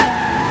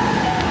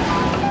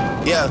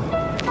Yeah.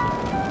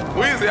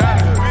 Weezy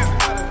out of here.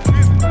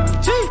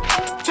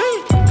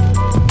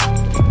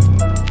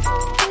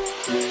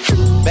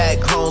 Back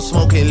home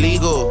smoking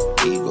legal.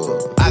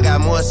 I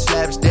got more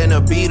slaps than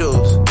the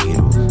Beatles.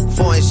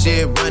 Foreign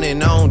shit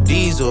running on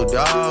diesel,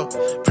 dog.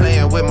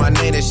 Playing with my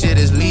name, that shit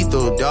is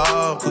lethal,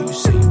 dog. Who you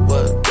say you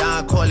what?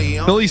 Don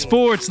Corleone. Philly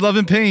Sports, Love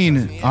and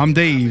Pain. I'm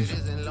Dave.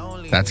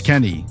 That's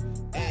Kenny.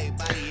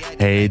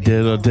 Hey,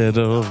 diddle,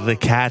 diddle, the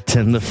cat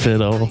and the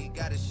fiddle.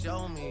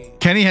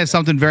 Kenny has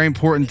something very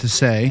important to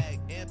say.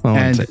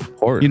 And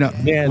you know,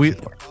 yeah,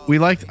 we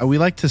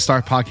like to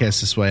start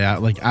podcasts this way,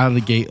 out of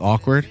the gate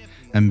awkward,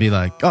 and be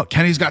like, "Oh,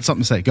 Kenny's got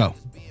something to say. Go."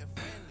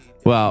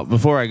 Well,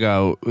 before I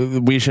go,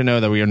 we should know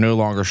that we are no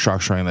longer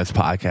structuring this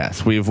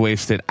podcast. We've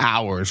wasted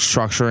hours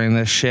structuring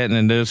this shit,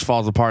 and it just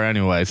falls apart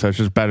anyway. So it's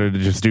just better to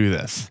just do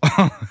this.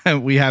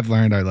 We have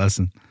learned our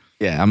lesson.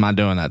 Yeah, I'm not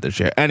doing that this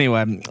year.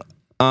 Anyway,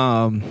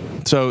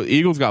 so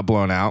Eagles got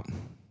blown out.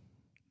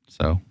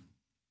 So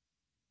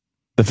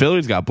the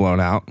Phillies got blown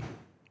out.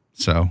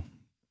 So.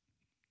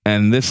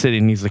 And this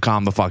city needs to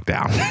calm the fuck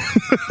down.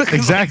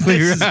 Exactly.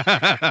 This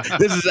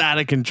is out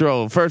of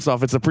control. First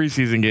off, it's a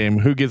preseason game.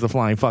 Who gives a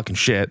flying fucking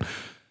shit?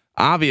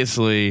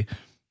 Obviously,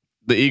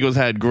 the Eagles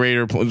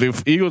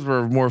the Eagles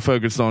were more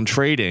focused on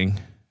trading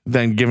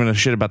than giving a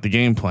shit about the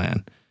game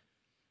plan.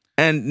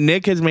 And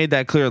Nick has made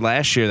that clear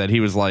last year that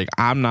he was like,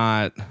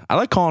 I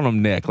like calling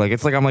him Nick. Like,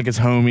 it's like I'm like his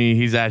homie.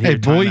 He's at here. Hey,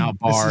 boy. Timeout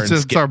bar. This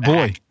is our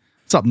boy.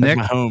 What's up, Nick?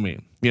 That's my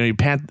homie. You know, you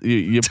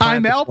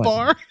Timeout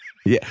bar.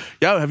 Yeah.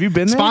 Yo, have you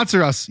been there?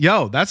 Sponsor us.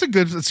 Yo, that's a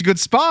good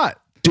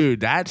spot.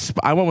 Dude, I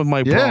went with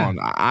Mike Braun.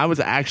 I was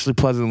actually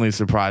pleasantly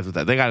surprised with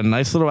that. They got a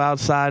nice little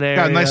outside area.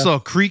 Got a nice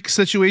little creek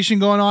situation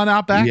going on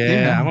out back.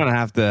 Yeah,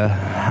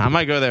 I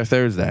might go there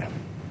Thursday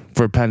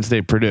for Penn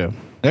State Purdue.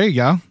 There you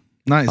go.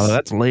 Nice. Oh,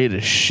 that's late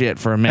as shit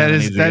for a man.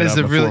 That is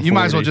a really. You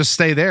might as well just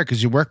stay there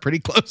because you work pretty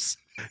close.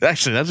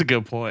 Actually, that's a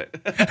good point.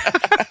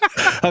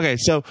 Okay,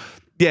 so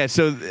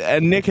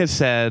and Nick has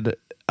said,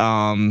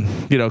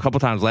 a couple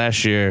times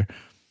last year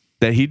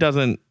that he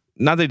doesn't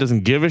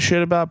give a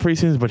shit about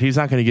preseasons, but he's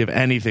not going to give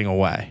anything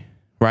away,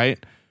 right?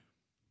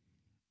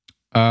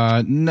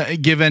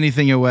 Give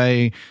anything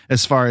away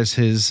as far as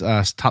his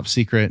top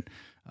secret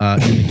in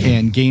the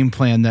can game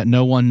plan that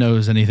no one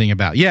knows anything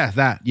about. Yeah,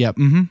 that. Yep.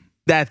 Mm-hmm.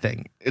 That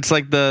thing. It's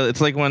like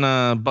when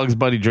Bugs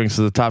Bunny drinks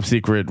the top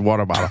secret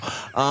water bottle.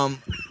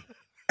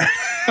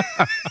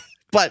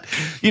 But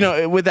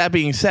with that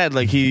being said,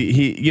 like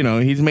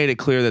he's made it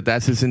clear that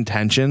that's his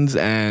intentions,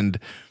 and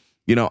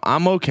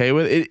I'm okay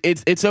with it.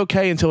 It's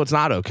okay until it's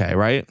not okay,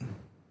 right?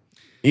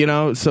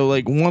 So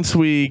like once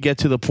we get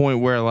to the point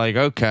where like,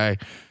 okay,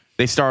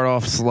 they start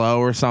off slow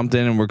or something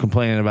and we're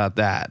complaining about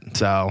that.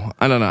 So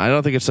I don't know. I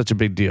don't think it's such a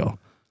big deal.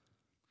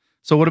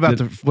 So what about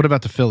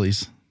the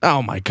Phillies?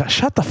 Oh my God,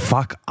 shut the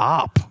fuck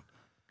up.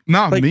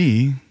 Not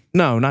me.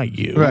 No, not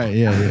you. Right,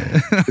 yeah.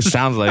 It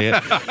sounds like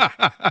it.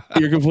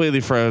 You're completely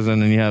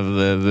frozen and you have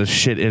the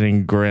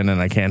shit-eating grin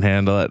and I can't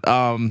handle it.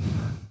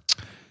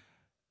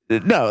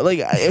 No, like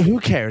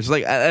who cares?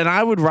 Like, and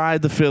I would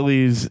ride the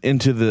Phillies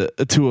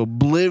to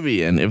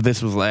oblivion if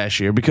this was last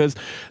year because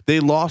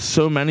they lost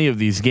so many of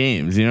these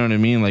games. You know what I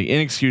mean? Like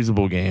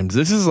inexcusable games.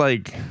 This is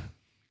like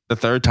the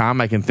third time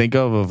I can think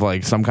of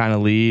like some kind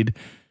of lead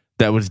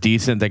that was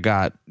decent that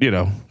got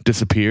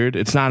disappeared.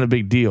 It's not a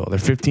big deal. They're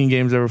 15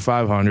 games over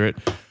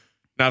 500.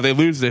 Now they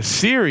lose this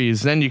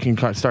series, then you can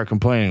start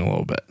complaining a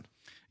little bit.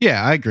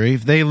 Yeah, I agree.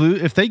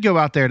 If they go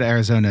out there to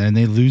Arizona and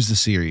they lose the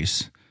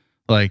series,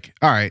 like,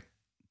 all right.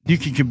 You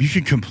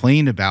can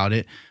complain about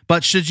it,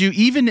 but should you,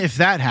 even if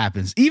that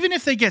happens, even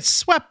if they get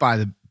swept by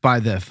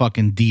the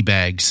fucking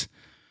D-bags,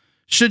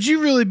 should you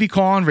really be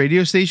calling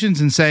radio stations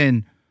and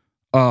saying,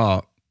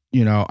 I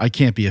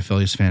can't be a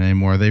Phillies fan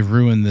anymore. They've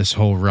ruined this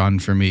whole run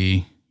for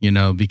me,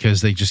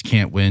 because they just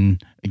can't win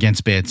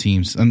against bad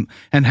teams. And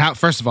how,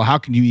 first of all, how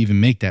can you even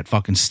make that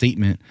fucking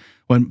statement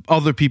when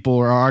other people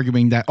are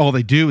arguing that all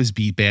they do is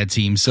beat bad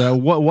teams? So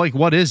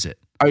what is it?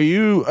 Are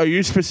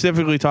you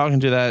specifically talking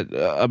to that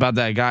about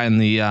that guy in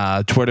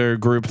the Twitter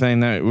group thing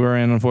that we're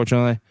in,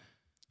 unfortunately?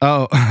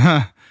 Oh,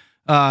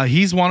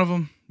 he's one of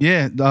them.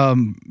 Yeah,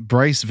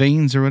 Bryce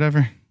Veins or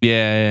whatever.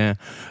 Yeah.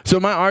 So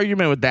my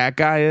argument with that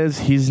guy is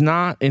he's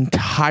not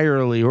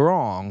entirely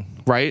wrong,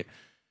 right?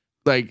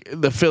 Like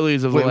the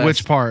Phillies of the last...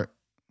 Which part?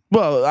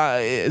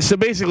 Well, so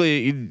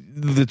basically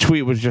the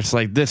tweet was just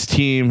like, this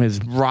team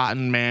has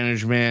rotten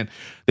management.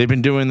 They've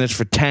been doing this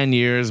for 10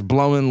 years,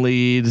 blowing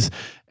leads.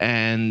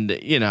 And,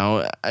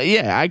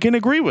 I can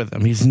agree with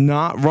him. He's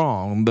not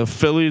wrong. The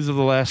Phillies of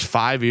the last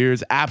 5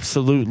 years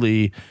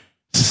absolutely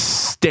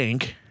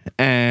stink.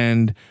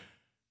 And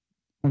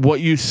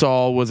what you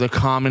saw was a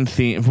common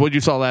theme. What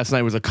you saw last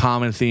night was a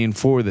common theme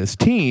for this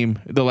team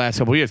the last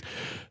couple of years.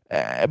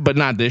 But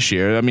not this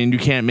year. I mean, you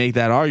can't make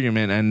that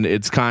argument, and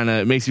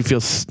it makes you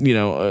feel,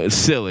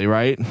 silly,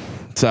 right?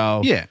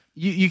 So yeah,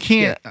 you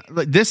can't. Yeah.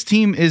 Like, this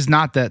team is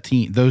not that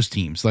team. Those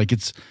teams, like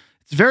it's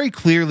it's very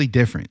clearly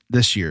different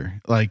this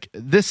year. Like,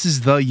 this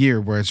is the year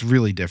where it's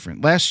really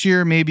different. Last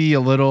year, maybe a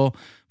little,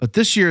 but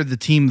this year the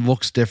team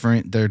looks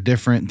different. They're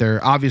different.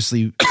 They're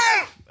obviously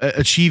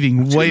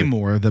achieving way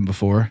more than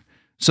before.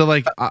 So,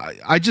 like,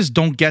 I just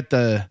don't get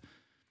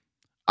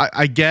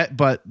I get,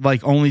 but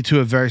like only to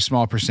a very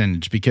small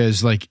percentage,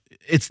 because like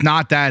it's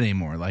not that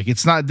anymore. Like,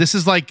 it's not. This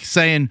is like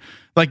saying,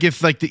 like,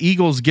 if like the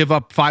Eagles give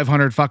up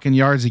 500 fucking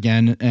yards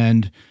again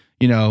and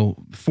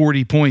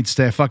 40 points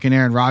to fucking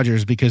Aaron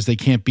Rodgers because they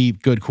can't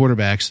beat good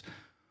quarterbacks.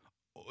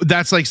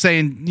 That's like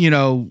saying,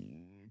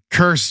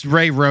 curse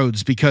Ray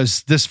Rhodes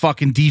because this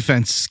fucking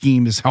defense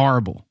scheme is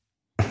horrible.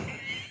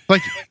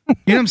 Like, you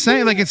know what I'm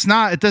saying? Like, it's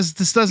not.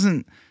 This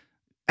doesn't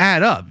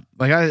add up.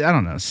 Like, I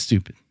don't know. It's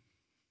stupid.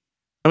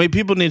 I mean,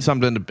 people need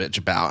something to bitch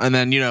about. And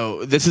then,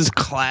 this is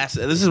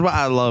classic. This is why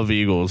I love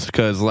Eagles,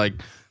 because, like,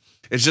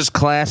 it's just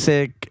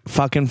classic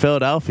fucking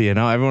Philadelphia.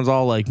 Everyone's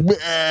all like,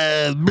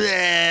 bleh,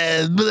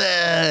 bleh,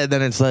 bleh.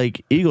 Then it's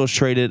like Eagles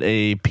traded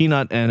a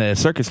peanut and a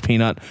circus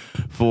peanut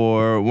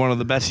for one of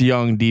the best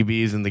young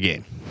DBs in the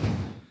game.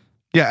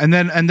 Yeah. And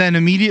then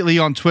immediately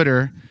on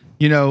Twitter,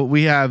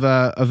 we have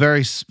a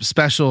very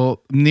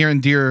special near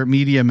and dear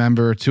media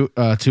member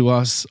to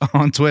us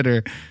on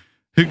Twitter,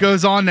 who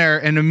goes on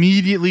there and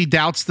immediately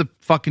doubts the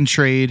fucking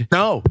trade.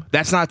 No,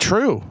 that's not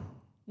true.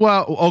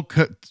 Well,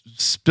 okay,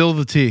 spill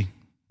the tea.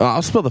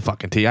 I'll spill the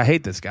fucking tea. I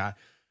hate this guy.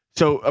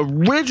 So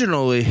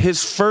originally,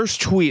 his first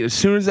tweet, as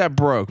soon as that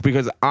broke,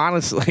 because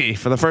honestly,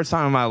 for the first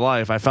time in my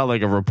life, I felt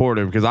like a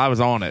reporter because I was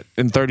on it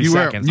in 30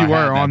 seconds. You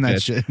were on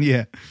that shit.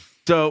 Yeah.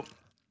 So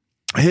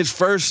his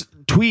first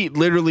tweet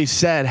literally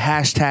said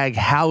hashtag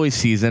Howie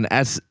season,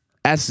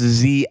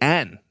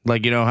 SZN,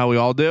 like, how we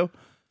all do.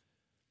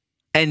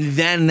 And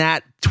then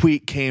that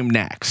tweet came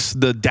next,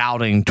 the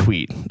doubting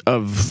tweet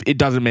of it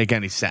doesn't make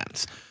any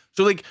sense.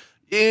 So, like,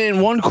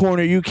 in one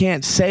corner, you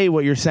can't say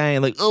what you're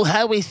saying, like, oh,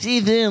 Howie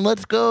season,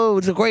 let's go,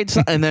 it's a great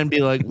song, and then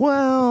be like,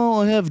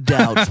 well, I have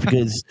doubts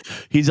because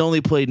he's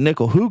only played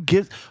nickel. Who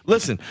gives?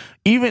 Listen,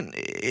 even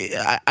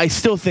I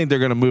still think they're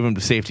going to move him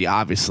to safety,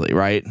 obviously,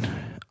 right?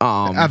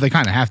 They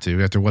kind of have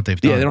to after what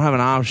they've done. Yeah, they don't have an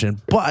option.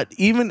 But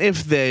even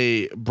if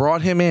they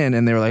brought him in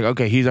and they were like,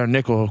 okay, he's our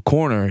nickel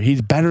corner,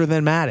 he's better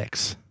than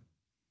Maddox.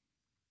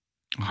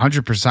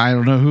 100%. I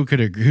don't know who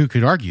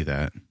could argue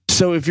that.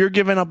 So if you're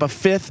giving up a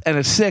 5th and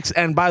a 6th,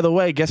 and by the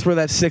way, guess where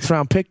that 6th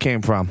round pick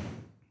came from?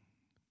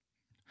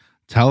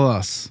 Tell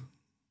us.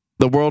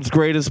 The world's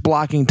greatest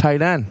blocking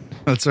tight end.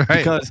 That's right.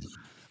 Because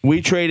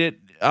we traded,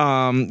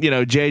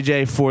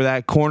 JJ for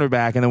that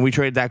cornerback, and then we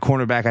traded that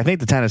cornerback, I think,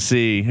 to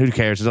Tennessee. Who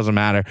cares? It doesn't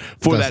matter.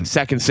 For that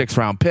second 6th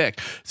round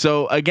pick.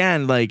 So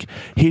again, like,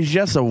 he's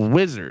just a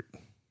wizard.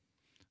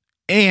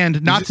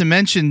 And not to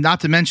mention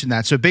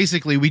that. So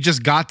basically, we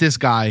just got this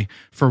guy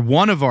for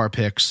one of our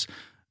picks,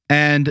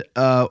 and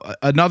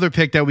another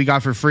pick that we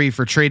got for free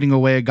for trading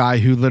away a guy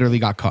who literally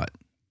got cut.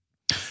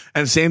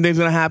 And the same thing's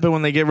going to happen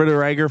when they get rid of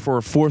Rager for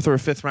a 4th or a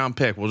 5th round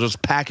pick. We'll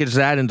just package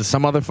that into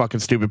some other fucking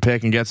stupid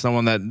pick and get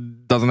someone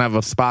that doesn't have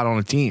a spot on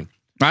a team.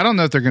 I don't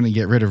know if they're going to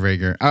get rid of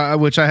Rager,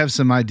 which I have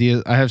some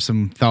ideas. I have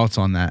some thoughts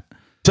on that.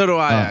 So do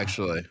I,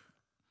 actually.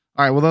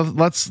 All right, well,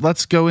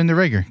 let's go into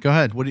Rager. Go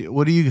ahead. What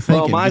are you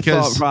thinking? Well, my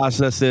thought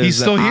process is he's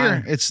still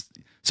here. It's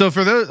so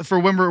for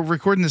when we're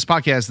recording this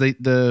podcast,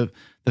 the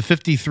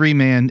 53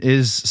 man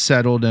is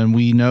settled, and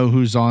we know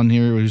who's on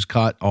here, who's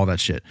cut, all that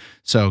shit.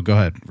 So go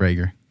ahead,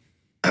 Rager.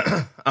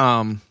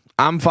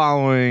 I'm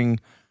following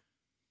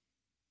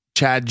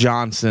Chad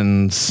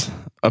Johnson's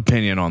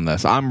opinion on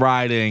this. I'm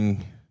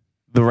riding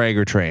the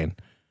Rager train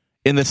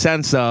in the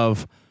sense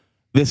of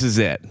this is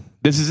it.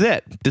 This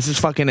is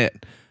fucking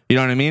it. You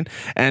know what I mean?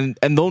 And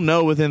they'll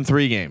know within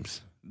 3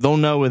 games. They'll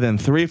know within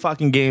 3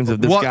 fucking games of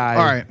this guy.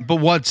 All right, but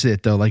what's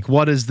it though? Like,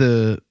 what is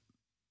the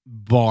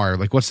bar?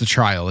 Like, what's the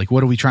trial? Like,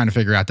 what are we trying to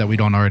figure out that we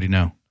don't already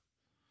know?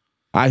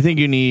 I think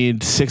you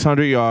need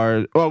 600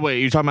 yards. Oh wait,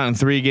 you're talking about in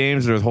 3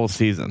 games or the whole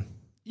season?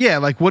 Yeah,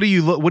 like what do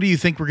you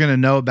think we're gonna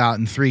know about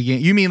in 3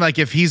 games? You mean like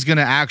if he's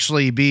gonna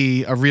actually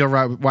be a real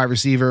wide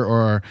receiver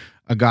or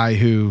a guy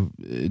who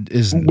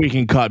is we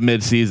can cut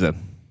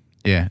mid-season?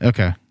 Yeah.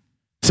 Okay.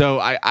 So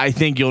I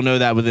think you'll know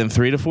that within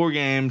 3 to 4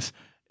 games.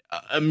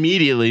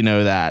 Immediately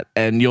know that,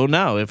 and you'll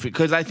know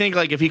because I think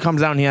like if he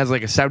comes out and he has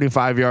like a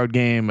 75-yard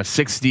game, a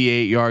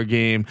 68-yard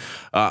game,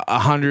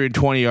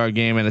 120-yard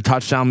game, and a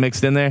touchdown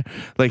mixed in there,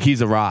 like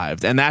he's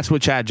arrived, and that's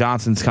what Chad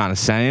Johnson's kind of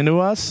saying to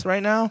us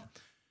right now.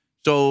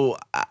 So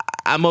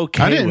I'm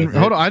okay. I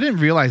didn't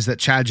realize that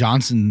Chad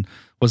Johnson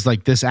was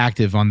like this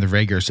active on the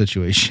Rager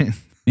situation.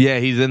 Yeah,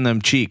 he's in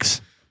them cheeks.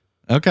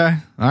 Okay.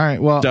 All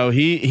right. Well, so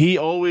he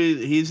always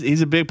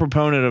he's a big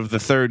proponent of the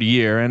 3rd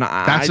year, and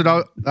that's what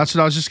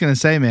I was just gonna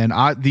say, man.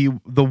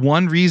 The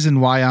one reason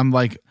why I'm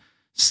like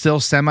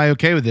still semi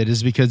okay with it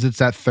is because it's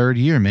that 3rd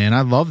year, man.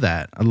 I love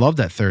that. I love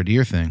that 3rd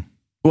year thing.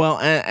 Well,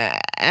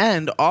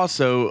 and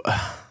also,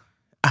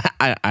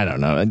 I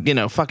don't know. You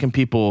know, fucking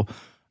people.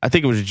 I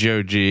think it was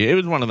Joe G. It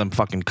was one of them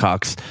fucking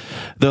cucks.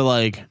 They're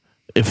like,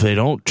 if they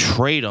don't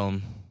trade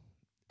him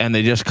and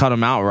they just cut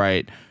him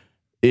outright,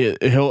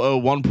 he'll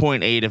owe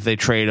 1.8 if they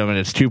trade him, and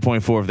it's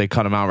 2.4 if they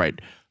cut him outright.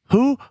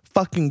 Who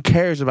fucking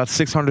cares about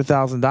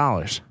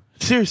 $600,000?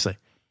 Seriously,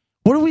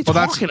 what are we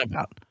talking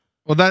about?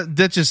 Well,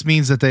 that just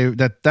means that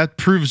that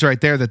proves right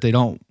there that they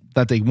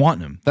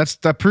want him.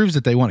 That proves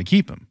that they want to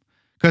keep him,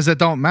 because that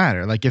don't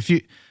matter. Like if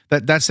you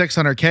that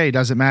 $600K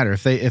doesn't matter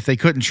if they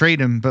couldn't trade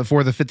him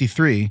before the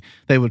 53,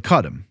 they would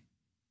cut him.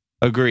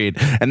 Agreed.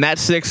 And that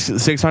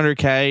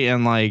 $600K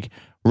and like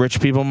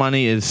rich people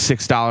money is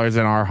 $6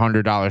 in our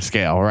 $100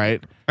 scale,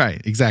 right? Right,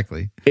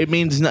 exactly. It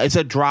means it's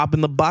a drop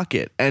in the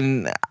bucket,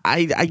 and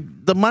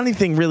the money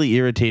thing really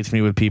irritates me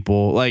with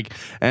people. Like,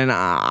 and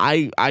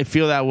I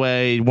feel that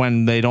way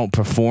when they don't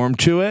perform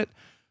to it,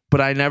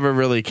 but I never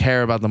really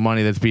care about the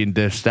money that's being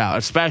dished out,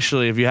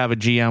 especially if you have a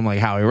GM like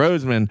Howie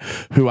Roseman,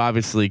 who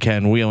obviously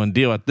can wheel and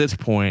deal at this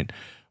point,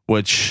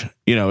 which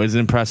is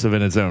impressive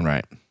in its own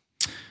right.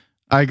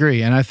 I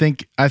agree, and I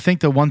think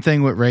the one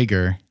thing with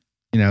Rager,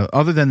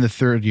 other than the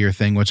third year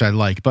thing, which I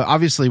like, but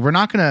obviously we're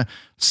not going to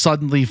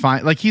suddenly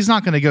find, like, he's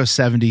not going to go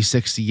 70,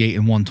 68,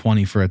 and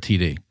 120 for a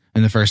TD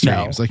in the first 3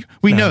 games. Like,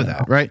 we know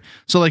that, right?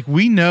 So, like,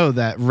 we know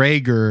that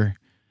Rager,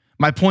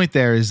 my point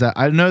there is that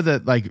I know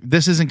that, like,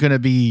 this isn't going to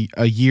be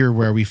a year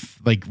where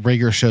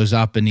Rager shows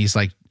up and he's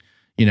like,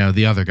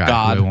 the other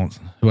guy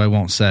who I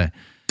won't say.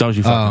 Don't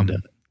you fucking do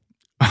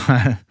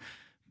it.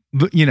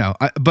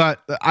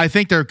 But I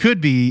think there could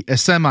be a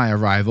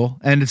semi-arrival,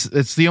 and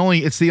it's the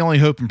only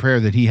hope and prayer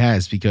that he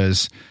has,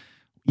 because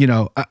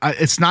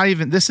it's not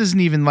even, this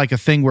isn't even like a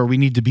thing where we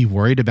need to be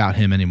worried about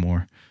him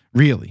anymore,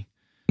 really.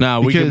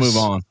 No, we can move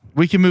on.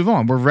 We can move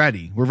on. We're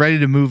ready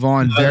to move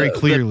on. Very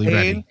clearly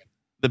ready.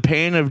 The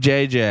pain of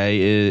JJ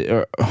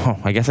is,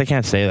 I guess I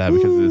can't say that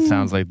because it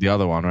sounds like the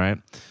other one, right?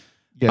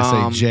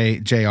 Yeah, say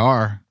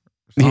JR.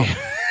 Yeah.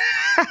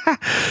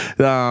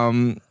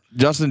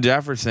 Justin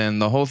Jefferson,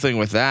 the whole thing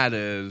with that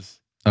is...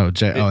 I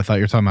thought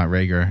you were talking about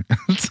Rager.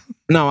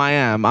 No, I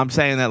am. I'm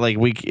saying that like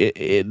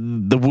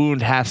the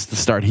wound has to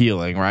start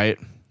healing, right?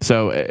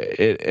 So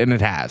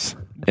it has.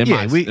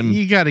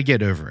 You got to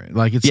get over it.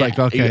 Like, it's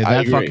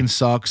that fucking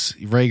sucks.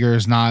 Rager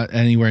is not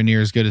anywhere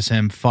near as good as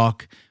him.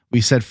 Fuck. We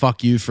said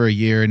fuck you for a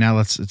year. Now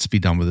let's be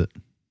done with it.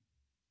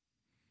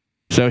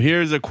 So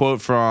here's a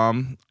quote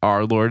from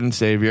our Lord and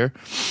Savior,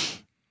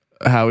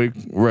 Howie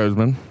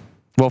Roseman.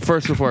 Well,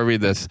 first, before I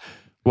read this,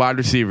 wide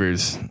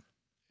receivers,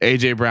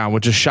 AJ Brown,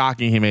 which is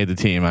shocking he made the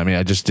team. I mean,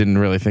 I just didn't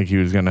really think he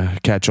was going to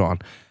catch on.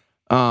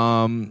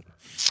 That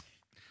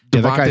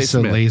guy's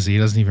so lazy. He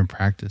doesn't even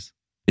practice.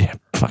 Yeah,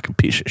 fucking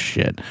piece of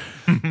shit.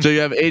 So you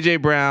have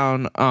AJ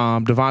Brown,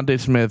 Devontae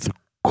Smith,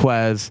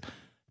 Quez,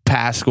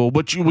 Pascal,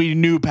 which we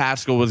knew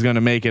Pascal was going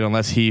to make it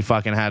unless he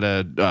fucking had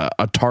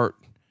a tart,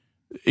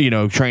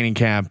 training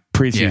camp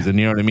preseason.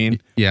 You know what I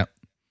mean? Yeah.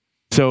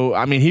 So,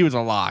 I mean, he was a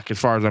lock as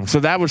far as I'm...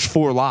 So that was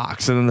 4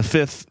 locks. And then the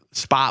 5th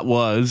spot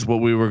was what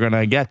we were going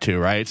to get to,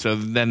 right? So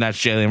then that's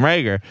Jalen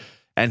Rager.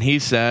 And he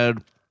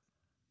said,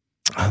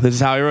 this is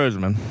Howie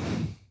Roseman.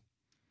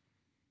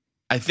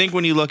 I think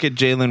when you look at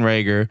Jalen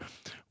Rager,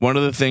 one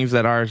of the things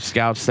that our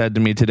scouts said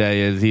to me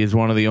today is he is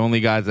one of the only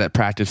guys that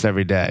practice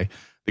every day.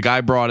 The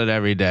guy brought it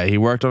every day. He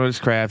worked on his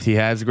craft. He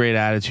has a great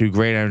attitude,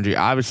 great energy.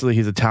 Obviously,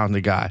 he's a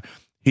talented guy.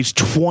 He's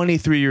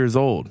 23 years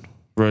old.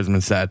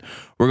 Roseman said,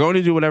 we're going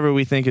to do whatever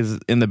we think is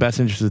in the best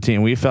interest of the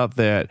team. We felt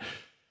that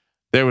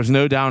there was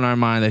no doubt in our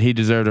mind that he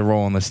deserved a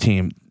role on this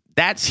team.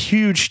 That's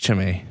huge to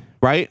me,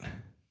 right?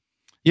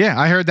 Yeah,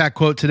 I heard that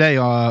quote today.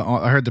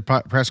 I heard the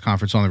press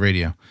conference on the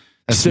radio.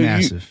 That's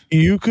massive.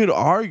 You could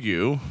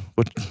argue,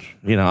 which,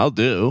 I'll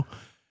do,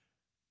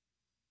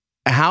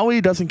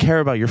 Howie doesn't care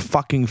about your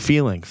fucking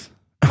feelings.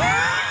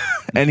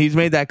 And he's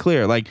made that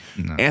clear. Like,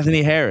 no.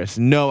 Anthony Harris,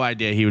 no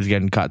idea he was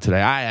getting cut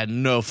today. I had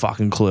no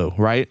fucking clue,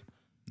 right?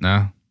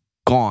 No,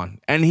 gone,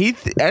 and he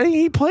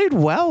played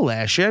well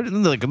last year.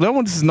 Like no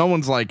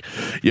one's like,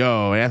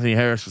 yo, Anthony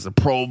Harris was a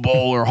Pro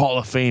Bowl or Hall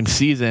of Fame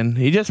season.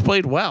 He just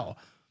played well.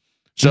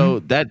 So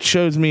that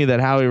shows me that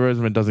Howie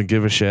Roseman doesn't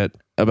give a shit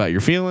about your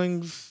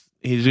feelings.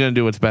 He's gonna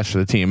do what's best for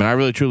the team, and I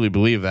really truly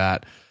believe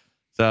that.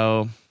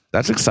 So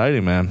that's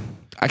exciting, man.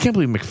 I can't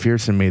believe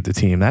McPherson made the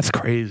team. That's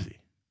crazy.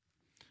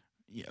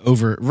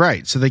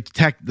 Right. So they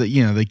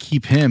they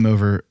keep him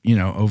over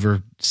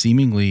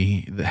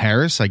seemingly the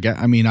Harris. I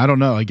mean, I don't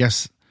know. I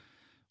guess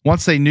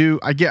once they knew,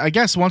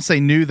 once they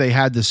knew they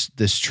had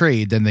this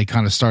trade, then they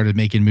kind of started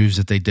making moves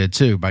that they did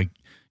too by,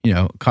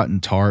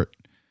 cutting Tart.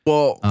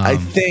 Well, I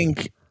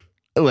think,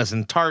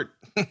 listen, Tart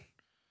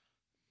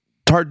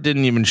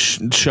didn't even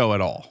show at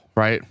all,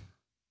 right?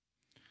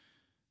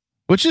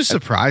 Which is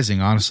surprising,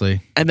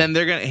 honestly. And then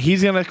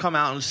he's gonna come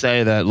out and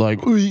say that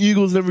like, the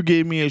Eagles never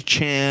gave me a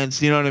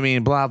chance. You know what I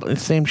mean? Blah blah.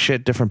 Same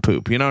shit, different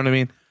poop. You know what I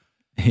mean?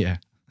 Yeah.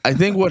 I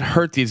think what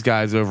hurt these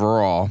guys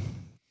overall,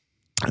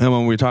 and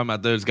when we're talking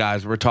about those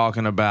guys, we're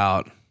talking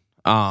about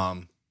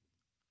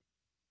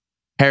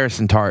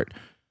Harrison Tart,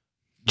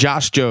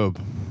 Josh Jobe,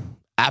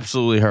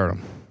 absolutely hurt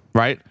him.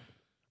 Right?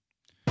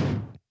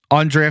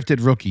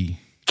 Undrafted rookie.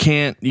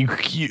 Can't you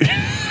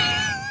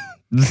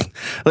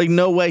like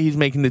no way he's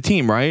making the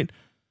team, right?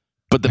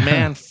 But the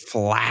man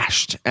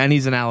flashed, and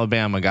he's an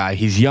Alabama guy.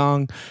 He's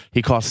young.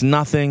 He costs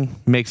nothing.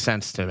 Makes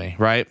sense to me,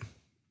 right?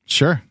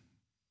 Sure.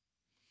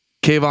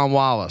 Kayvon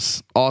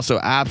Wallace, also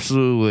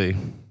absolutely.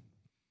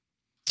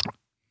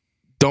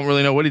 Don't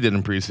really know what he did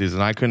in preseason.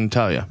 I couldn't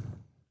tell you.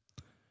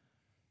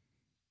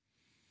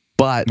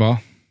 But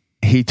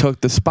he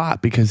took the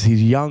spot because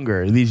he's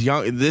younger.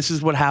 This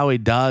is what Howie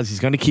does. He's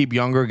going to keep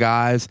younger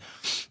guys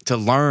to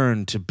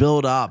learn, to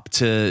build up,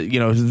 to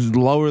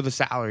lower the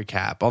salary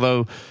cap.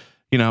 Although,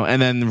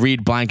 and then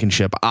Reed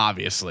Blankenship,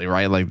 obviously,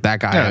 right? Like that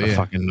guy out of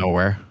fucking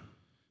nowhere.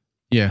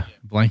 Yeah,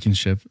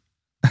 Blankenship.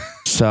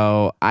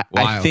 So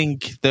I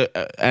think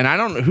that, and I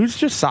don't know who's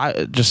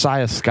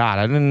Josiah Scott.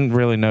 I didn't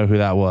really know who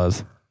that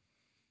was.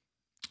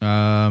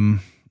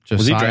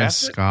 Josiah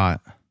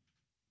Scott.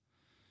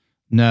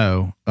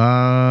 No.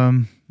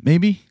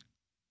 Maybe.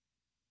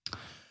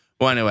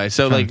 Well, anyway,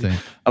 so like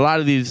a lot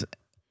of these,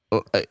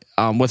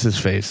 what's his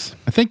face?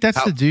 I think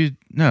that's the dude.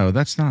 No,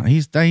 that's not.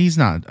 He's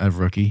not a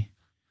rookie.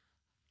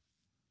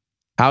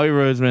 Howie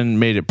Roseman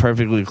made it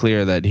perfectly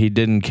clear that he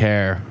didn't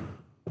care.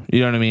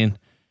 You know what I mean?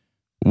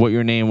 What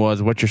your name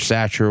was, what your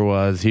stature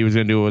was. He was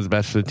going to do what was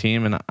best for the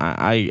team, and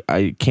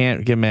I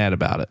can't get mad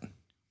about it.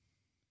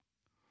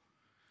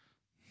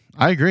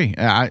 I agree.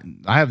 I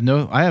have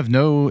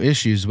no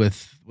issues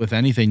with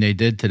anything they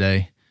did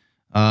today.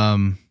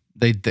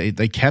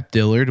 They kept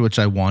Dillard, which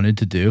I wanted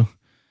to do.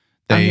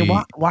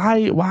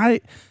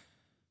 Why?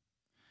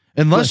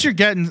 Unless you're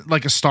getting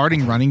like a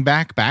starting running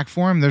back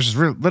for him, there's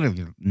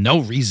literally no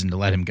reason to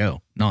let him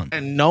go. None.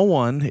 And no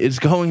one is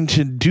going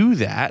to do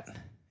that.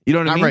 You know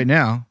what I mean? Not right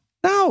now.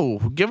 No,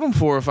 give him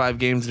 4 or 5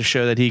 games to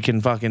show that he can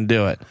fucking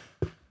do it.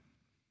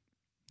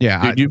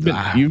 Yeah, dude,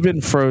 you've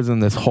been frozen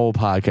this whole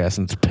podcast,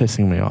 and it's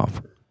pissing me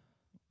off.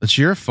 It's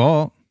your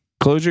fault.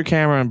 Close your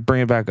camera and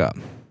bring it back up.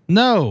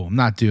 No, I'm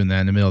not doing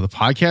that in the middle of the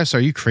podcast. Are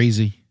you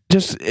crazy?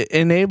 Just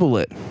enable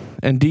it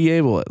and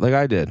de-able it, like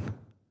I did.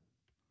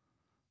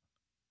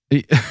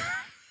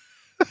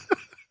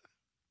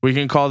 We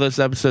can call this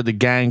episode "The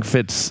Gang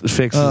Fixes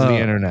the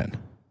Internet."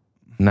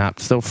 Nah,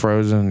 still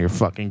frozen. Your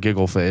fucking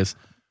giggle face.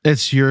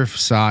 It's your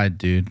side,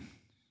 dude.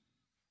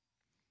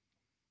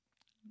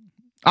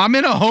 I'm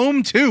in a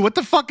home too. What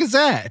the fuck is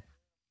that?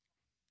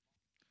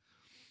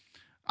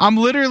 I'm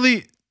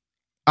literally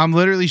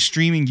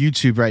streaming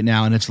YouTube right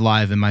now and it's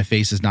live and my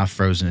face is not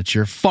frozen. It's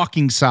your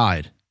fucking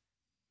side.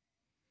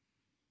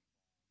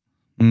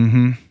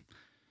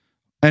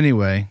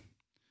 Anyway,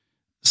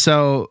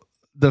 so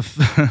do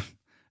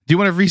you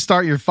want to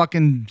restart your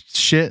fucking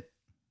shit?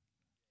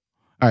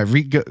 All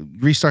right,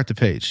 restart the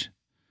page.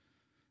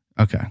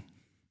 Okay.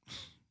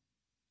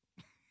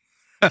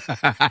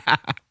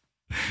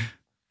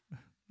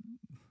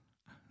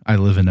 I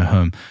live in a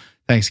home.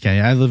 Thanks, Kenny.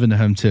 I live in a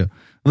home too.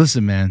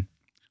 Listen, man.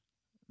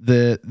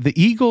 The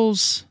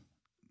Eagles,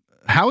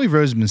 Howie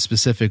Roseman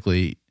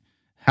specifically,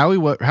 Howie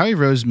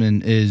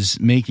Roseman is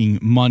making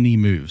money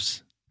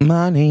moves.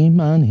 Money.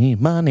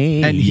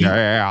 And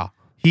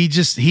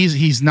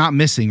he's not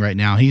missing right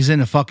now. He's in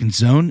a fucking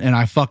zone, and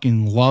I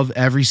fucking love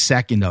every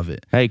second of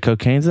it. Hey,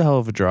 cocaine's a hell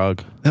of a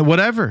drug.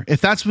 Whatever.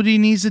 If that's what he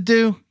needs to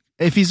do,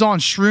 if he's on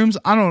shrooms,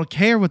 I don't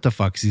care what the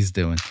fuck he's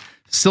doing.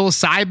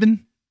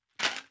 Psilocybin.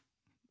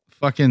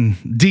 Fucking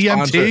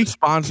DMT.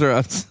 Sponsor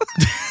us.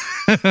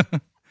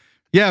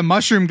 Yeah,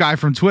 mushroom guy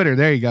from Twitter.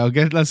 There you go.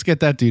 Let's get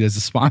that dude as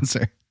a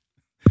sponsor.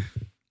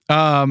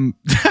 I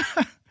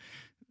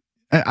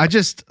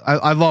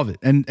love it,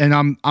 and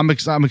I'm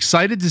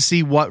excited to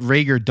see what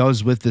Rager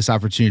does with this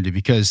opportunity,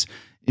 because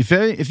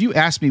if you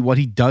ask me what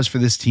he does for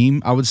this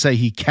team, I would say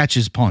he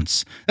catches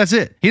punts. That's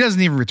it. He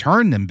doesn't even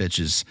return them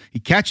bitches. He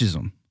catches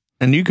them.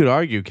 And you could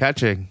argue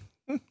catching,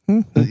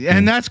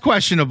 and that's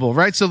questionable,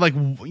 right? So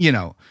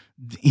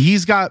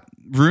he's got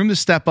room to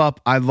step up.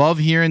 I love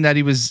hearing that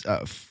he was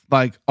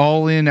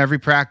all in every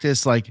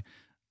practice. Like,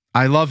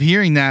 I love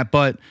hearing that,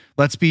 but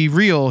let's be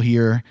real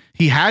here.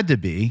 He had to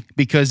be,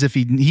 because if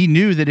he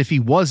knew that if he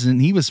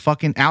wasn't, he was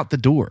fucking out the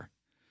door.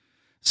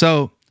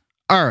 So,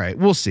 all right,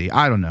 we'll see.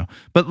 I don't know,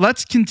 but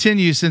let's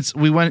continue since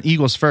we went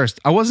Eagles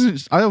first. I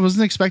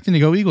wasn't expecting to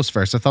go Eagles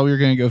first. I thought we were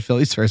going to go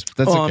Phillies first, but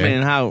that's okay. I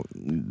mean, how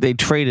they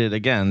traded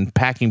again,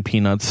 packing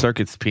peanuts,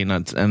 circuits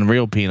peanuts, and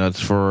real peanuts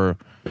for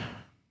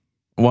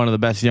one of the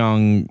best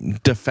young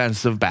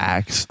defensive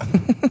backs.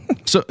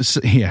 So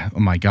yeah, oh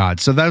my God.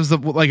 So that was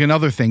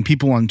another thing.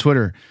 People on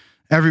Twitter,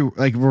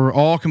 we're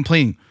all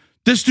complaining.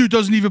 This dude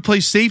doesn't even play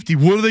safety.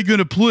 What are they going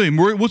to play him?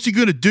 What's he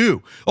going to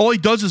do? All he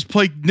does is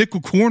play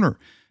nickel corner.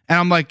 And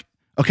I'm like,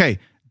 okay,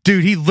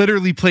 dude, he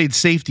literally played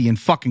safety in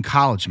fucking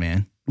college,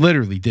 man.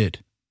 Literally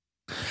did.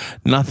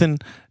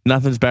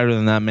 Nothing's better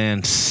than that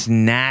man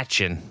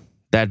snatching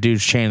that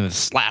dude's chain and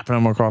slapping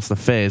him across the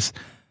face.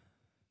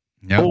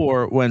 Yep.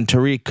 Or when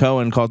Tariq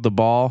Cohen caught the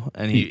ball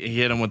and he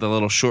hit him with a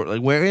little short,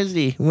 like, where is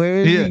he?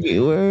 Where is he?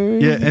 Where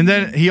is he? And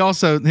then he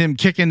also, him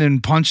kicking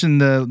and punching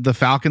the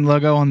Falcon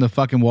logo on the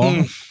fucking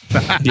wall.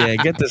 Yeah,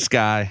 get this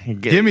guy.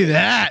 Give me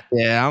that.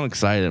 Yeah, I'm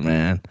excited,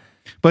 man.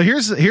 But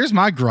here's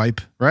my gripe,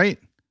 right?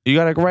 You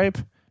got a gripe?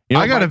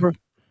 I got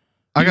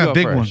a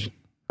big one.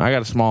 I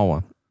got a small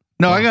one.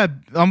 No,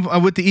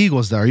 I'm with the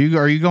Eagles though. Are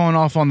you going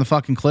off on the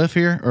fucking cliff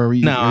here, or are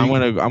you, No,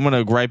 I'm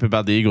gonna gripe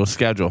about the Eagles'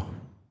 schedule.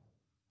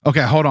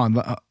 Okay, hold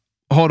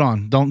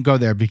on. Don't go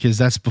there because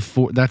that's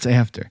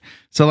after.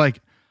 So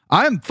like,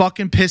 I'm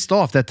fucking pissed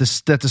off that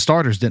the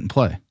starters didn't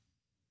play.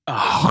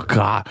 Oh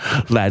God,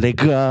 let it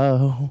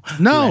go.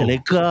 No, let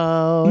it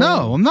go.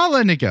 No, I'm not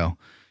letting it go.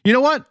 You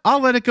know what?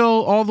 I'll let it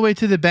go all the way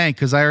to the bank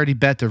because I already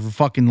bet the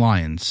fucking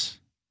Lions.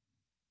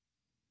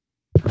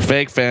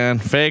 Fake fan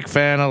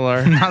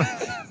alert. Not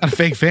a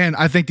fake fan.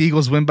 I think the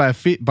Eagles win by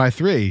 3.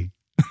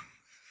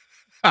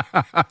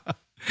 But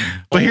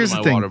here's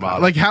the thing: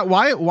 like,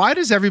 why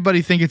does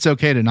everybody think it's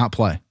okay to not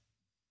play?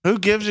 Who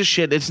gives a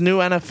shit? It's new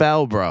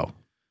NFL, bro.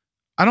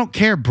 I don't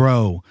care,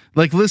 bro.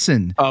 Like,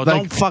 listen. Oh,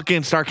 don't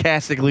fucking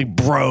sarcastically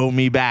bro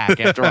me back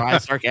after I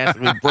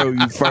sarcastically bro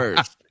you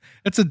first.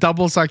 It's a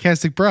double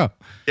sarcastic bro.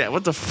 Yeah,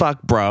 what the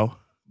fuck, bro?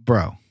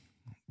 Bro,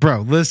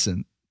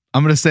 listen.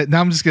 I'm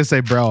just gonna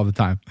say bro all the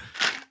time.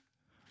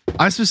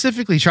 I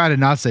specifically try to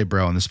not say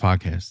bro on this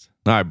podcast.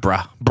 All right,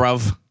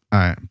 bruv. All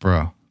right,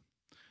 bro.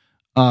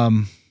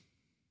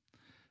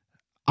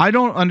 I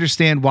don't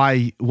understand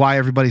why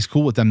everybody's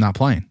cool with them not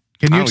playing.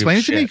 Can you explain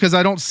it to me? Because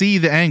I don't see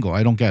the angle.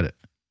 I don't get it.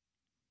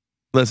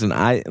 Listen.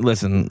 Okay.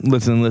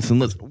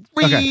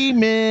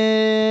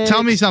 Remix.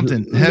 Tell me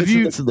something.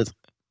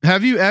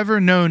 Have you ever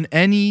known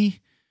any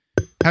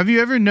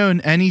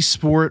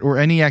sport or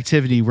any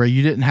activity where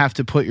you didn't have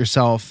to put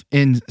yourself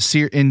in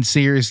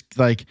serious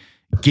like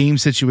game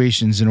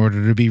situations in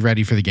order to be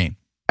ready for the game?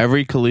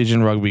 Every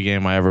collegiate rugby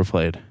game I ever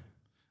played.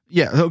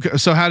 Yeah. Okay.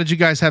 So how did you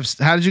guys have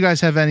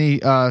any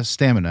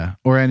stamina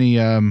or any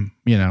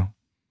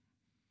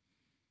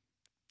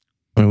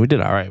I mean, we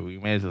did all right. We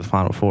made it to the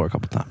Final Four a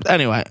couple times.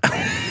 Anyway,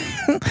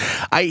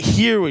 I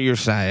hear what you're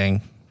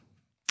saying.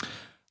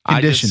 I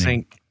just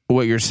think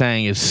what you're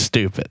saying is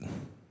stupid.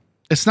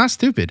 It's not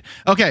stupid.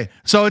 Okay,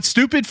 so it's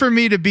stupid for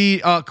me to be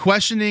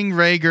questioning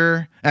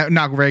Hurts,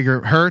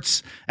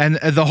 and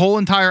the whole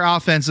entire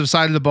offensive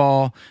side of the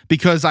ball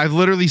because I've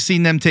literally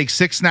seen them take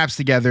 6 snaps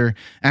together,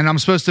 and I'm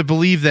supposed to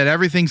believe that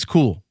everything's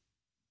cool.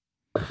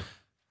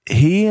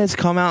 He has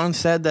come out and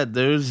said that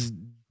there's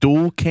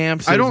dual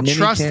camps. I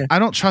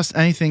don't trust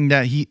anything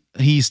that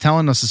he's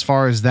telling us as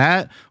far as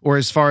that or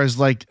as far as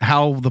like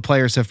how the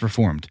players have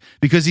performed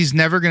because he's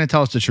never going to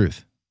tell us the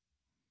truth.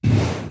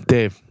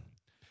 Dave.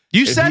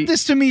 You said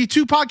this to me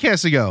 2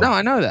 podcasts ago. No,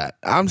 I know that.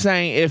 I'm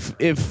saying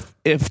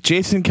if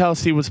Jason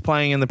Kelce was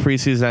playing in the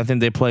preseason, I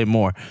think they play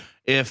more.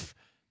 If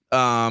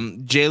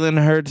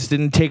Jalen Hurts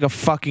didn't take a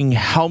fucking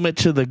helmet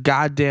to the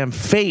goddamn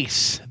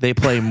face, they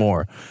play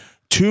more.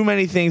 Too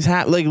many things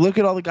happen. Like, look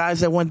at all the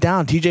guys that went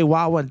down. TJ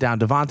Watt went down.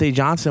 Devontae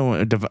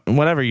Johnson,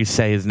 whatever you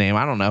say his name,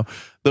 I don't know.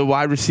 The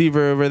wide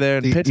receiver over there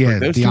in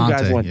Pittsburgh. Those 2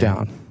 guys went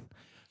down.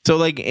 So,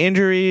 like,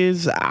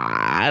 injuries,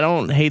 I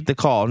don't hate the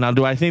call. Now,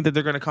 do I think that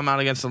they're going to come out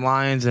against the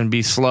Lions and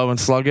be slow and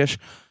sluggish?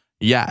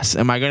 Yes.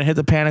 Am I going to hit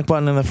the panic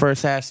button in the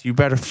first half? You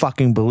better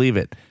fucking believe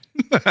it.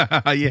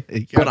 Yeah,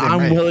 but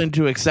I'm willing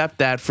to accept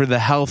that for the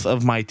health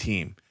of my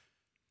team.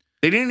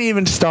 They didn't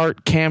even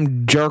start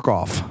Cam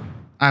Jerkoff.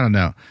 I don't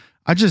know.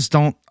 I just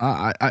don't.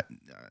 I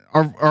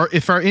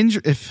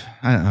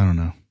don't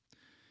know.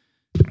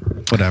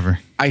 Whatever.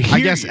 I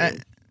guess.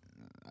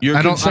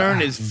 Your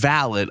concern is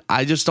valid.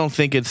 I just don't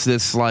think it's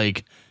this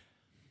like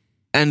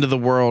end of the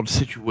world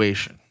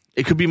situation.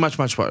 It could be much,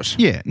 much worse.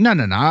 Yeah. No.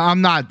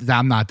 I'm not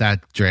that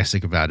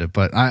drastic about it,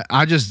 but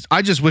I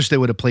just wish they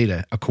would have played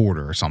a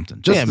quarter or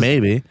something. Just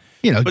maybe.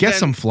 But get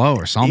some flow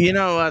or something. You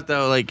know what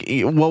though? Like,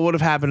 what would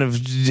have happened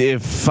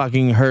if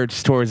fucking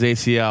Hurts towards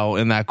ACL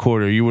in that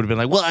quarter? You would have been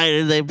like, "Why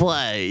did they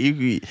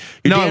play?"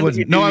 No, I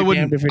wouldn't. No, I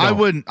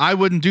wouldn't. I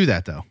wouldn't do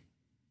that though.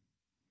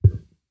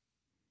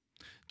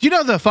 Do you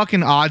know the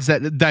fucking odds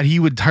that he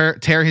would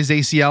tear his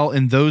ACL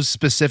in those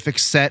specific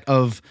set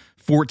of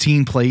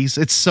 14 plays?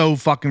 It's so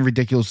fucking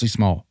ridiculously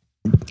small.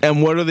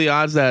 And what are the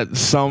odds that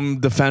some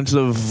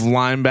defensive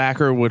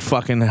linebacker would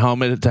fucking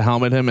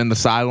helmet him in the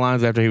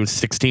sidelines after he was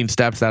 16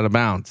 steps out of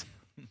bounds?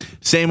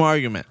 Same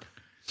argument.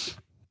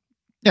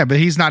 Yeah, but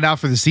he's not out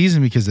for the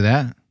season because of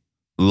that.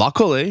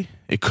 Luckily,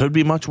 it could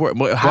be much worse.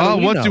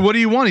 What do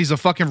you want? He's a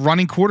fucking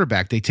running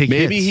quarterback. They take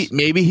hits.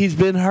 Maybe he's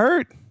been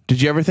hurt. Did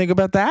you ever think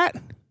about that?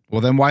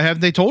 Well, then why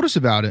haven't they told us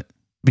about it?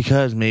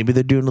 Because maybe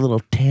they're doing a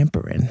little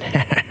tampering.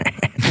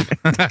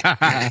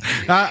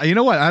 You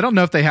know what? I don't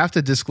know if they have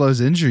to disclose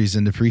injuries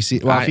in the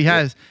preseason. Well, if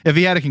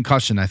he had a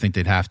concussion, I think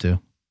they'd have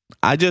to.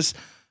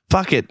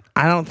 Fuck it.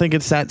 I don't think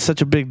it's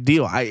such a big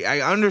deal.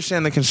 I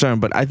understand the concern,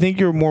 but I think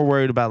you're more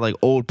worried about like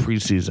old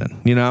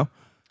preseason. You know,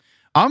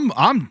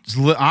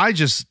 I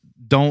just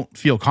don't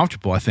feel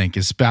comfortable. I think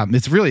it's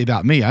really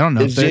about me. I don't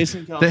know. Is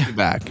Jason Kelce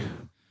back?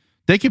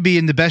 They could be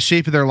in the best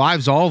shape of their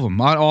lives, all of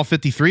them, all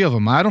 53 of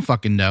them. I don't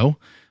fucking know.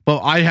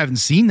 But I haven't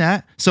seen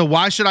that. So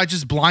why should I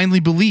just blindly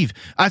believe?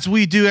 That's what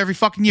we do every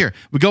fucking year.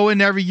 We go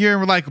in every year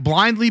and we're like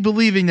blindly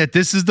believing that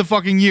this is the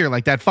fucking year,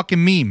 like that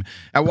fucking meme.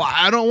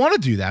 I don't want to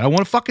do that. I want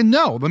to fucking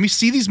know. Let me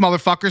see these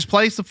motherfuckers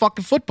play some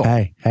fucking football.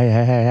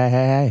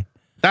 Hey.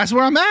 That's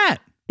where I'm at.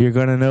 You're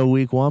going to know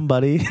week 1,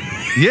 buddy.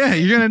 Yeah,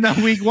 you're gonna know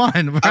week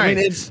 1. Right. I mean,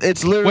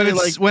 it's literally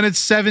when it's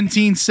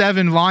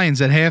 17-7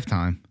 Lions at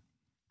halftime.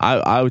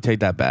 I would take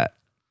that bet.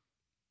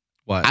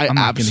 What? I'm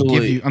not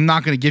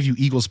gonna give you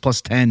Eagles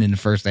plus 10 in the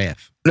first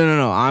half.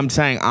 No. I'm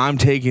saying I'm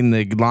taking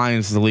the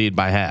Lions to lead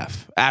by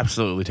half.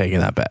 Absolutely taking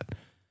that bet.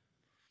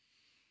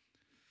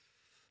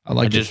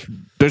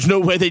 There's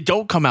no way they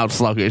don't come out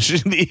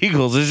sluggish. The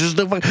Eagles, it's just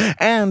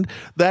and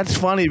that's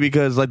funny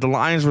because like the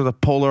Lions were the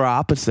polar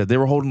opposite. They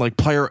were holding like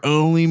player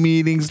only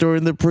meetings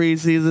during the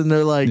preseason.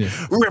 They're like,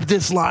 rip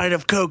this line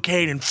of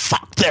cocaine and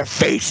fuck their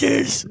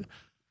faces.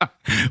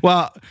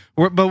 Well,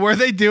 but were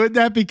they doing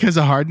that because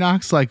of Hard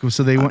Knocks? Like,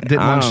 so they didn't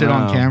want shit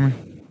on camera?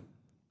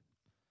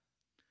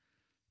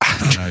 I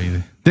don't know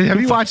either.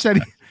 Have you watched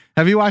any?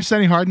 Have you watched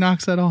any Hard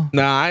Knocks at all?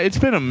 Nah, it's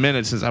been a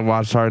minute since I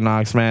watched Hard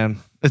Knocks, man.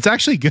 It's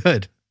actually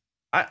good.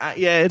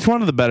 Yeah, it's one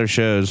of the better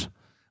shows.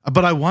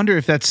 But I wonder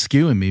if that's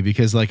skewing me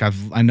because like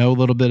I know a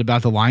little bit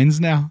about the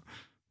Lions now.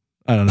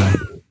 I don't know.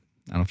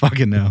 I don't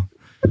fucking know.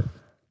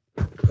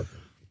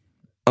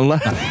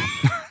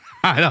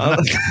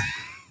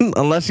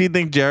 Unless you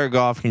think Jared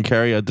Goff can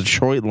carry a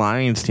Detroit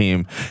Lions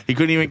team, he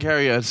couldn't even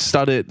carry a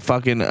studded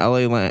fucking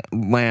LA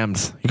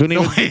Lambs. He couldn't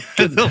even.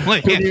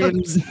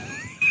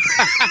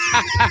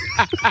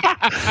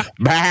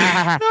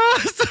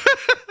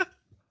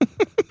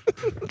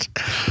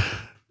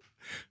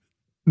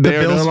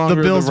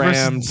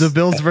 The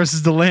Bills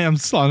versus the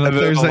Lambs on a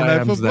Thursday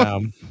night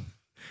football.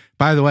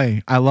 By the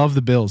way, I love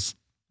the Bills.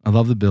 I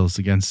love the Bills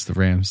against the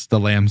Rams. The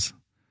Lambs.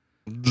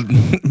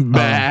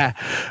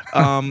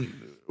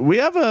 We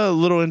have a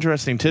little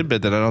interesting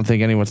tidbit that I don't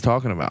think anyone's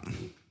talking about.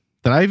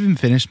 Did I even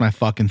finish my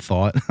fucking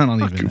thought? I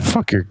don't even know.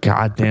 Fuck your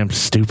goddamn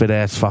stupid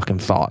ass fucking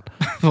thought.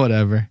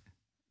 Whatever.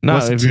 No,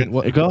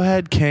 go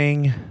ahead,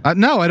 King.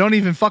 No, I don't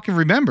even fucking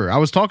remember. I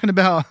was talking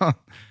about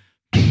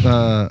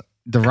the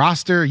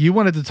roster. You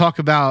wanted to talk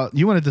about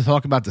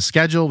the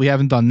schedule. We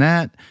haven't done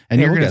that,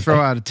 and you're going to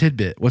throw out a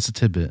tidbit. What's a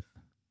tidbit?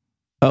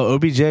 Oh,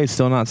 OBJ is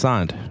still not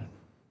signed.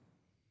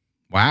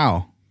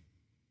 Wow.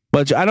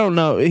 But I don't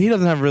know. He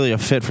doesn't have really a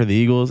fit for the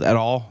Eagles at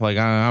all. Like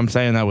I'm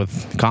saying that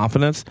with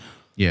confidence.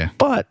 Yeah.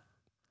 But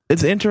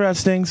it's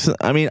interesting.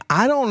 I mean,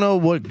 I don't know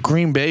what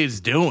Green Bay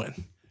is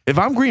doing. If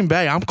I'm Green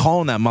Bay, I'm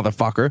calling that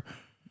motherfucker,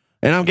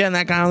 and I'm getting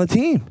that guy on the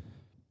team.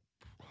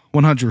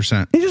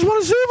 100%. He just won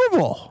a Super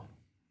Bowl.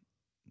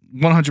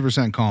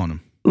 100% calling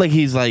him. Like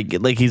he's like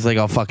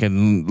a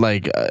fucking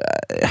like.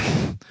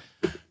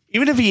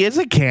 Even if he is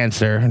a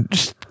cancer,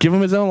 just give him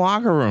his own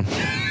locker room.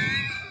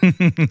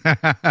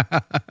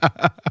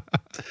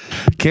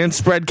 Can't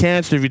spread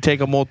cancer if you take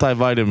a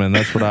multivitamin.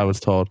 That's what I was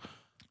told.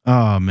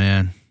 Oh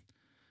man.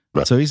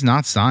 So he's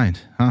not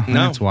signed, huh? No.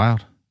 That's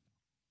wild.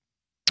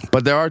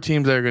 But there are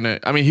teams that are going to...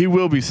 I mean, he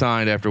will be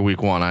signed after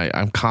week 1.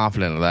 I'm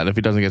confident of that if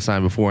he doesn't get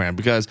signed beforehand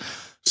because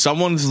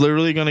someone's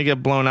literally going to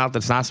get blown out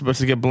that's not supposed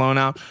to get blown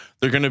out.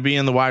 They're going to be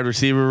in the wide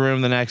receiver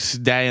room the next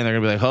day, and they're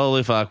going to be like,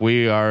 holy fuck,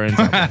 we are in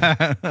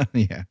trouble.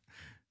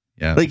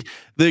 Yeah. Like,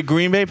 the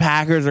Green Bay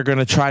Packers are going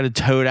to try to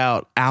tote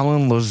out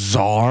Allen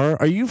Lazard.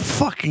 Are you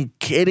fucking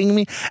kidding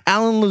me?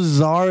 Allen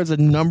Lazard is a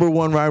number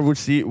 1 wide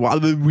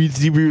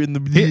receiver in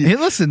the... Hey,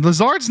 listen,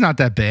 Lazard's not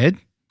that bad.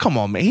 Come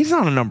on, man. He's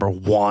not a number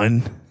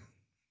 1.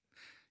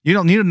 You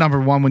don't need a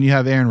number 1 when you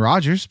have Aaron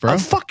Rodgers, bro. Oh,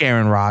 fuck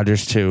Aaron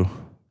Rodgers, too.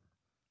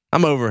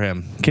 I'm over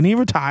him. Can he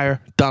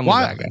retire? Done with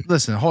that guy.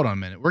 Listen, hold on a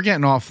minute. We're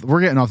getting off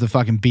the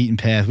fucking beaten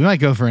path. We might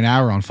go for an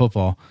hour on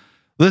football.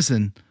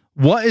 Listen,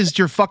 what is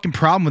your fucking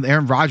problem with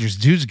Aaron Rodgers?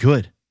 Dude's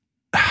good.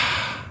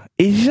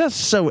 He's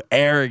just so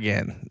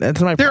arrogant.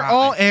 That's my problem. They're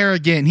all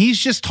arrogant. He's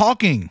just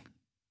talking.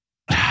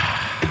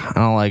 I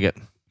don't like it.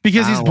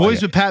 Because he's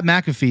boys with Pat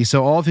McAfee,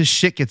 so all of his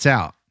shit gets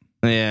out.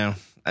 Yeah.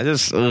 I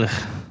just... Ugh.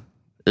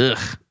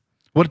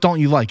 What don't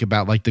you like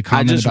about like the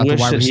comment about the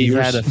wide receivers?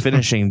 He had a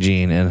finishing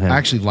gene in him. I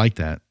actually like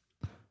that.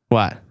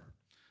 What?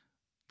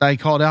 That he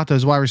called out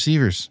those wide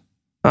receivers.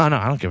 Oh no,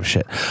 I don't give a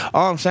shit.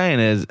 All I'm saying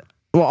is,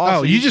 well,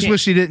 also, you just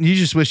wish you didn't. You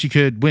just wish you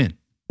could win.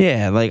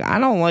 Yeah, like I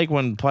don't like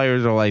when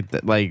players are like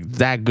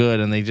that good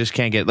and they just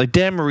can't get. Like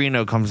Dan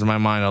Marino comes to my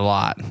mind a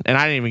lot, and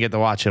I didn't even get to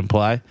watch him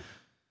play.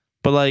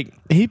 But like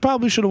he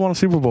probably should have won a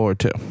Super Bowl or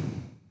 2.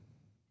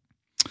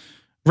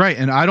 Right,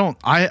 and I don't.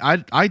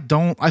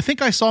 I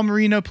think I saw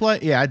Marino play.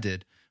 Yeah, I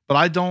did, but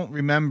I don't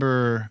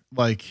remember.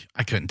 Like,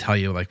 I couldn't tell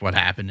you like what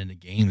happened in the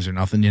games or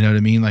nothing. You know what I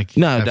mean? Like,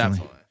 no,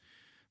 definitely.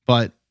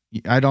 But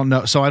I don't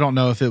know. So I don't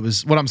know if it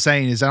was. What I'm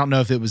saying is, I don't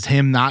know if it was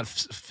him not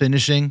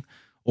finishing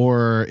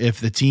or if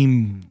the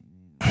team.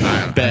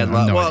 Bad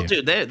luck. Well,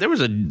 idea. Dude, there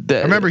was a.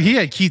 I remember he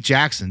had Keith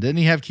Jackson. Didn't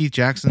he have Keith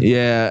Jackson?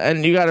 Yeah,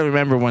 and you got to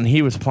remember when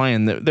he was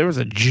playing, there was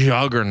a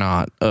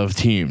juggernaut of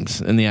teams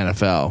in the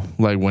NFL.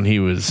 Like when he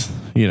was,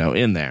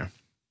 in there.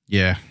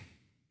 Yeah.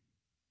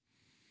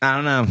 I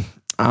don't know.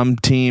 I'm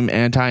team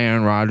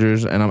anti-Aaron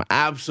Rodgers, and I'm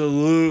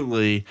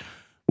absolutely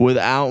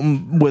without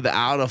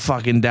a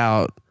fucking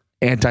doubt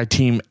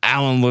anti-team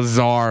Allen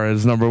Lazard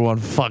as number 1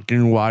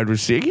 fucking wide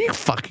receiver. Are you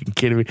fucking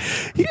kidding me?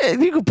 Yeah,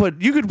 you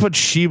could put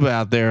Sheba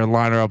out there and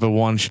line her up at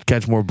 1. She'd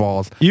catch more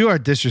balls. You are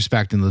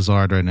disrespecting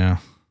Lazard right now,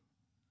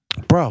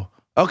 bro.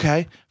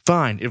 Okay,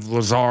 fine. If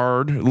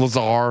Lasagna,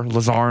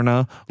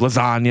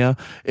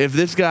 if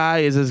this guy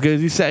is as good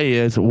as you say he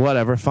is,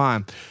 whatever,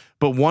 fine.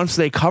 But once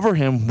they cover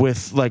him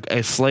with like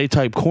a Slay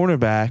type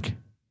cornerback,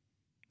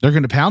 They're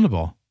going to pound the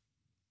ball.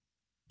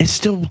 it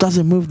still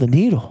doesn't move the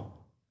needle.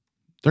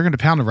 They're going to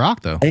pound the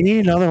rock, though. They need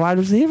another wide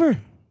receiver.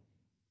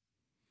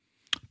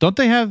 Don't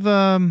they have?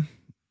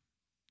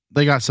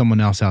 They got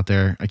someone else out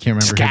there. I can't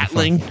remember.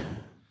 Scatling.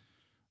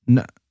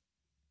 No.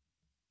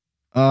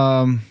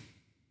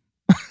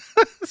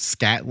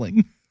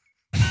 Scatling.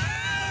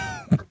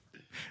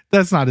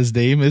 That's not his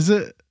name, is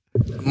it?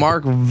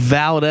 Mark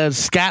Valdez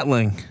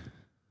Scatling.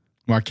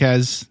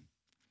 Marquez.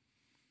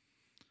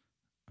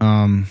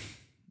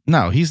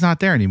 No, he's not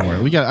there anymore.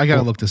 I got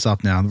to look this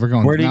up now. We're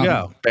going. Where'd he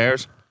go?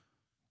 Bears?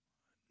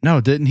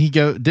 No, didn't he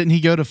go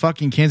to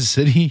fucking Kansas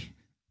City?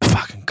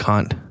 Fucking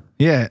cunt.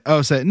 Yeah.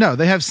 Oh, so no,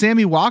 they have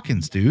Sammy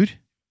Watkins, dude.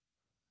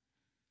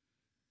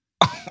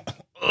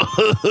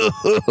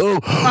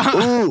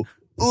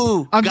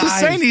 Ooh, I'm just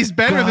saying he's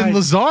better than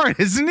Lazard,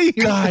 isn't he?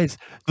 Guys,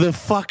 the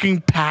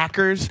fucking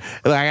Packers.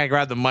 I gotta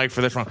grab the mic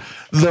for this one.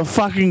 The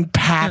fucking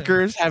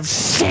Packers have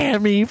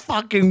Sammy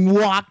fucking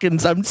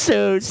Watkins. I'm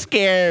so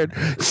scared.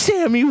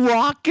 Sammy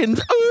Watkins.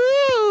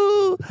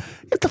 Ooh,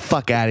 get the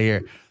fuck out of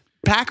here.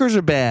 Packers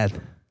are bad.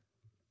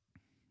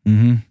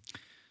 Mm-hmm.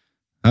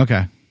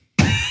 Okay.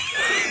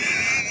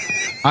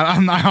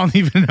 I don't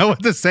even know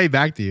what to say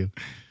back to you.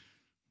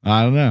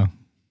 I don't know.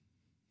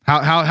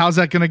 How's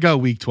that going to go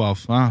week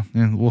 12? Yeah,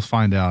 we'll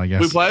find out, I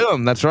guess. We play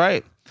them. That's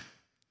right.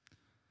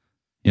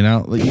 You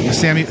know,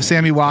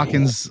 Sammy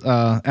Watkins,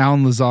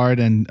 Alan Lazard,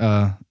 and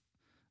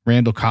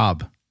Randall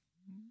Cobb.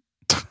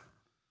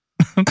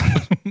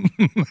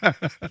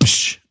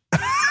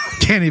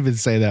 Can't even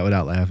say that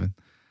without laughing.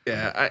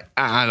 Yeah,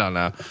 I don't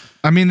know.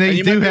 I mean,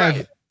 they do have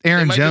right.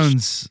 Aaron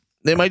Jones.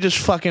 They might just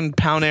fucking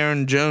pound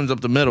Aaron Jones up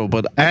the middle,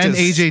 but and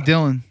AJ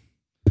Dillon.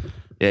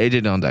 Yeah,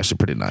 AJ Dillon's actually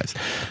pretty nice.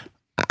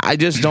 I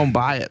just don't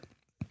buy it.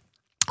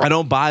 I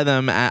don't buy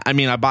them.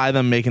 I buy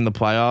them making the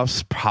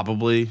playoffs,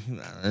 probably.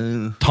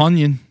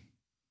 Tonyan.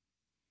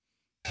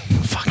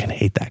 Fucking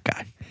hate that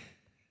guy.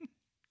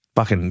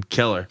 Fucking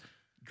killer.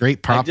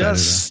 Great prop editor.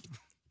 It's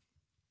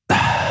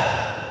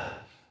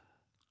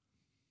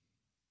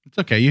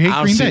okay. You hate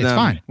Green Bay. It's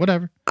fine.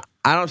 Whatever.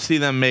 I don't see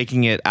them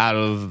making it out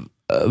of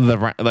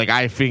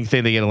I think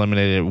they get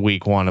eliminated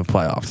week 1 of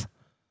playoffs.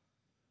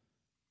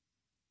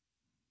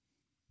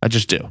 I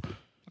just do.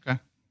 Okay.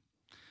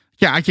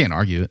 Yeah, I can't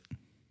argue it.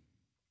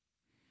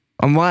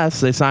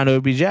 Unless they sign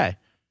OBJ. That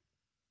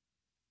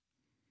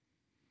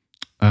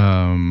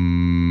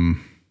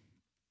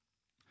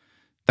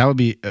would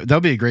be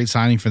a great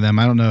signing for them.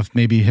 I don't know if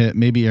maybe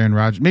Aaron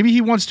Rodgers, maybe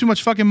he wants too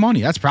much fucking money.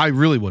 That's probably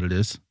really what it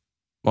is.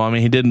 Well, I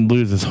mean, he didn't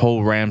lose his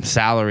whole Rams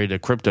salary to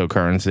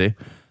cryptocurrency.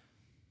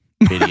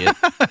 Idiot.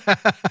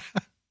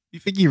 You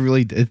think he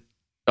really did?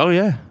 Oh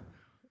yeah.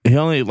 He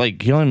only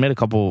made a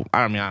couple.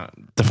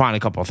 Define a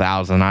couple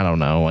thousand. I don't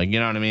know. You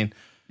know what I mean?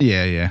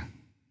 Yeah.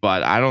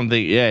 But I don't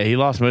think. Yeah, he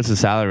lost most of his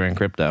salary in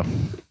crypto.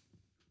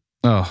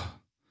 Oh,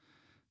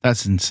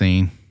 that's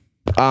insane.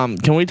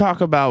 Can we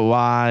talk about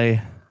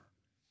why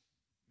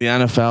the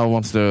NFL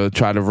wants to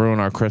try to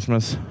ruin our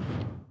Christmas?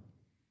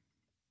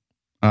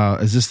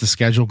 Is this the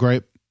schedule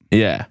gripe?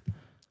 Yeah.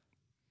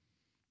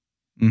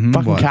 Mm-hmm.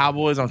 Fucking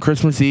Cowboys on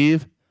Christmas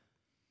Eve.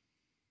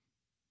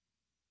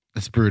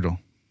 It's brutal.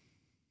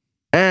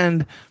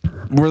 And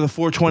we're the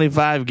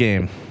 425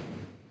 game.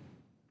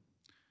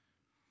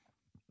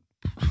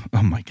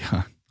 Oh my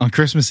God. On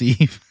Christmas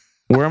Eve.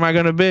 Where am I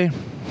going to be?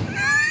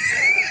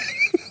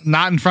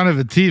 Not in front of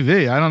a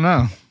TV. I don't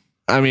know.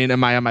 I mean,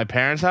 am I at my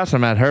parents' house?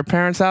 Am I at her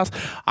parents' house?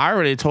 I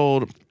already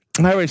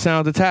sent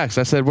out the text.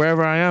 I said,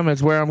 wherever I am,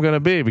 it's where I'm going to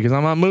be because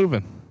I'm not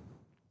moving.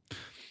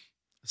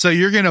 So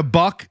you're going to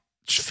buck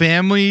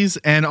families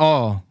and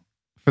all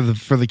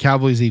for the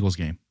Cowboys-Eagles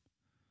game.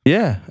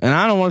 Yeah, and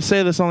I don't want to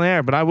say this on the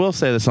air, but I will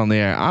say this on the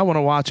air. I want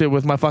to watch it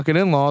with my fucking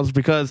in-laws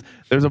because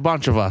there's a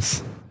bunch of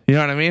us. You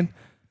know what I mean?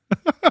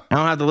 I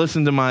don't have to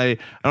listen to my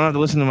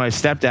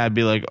stepdad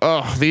be like,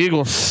 "Oh, the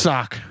Eagles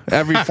suck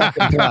every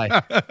fucking play."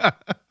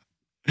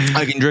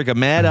 I can drink a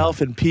Mad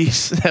Elf in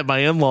peace at my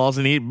in-laws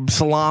and eat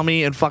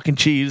salami and fucking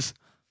cheese.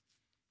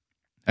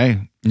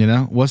 Hey, you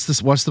know what's the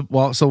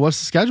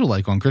schedule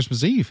like on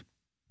Christmas Eve?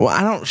 Well,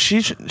 I don't. She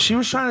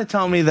was trying to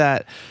tell me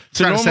that.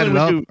 So trying to set it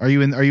up. Are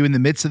you in the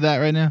midst of that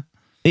right now?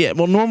 Yeah.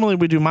 Well, normally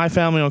we do my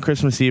family on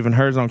Christmas Eve and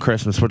hers on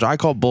Christmas, which I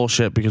call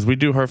bullshit because we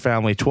do her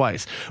family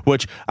twice,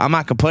 which I'm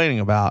not complaining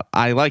about.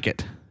 I like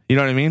it. You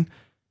know what I mean?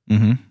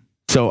 Mm-hmm.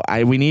 So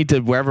we need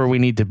to wherever we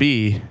need to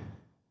be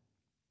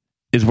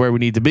is where we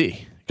need to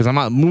be because I'm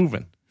not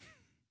moving.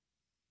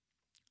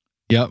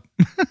 Yep.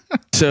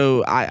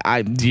 So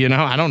I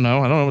don't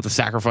know what the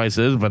sacrifice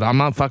is, but I'm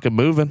not fucking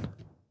moving.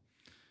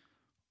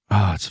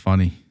 Oh, it's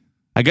funny.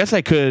 I guess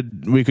we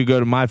could go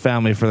to my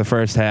family for the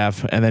first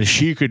half and then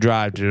she could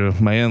drive to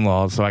my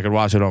in-laws so I could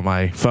watch it on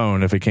my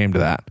phone if it came to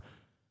that.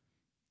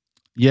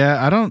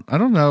 Yeah, I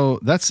don't know.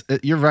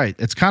 You're right.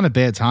 It's kind of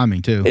bad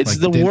timing too.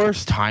 It's like the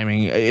worst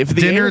timing. If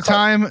the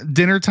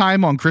dinner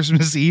time on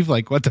Christmas Eve,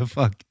 like what the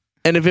fuck?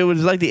 And if it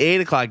was like the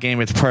 8 o'clock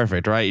game, it's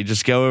perfect, right? You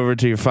just go over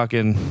to your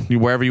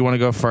wherever you want to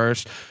go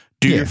first,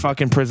 do your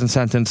fucking prison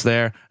sentence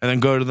there, and then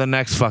go to the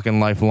next fucking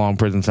lifelong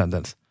prison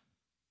sentence.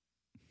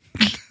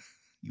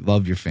 You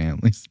love your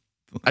families.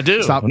 I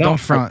do. Stop. No,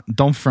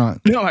 don't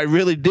front. No, I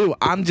really do.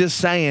 I'm just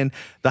saying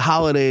the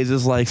holidays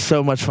is like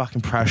so much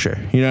fucking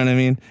pressure. You know what I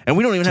mean? And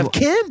we don't even have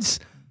kids.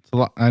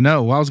 I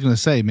know. Well, I was going to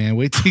say, man,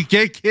 wait till you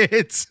get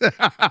kids.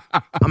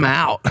 I'm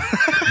out.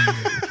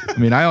 I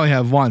mean, I only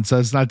have one, so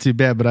it's not too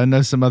bad. But I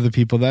know some other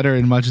people that are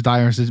in much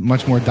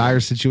more dire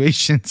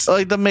situations.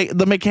 Like the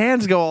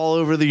McCanns go all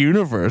over the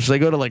universe. They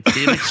go to like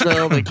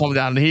Phoenixville. They come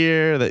down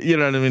here. You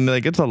know what I mean?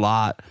 Like it's a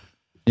lot.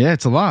 Yeah,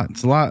 it's a lot.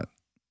 It's a lot.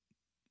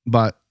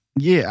 But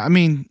yeah, I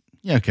mean,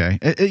 yeah, okay.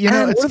 What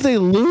if they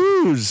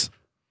lose?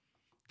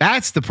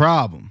 That's the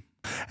problem.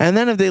 And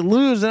then if they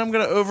lose, then I'm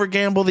going to over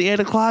gamble the 8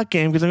 o'clock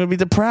game because I'm going to be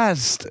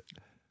depressed.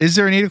 Is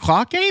there an 8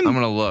 o'clock game? I'm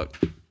going to look.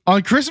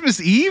 On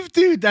Christmas Eve?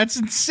 Dude, that's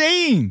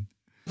insane.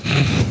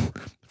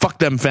 Fuck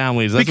them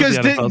families. That's because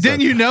didn't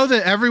you know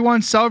that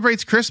everyone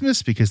celebrates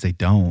Christmas? Because they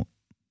don't.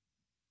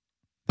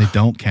 They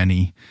don't,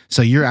 Kenny.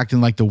 So you're acting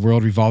like the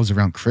world revolves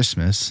around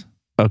Christmas.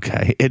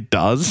 Okay, it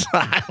does.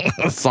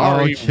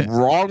 Sorry, okay.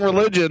 Wrong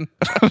religion.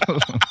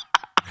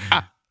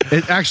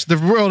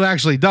 The world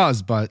actually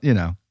does, but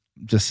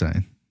just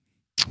saying.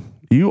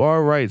 You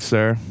are right,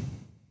 sir.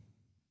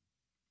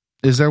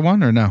 Is there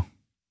one or no?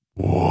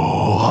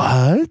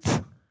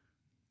 What?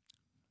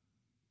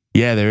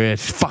 Yeah, there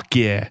is. Fuck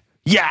yeah.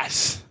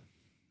 Yes.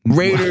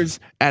 Raiders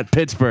at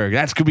Pittsburgh.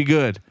 That's could be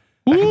good.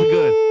 That could be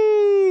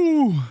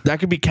good. That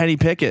could be Kenny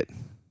Pickett.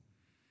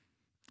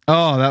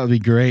 Oh, that would be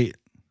great.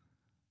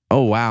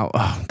 Oh, wow.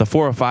 The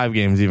 4 or 5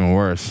 game is even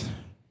worse.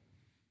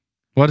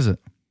 What is it?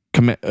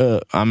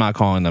 I'm not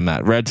calling them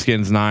that.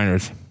 Redskins,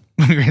 Niners.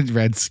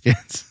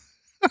 Redskins.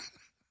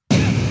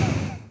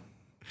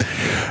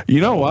 You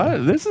know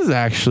what? This is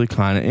actually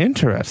kind of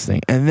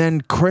interesting. And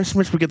then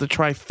Christmas, we get the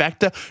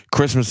trifecta.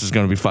 Christmas is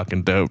going to be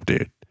fucking dope,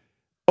 dude.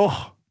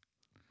 Oh,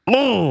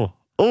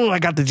 I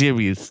got the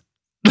jibbies.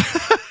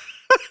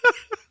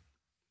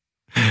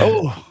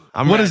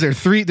 Is there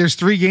 3? There's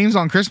 3 games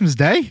on Christmas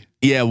Day?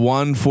 Yeah,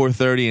 1,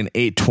 4:30, and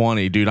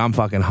 8:20. Dude, I'm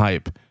fucking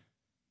hype.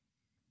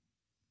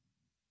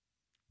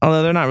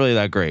 Although they're not really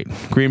that great.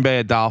 Green Bay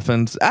at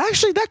Dolphins.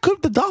 Actually,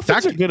 the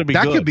Dolphins are going to be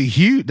good. That could be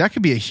huge. That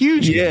could be a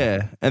huge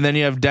game. And then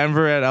you have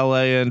Denver at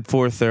LA at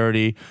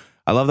 4:30.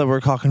 I love that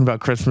we're talking about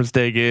Christmas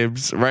Day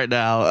games right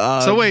now.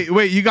 So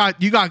wait, you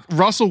got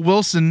Russell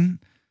Wilson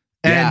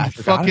and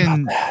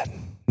fucking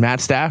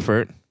Matt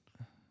Stafford.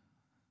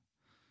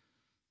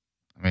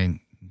 I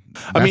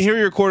mean, here are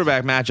your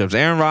quarterback matchups: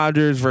 Aaron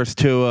Rodgers versus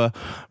Tua,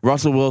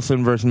 Russell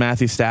Wilson versus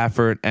Matthew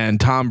Stafford,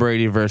 and Tom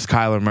Brady versus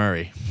Kyler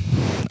Murray.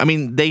 I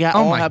mean, they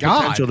all have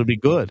potential to be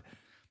good.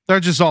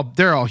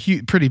 They're all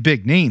pretty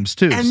big names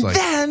too. And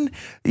then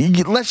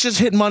let's just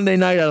hit Monday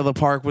night out of the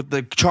park with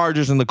the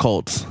Chargers and the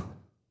Colts.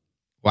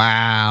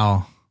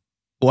 Wow.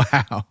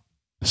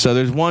 So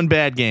there's one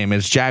bad game.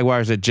 It's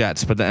Jaguars at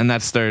Jets, and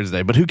that's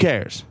Thursday. But who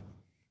cares?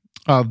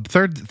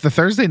 The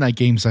Thursday night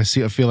games I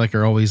feel like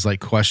are always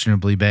like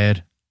questionably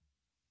bad.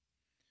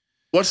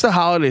 What's the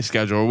holiday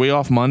schedule? Are we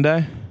off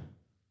Monday?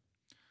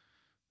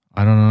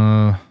 I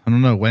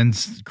don't know.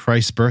 When's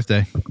Christ's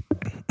birthday?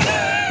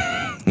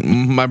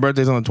 My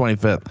birthday's on the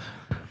 25th.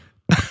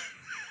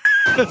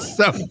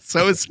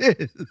 so is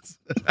his.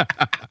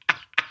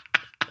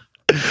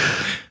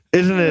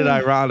 Isn't it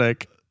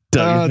ironic?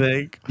 Don't you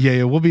think?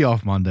 Yeah, we'll be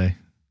off Monday.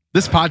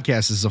 This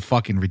podcast is a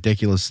fucking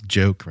ridiculous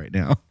joke right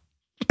now.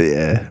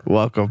 Yeah,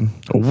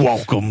 welcome to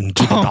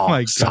the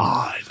dark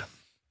side.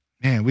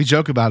 Man, we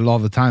joke about it all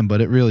the time,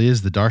 but it really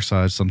is the dark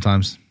side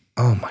sometimes.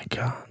 Oh my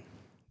God.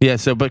 Yeah,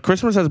 but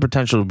Christmas has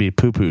potential to be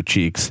poo-poo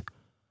cheeks.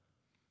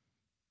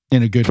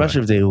 In a good way.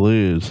 Especially if they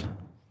lose.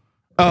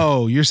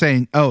 You're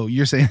saying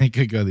it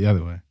could go the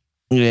other way.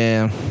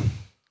 Yeah.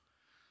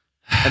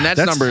 And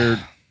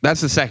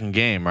that's the second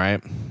game,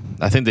 right?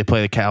 I think they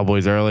play the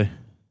Cowboys early.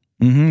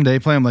 Mm-hmm. They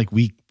play them like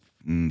week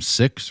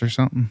 6 or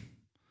something.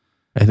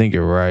 I think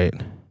you're right.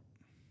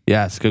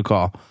 Yes, good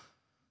call.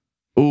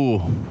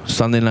 Ooh,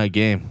 Sunday night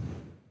game.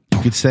 You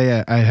could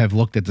say I have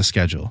looked at the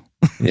schedule.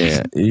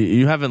 Yeah,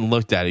 you haven't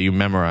looked at it. You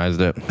memorized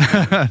it.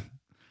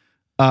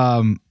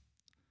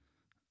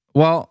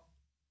 Well,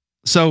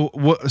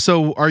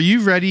 so are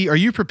you ready? Are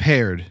you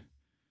prepared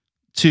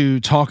to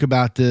talk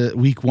about the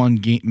week 1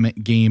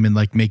 game and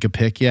like make a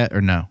pick yet or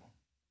no?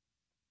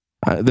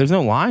 There's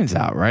no lines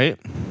out, right?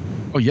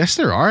 Oh, yes,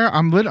 there are.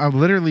 I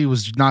literally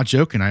was not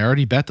joking. I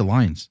already bet the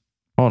lines.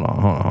 Hold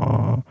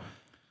on.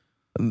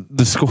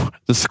 The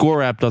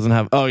score app doesn't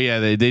have. Oh yeah,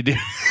 they do.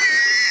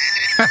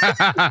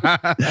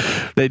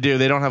 They do.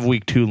 They don't have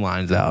week 2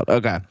 lines out.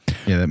 Okay.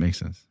 Yeah, that makes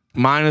sense.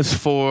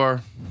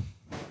 -4.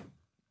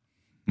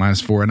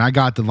 -4, and I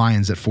got the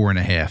Lions at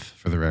 4.5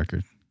 for the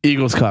record.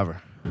 Eagles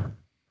cover.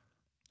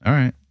 All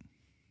right.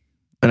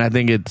 And I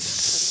think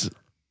it's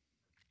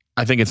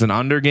I think it's an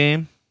under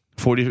game,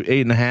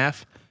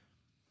 48.5.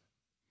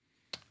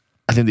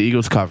 I think the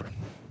Eagles cover.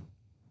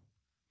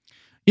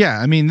 Yeah,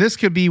 I mean, this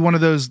could be one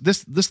of those.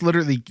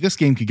 This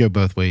game could go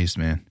both ways,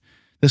 man.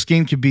 This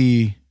game could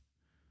be,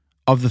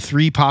 of the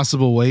three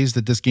possible ways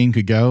that this game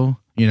could go,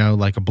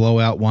 like a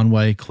blowout one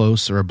way,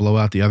 close, or a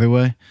blowout the other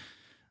way.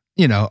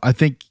 I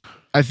think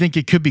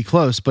it could be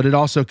close, but it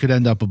also could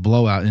end up a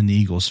blowout in the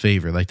Eagles'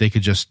 favor. Like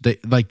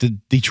the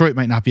Detroit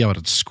might not be able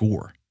to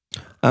score.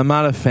 I'm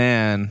not a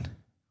fan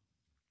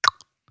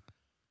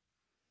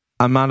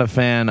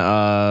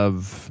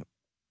of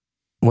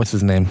what's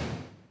his name?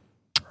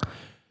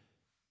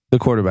 The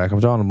quarterback. I'm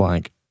drawing a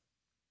blank.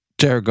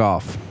 Jared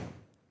Goff.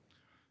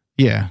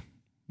 Yeah.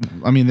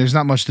 I mean, there's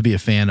not much to be a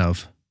fan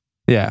of.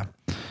 Yeah.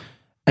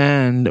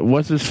 And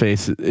what's his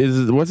face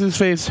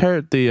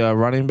hurt? The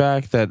running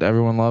back that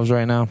everyone loves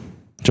right now,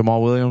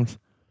 Jamal Williams.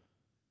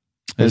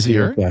 Is he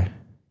hurt? Okay?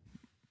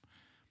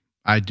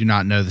 I do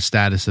not know the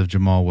status of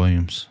Jamal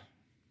Williams.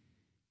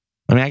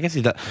 I mean, I guess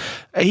he does.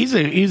 He's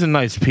a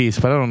nice piece,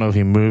 but I don't know if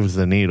he moves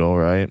the needle,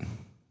 right?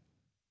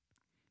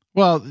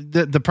 Well,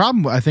 the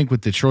problem I think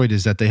with Detroit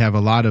is that they have a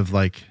lot of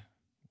like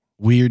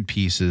weird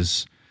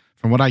pieces.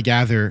 From what I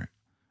gather,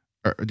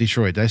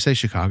 Detroit. Did I say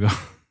Chicago?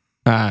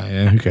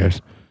 Yeah, who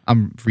cares?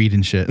 I'm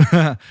reading shit.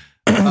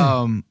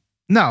 No,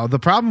 the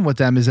problem with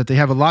them is that they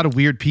have a lot of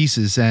weird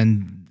pieces,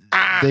 and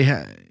they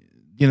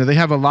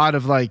have a lot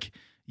of like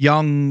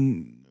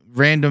young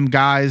random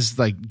guys.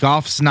 Like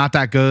Goff's not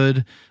that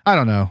good. I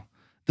don't know.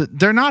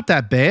 They're not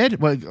that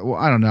bad. Well,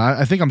 I don't know.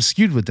 I think I'm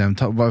skewed with them.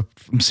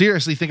 I'm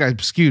seriously think I'm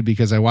skewed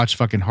because I watch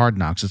fucking Hard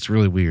Knocks. It's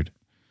really weird.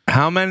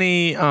 How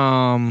many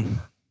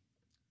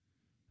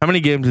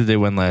games did they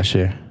win last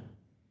year?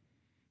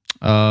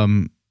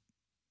 I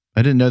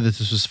didn't know that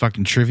this was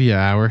fucking trivia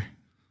hour.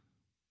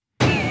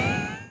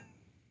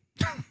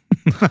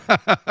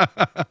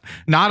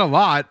 Not a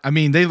lot. I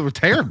mean, they were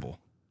terrible.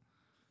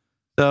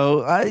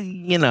 So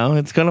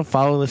it's going to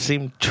follow the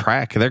same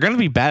track. They're going to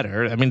be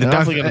better. I mean, they're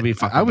definitely going to be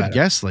fucking I would better.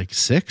 guess like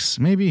 6,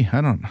 maybe.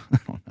 I don't know.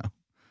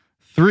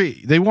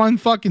 3. They won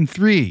fucking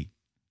 3.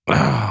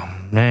 Oh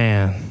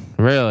man,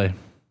 really?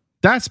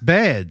 That's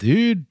bad,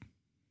 dude.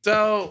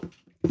 So,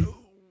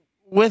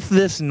 with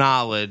this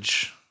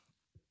knowledge,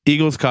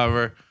 Eagles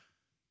cover,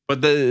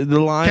 but the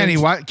line.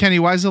 Kenny,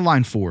 why is the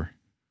line 4?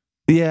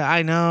 Yeah,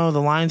 I know the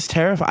line's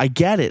terrifying. I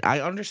get it. I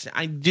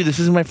understand. This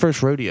is my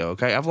first rodeo.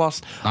 Okay, I've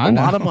lost a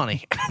lot of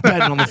money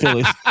betting on the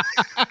Phillies.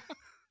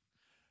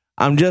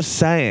 I'm just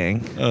saying.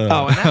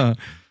 That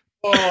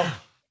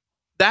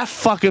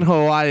fucking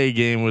Hawaii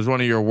game was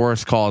one of your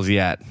worst calls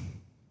yet,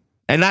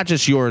 and not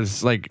just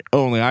yours. Like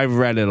only I've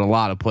read it a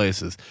lot of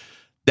places.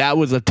 That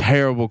was a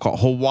terrible call.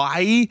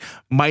 Hawaii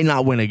might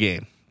not win a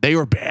game. They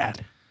were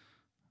bad.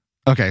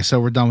 Okay,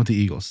 so we're done with the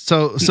Eagles.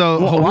 So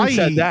Hawaii who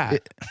said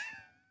that?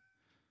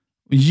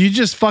 You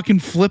just fucking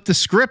flipped the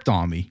script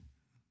on me.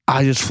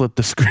 I just flipped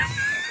the script.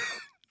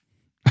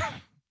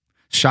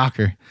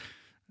 Shocker.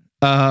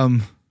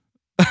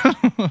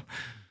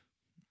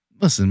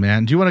 Listen,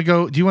 man. Do you want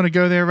to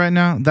go there right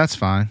now? That's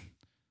fine.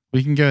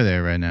 We can go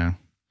there right now.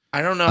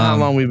 I don't know how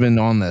long we've been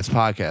on this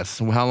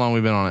podcast. How long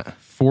we've been on it?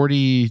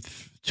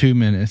 42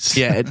 minutes.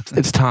 Yeah,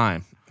 it's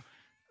time.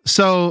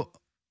 So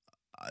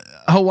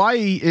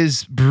Hawaii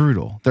is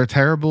brutal. They're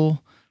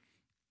terrible.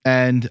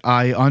 And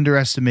I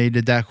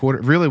underestimated that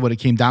quarter. Really, what it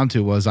came down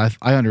to was I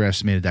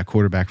underestimated that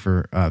quarterback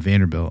for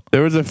Vanderbilt.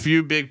 There was a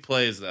few big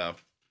plays though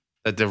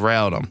that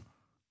derailed them.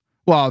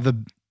 Well,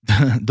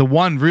 the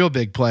one real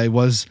big play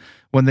was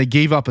when they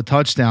gave up a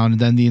touchdown, and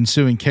then the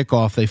ensuing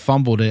kickoff they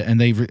fumbled it,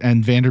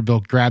 and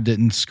Vanderbilt grabbed it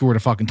and scored a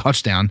fucking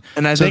touchdown.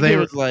 And I think it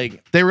was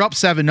like they were up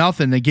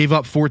 7-0. They gave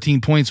up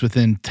 14 points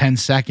within 10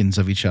 seconds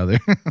of each other.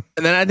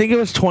 And then I think it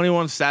was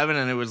 21-7,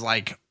 and it was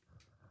like.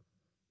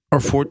 Or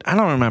 4, I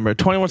don't remember.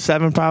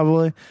 21-7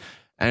 probably,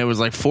 and it was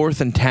like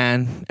 4th and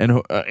 10,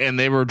 and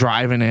they were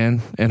driving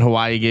in, and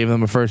Hawaii gave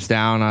them a first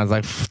down. I was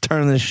like,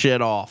 turn this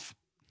shit off.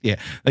 Yeah,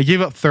 they gave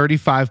up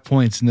 35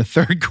 points in the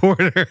third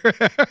quarter.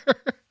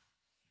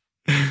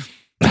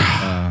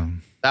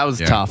 That was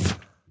tough.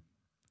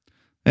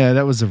 Yeah,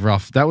 that was a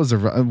rough.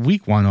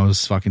 Week 1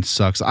 always fucking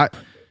sucks. I'm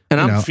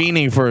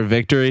fiending for a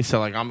victory, so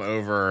like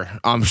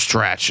I'm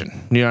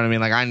stretching. You know what I mean?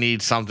 Like I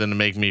need something to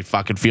make me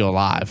fucking feel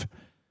alive.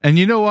 And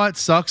you know what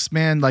sucks,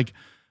 man? Like,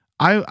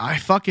 I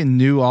fucking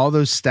knew all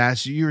those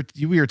stats.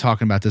 We were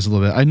talking about this a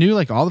little bit. I knew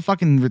like all the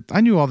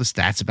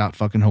stats about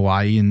fucking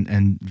Hawaii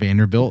and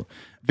Vanderbilt.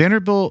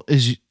 Vanderbilt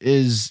is they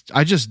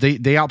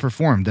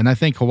outperformed, and I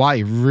think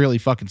Hawaii really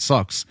fucking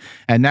sucks.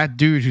 And that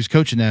dude who's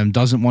coaching them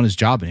doesn't want his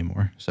job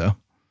anymore. So,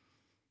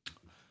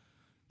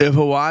 if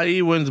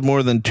Hawaii wins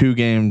more than 2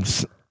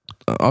 games,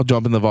 I'll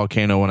jump in the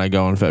volcano when I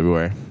go in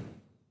February.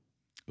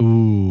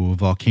 Ooh,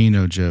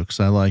 volcano jokes.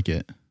 I like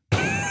it.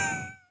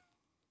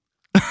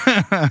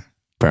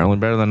 Apparently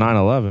better than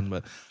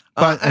 9/11,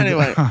 but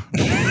anyway.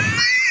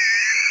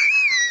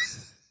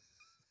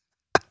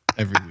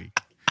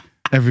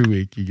 Every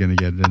week you're gonna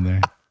get it in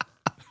there.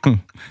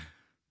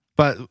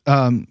 But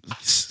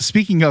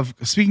speaking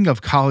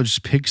of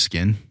college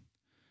pigskin,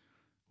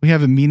 We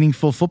have a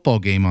meaningful football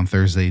game on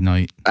Thursday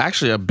night.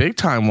 Actually, a big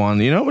time one.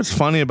 You know what's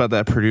funny about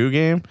that Purdue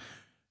game?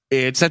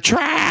 It's a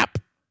trap.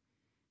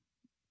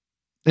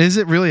 Is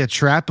it really a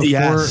trap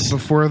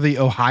before the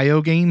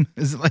Ohio game?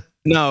 Is it like?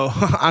 No,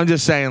 I'm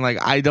just saying, like,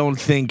 I don't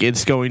think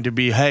it's going to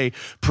be, hey,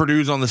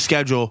 Purdue's on the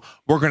schedule.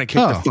 We're going to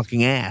kick the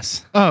fucking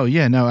ass. Oh,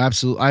 yeah, no,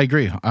 absolutely. I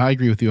agree. I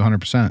agree with you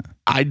 100%.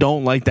 I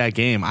don't like that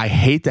game. I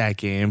hate that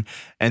game.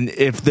 And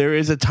if there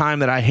is a time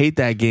that I hate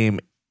that game,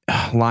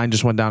 line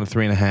just went down to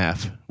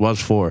 3.5. Was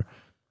 4.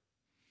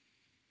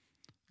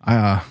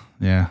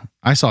 Yeah,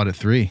 I saw it at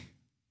 3.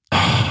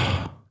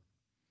 How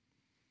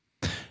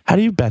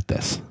do you bet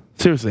this?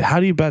 Seriously, how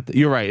do you bet that?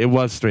 You're right. It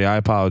was 3. I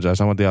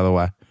apologize. I went the other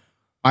way.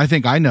 I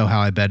think I know how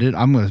I bet it.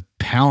 I'm going to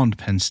pound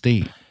Penn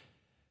State.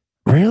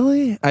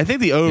 Really? I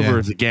think the over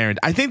is a guarantee.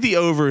 I think the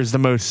over is the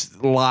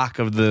most lock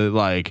of the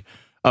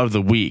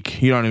week.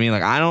 You know what I mean?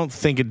 Like, I don't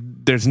think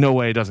there's no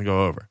way it doesn't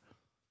go over.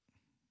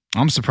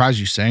 I'm surprised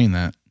you're saying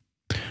that.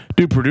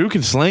 Dude, Purdue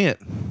can sling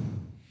it.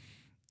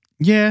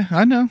 Yeah,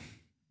 I know.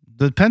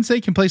 The Penn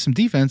State can play some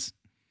defense.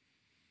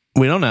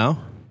 We don't know.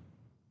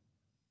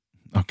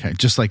 Okay,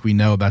 just like we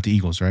know about the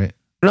Eagles, right?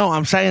 No,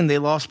 I'm saying they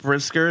lost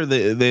Brisker.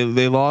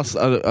 They lost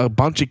a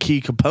bunch of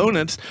key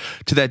components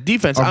to that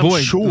defense. Our I'm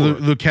boy, sure.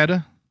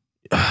 Lucetta.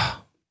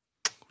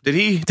 Did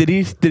he make the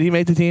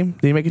team?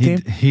 Did he make a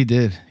team? He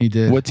did.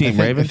 What team?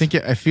 Ravens?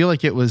 I feel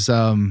like it was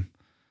the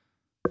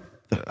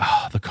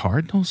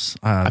Cardinals.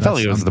 I felt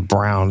like it was the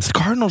Browns. The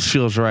Cardinals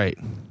feels right.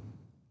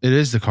 It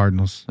is the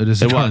Cardinals.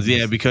 It was,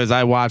 yeah, because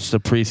I watched the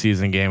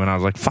preseason game and I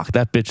was like, "Fuck,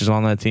 that bitch is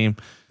on that team."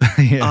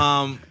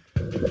 Yeah.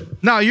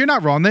 No, you're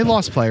not wrong. They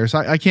lost players.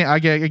 I can't. I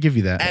give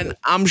you that. And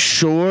I'm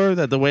sure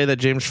that the way that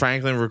James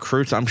Franklin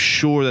recruits, I'm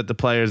sure that the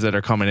players that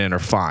are coming in are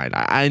fine.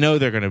 I know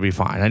they're going to be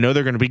fine. I know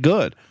they're going to be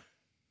good.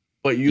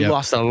 But you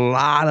lost a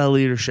lot of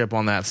leadership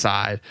on that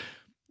side.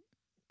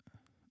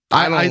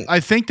 I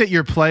think that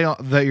your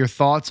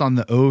thoughts on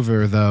the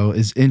over though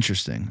is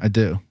interesting. I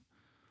do.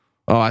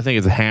 Oh, I think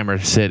it's a Hammer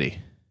City.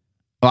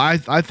 Well,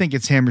 I think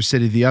it's Hammer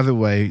City the other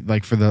way,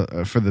 like for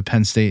the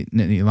Penn State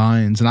Nittany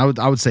Lions, and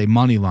I would say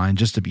money line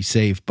just to be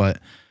safe. But,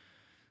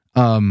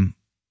 Sean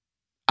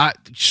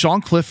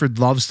Clifford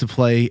loves to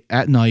play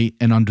at night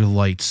and under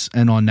lights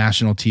and on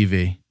national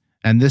TV,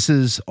 and this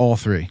is all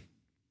 3.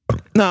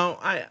 No,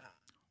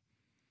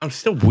 I'm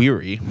still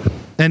weary.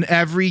 And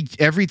every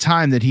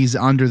time that he's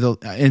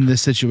in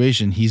this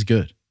situation, he's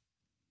good.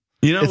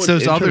 You know, it's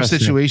those other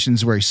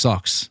situations where he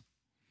sucks.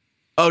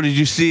 Oh, did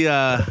you see?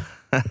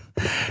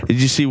 Did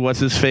you see what's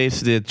his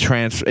face? The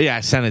transfer? Yeah, I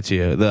sent it to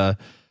you. The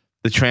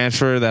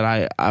transfer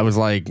that I was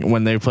like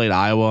when they played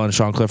Iowa and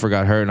Sean Clifford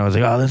got hurt, and I was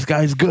like, oh, this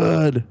guy's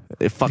good.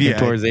 It fucking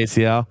tore his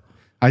ACL.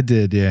 I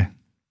did, yeah,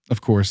 of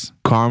course.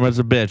 Karma's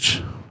a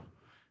bitch.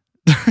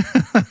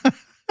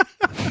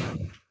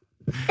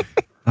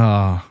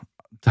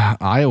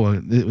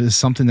 Iowa is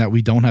something that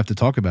we don't have to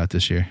talk about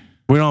this year.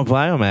 We don't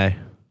play them, eh?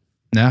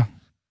 No.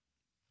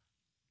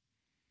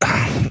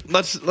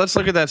 Let's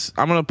look at that.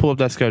 I'm gonna pull up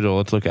that schedule.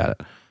 Let's look at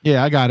it.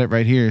 Yeah, I got it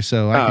right here.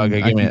 So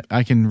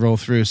I can roll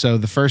through. So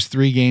the first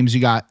 3 games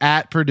you got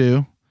at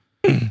Purdue,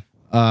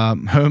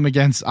 home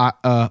against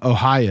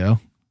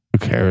Ohio. Who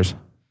cares?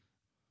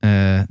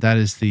 That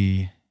is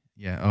the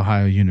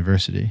Ohio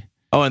University.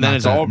 Oh, and then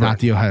it's Auburn, not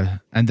the Ohio,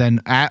 and then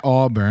at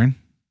Auburn.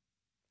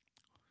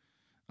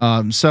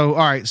 So all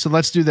right. So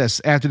let's do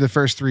this. After the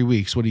first 3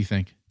 weeks, what do you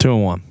think?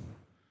 2-1.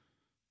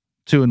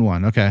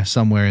 2-1. Okay,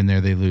 somewhere in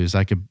there they lose.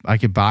 I could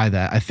buy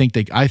that. I think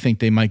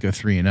they might go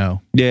 3-0.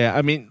 Yeah,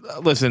 I mean,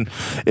 listen,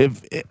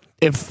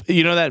 if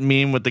you know that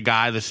meme with the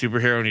guy, the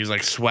superhero, and he's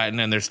like sweating,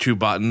 and there's 2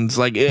 buttons.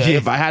 Like,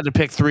 if I had to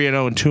pick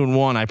 3-0 and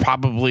 2-1, I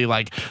probably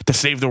like to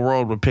save the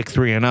world would pick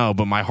 3-0.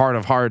 But my heart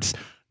of hearts,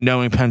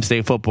 knowing Penn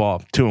State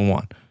football,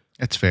 2-1.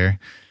 That's fair.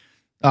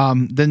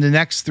 Then the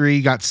next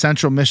 3 got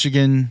Central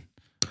Michigan,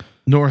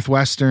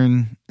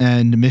 Northwestern,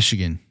 and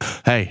Michigan.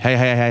 Hey.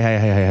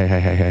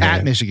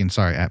 At Michigan.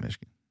 Sorry, at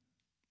Michigan.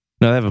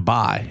 No, they have a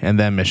bye and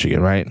then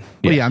Michigan, right?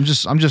 Well, yeah, I'm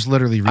just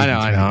literally reading.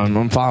 I know.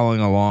 I'm following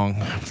along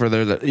for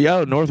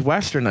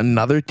Northwestern,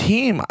 another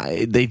team.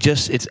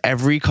 It's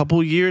every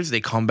couple years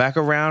they come back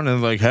around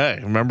and like, hey,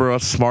 remember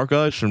us smart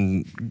guys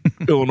from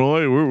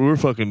Illinois?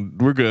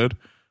 We're good.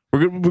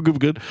 We're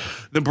good.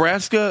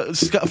 Nebraska,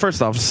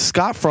 first off,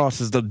 Scott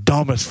Frost is the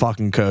dumbest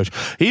fucking coach.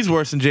 He's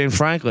worse than James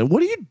Franklin.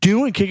 What are you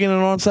doing kicking an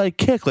onside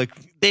kick? Like,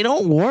 they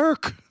don't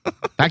work.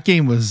 That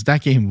game was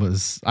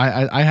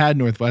I had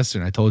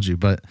Northwestern, I told you,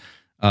 but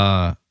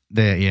I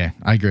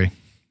agree.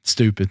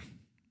 Stupid.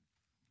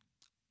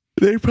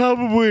 They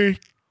probably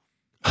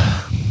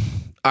all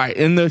right,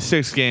 in those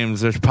 6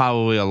 games, there's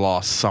probably a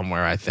loss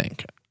somewhere, I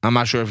think. I'm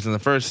not sure if it's in the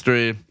first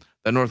 3.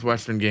 The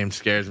Northwestern game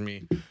scares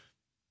me.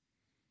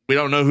 We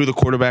don't know who the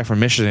quarterback from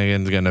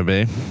Michigan is going to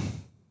be.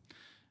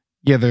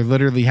 Yeah, they're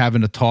literally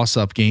having a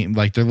toss-up game.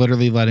 Like, they're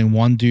literally letting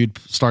one dude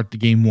start the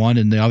game 1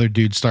 and the other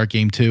dude start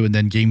game 2, and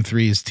then game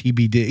 3 is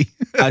TBD.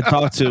 I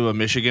talked to a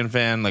Michigan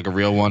fan, like a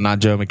real one, not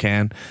Joe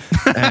McCann,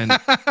 and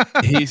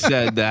he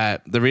said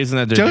that the reason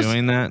that they're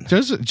doing that...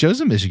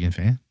 Joe's a Michigan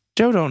fan.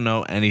 Joe don't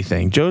know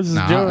anything. Joe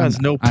has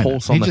no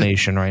pulse on the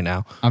nation right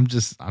now. I'm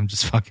just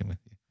fucking with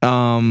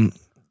you.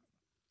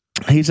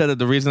 He said that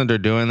the reason that they're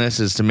doing this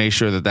is to make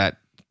sure that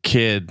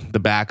kid, the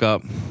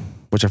backup,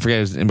 which I forget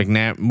is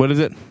McNabb. What is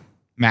it?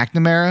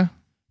 McNamara?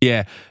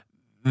 Yeah.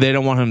 They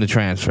don't want him to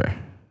transfer.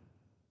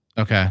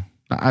 Okay.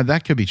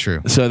 That could be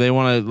true. So they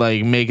want to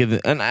like make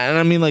it, and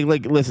I mean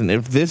like listen,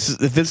 if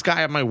this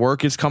guy at my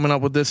work is coming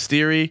up with this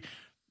theory,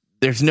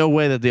 there's no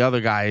way that the other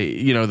guy,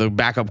 the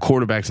backup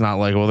quarterback's not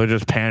like, well, they're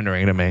just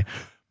pandering to me.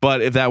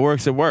 But if that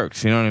works, it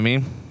works. You know what I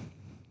mean?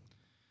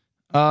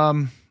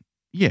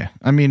 Yeah.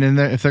 I mean, and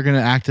if they're going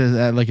to act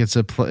as like it's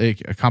a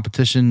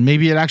competition,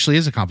 maybe it actually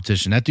is a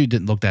competition. That dude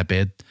didn't look that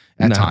bad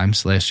at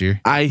times last year.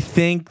 I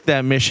think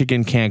that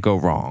Michigan can't go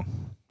wrong.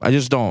 I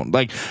just don't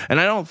and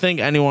I don't think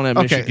anyone at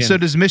Michigan. Okay, so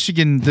does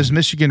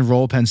Michigan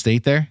roll Penn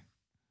State there?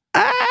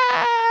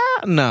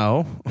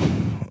 No.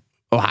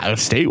 Ohio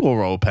State will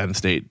roll Penn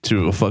State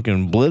to a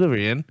fucking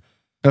oblivion.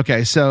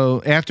 Okay,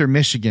 so after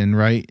Michigan,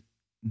 right?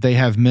 They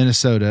have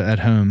Minnesota at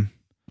home.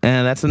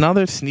 And that's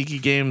another sneaky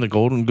game, the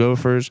Golden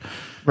Gophers.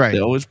 Right. They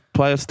always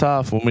play us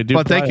tough when we do.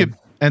 But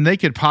they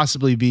could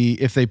possibly be,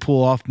 if they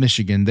pull off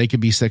Michigan, they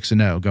could be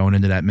 6-0 going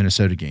into that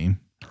Minnesota game.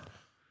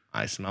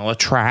 I smell a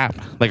trap,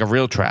 like a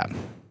real trap.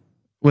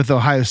 With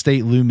Ohio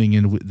State looming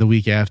in the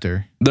week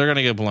after. They're going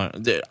to get blown.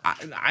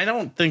 I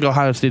don't think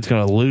Ohio State's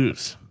going to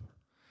lose.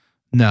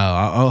 No,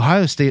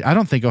 Ohio State. I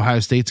don't think Ohio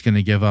State's going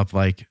to give up.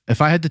 Like,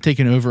 if I had to take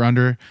an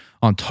over/under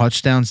on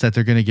touchdowns that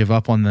they're going to give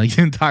up on the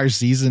entire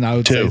season, I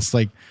would say it's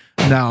like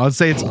no. I would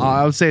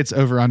say it's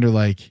over/under.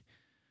 Like,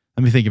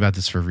 let me think about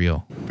this for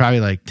real.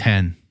 Probably like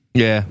 10.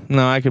 Yeah,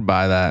 no, I could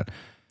buy that.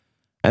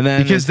 And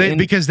then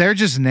because they're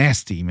just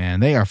nasty, man.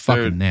 They are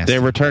fucking nasty.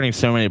 They're returning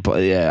so many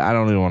plays. Yeah, I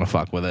don't even want to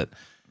fuck with it.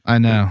 I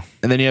know.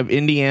 And then you have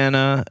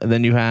Indiana. And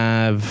then you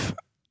have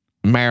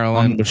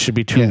Maryland, which should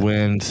be 2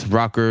 wins.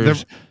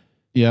 Rutgers.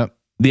 Yep.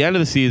 The end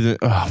of the season,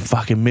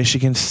 fucking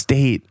Michigan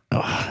State.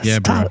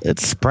 Bro.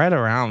 It's spread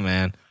around,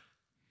 man.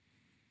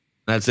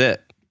 That's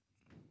it.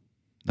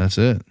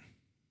 What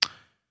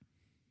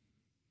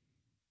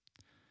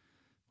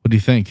do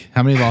you think?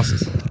 How many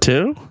losses?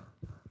 2?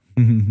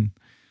 I mean,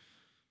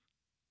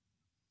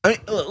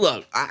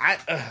 look, I'm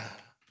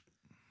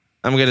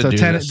gonna do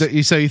 10,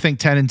 this. So you think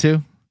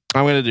 10-2?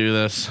 I'm gonna do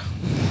this.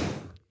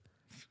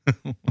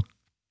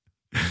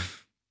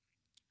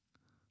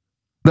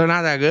 They're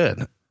not that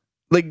good.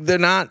 Like they're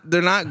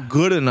not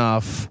good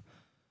enough.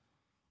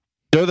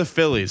 They're the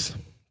Phillies.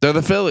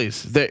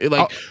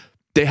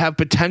 They have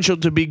potential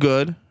to be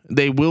good.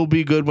 They will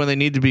be good when they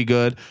need to be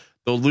good.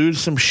 They'll lose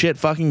some shit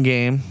fucking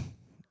game,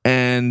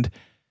 and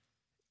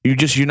you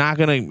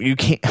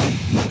can't.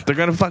 They're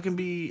gonna fucking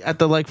be at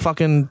the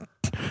fucking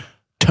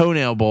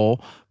toenail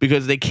bowl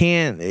because they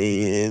can't.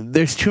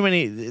 There's too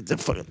many.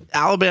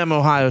 Alabama,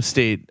 Ohio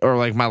State, or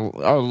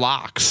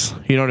locks.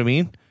 You know what I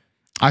mean?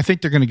 I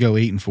think they're gonna go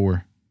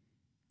 8-4.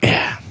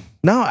 Yeah.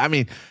 No, I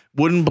mean,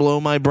 wouldn't blow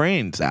my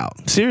brains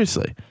out.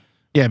 Seriously.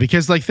 Yeah,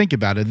 because think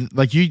about it.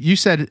 Like you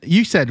said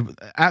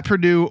at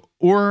Purdue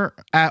or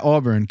at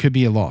Auburn could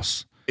be a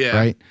loss. Yeah.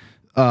 Right.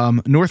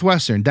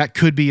 Northwestern, that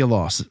could be a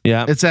loss.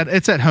 Yeah. It's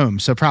at home,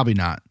 so probably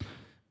not.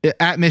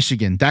 At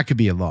Michigan, that could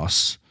be a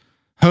loss.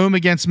 Home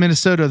against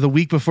Minnesota the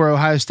week before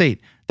Ohio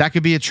State, that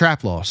could be a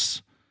trap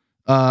loss.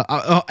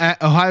 At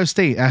Ohio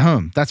State at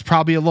home, that's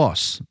probably a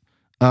loss.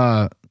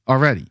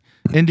 Already.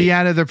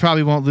 Indiana, they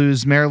probably won't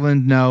lose.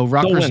 Maryland, no.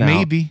 Rutgers,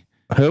 maybe.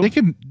 Who?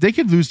 They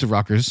could lose to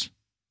Rutgers.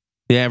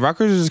 Yeah,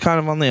 Rutgers is kind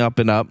of on the up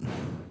and up.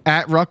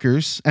 At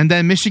Rutgers, and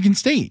then Michigan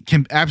State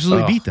can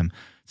absolutely beat them.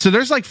 So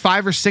there's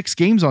 5 or 6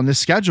 games on this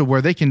schedule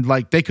where they can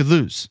they could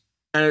lose.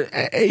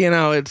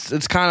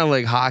 It's kind of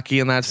like hockey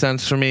in that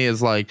sense for me.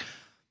 Is and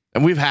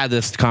we've had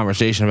this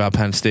conversation about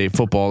Penn State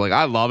football.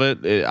 I love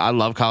it. I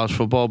love college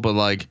football,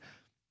 but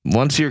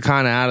once you're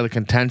kind of out of the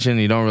contention,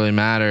 you don't really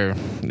matter.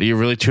 You're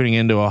really tuning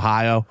into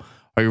Ohio.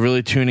 Are you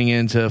really tuning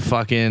into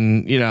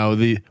fucking,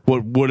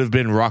 what would have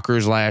been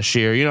Rutgers last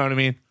year? You know what I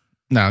mean?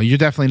 No, you're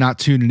definitely not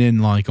tuning in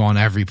on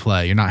every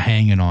play. You're not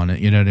hanging on it.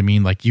 You know what I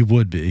mean? You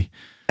would be.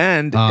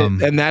 And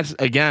that's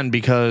again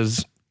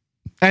because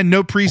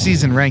no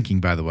preseason ranking,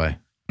 by the way.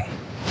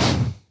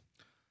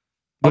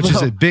 Which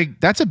is a big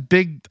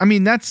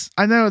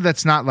I know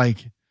that's not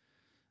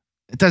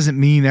it doesn't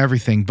mean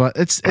everything, but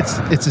it's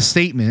a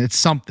statement. It's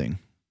something.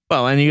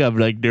 Well, and you have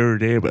Notre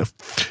Dame.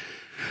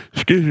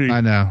 Excuse me. I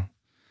know.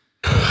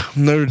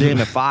 Notre Dame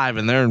at 5,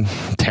 and they're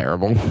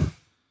terrible.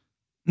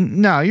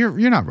 No,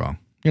 you're not wrong.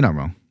 You're not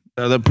wrong.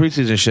 The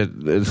preseason shit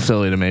is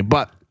silly to me,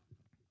 but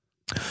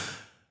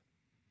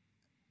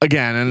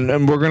again,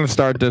 and we're gonna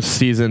start this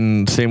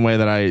season same way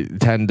that I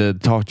tend to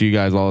talk to you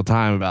guys all the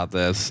time about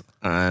this.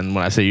 And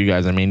when I say you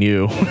guys, I mean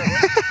you.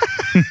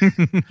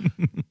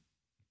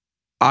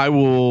 I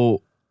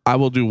will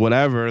do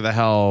whatever the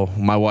hell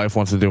my wife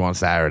wants to do on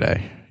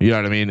Saturday. You know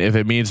what I mean? If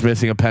it means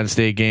missing a Penn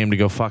State game to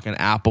go fucking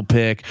apple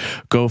pick,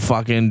 go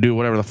fucking do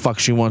whatever the fuck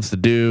she wants to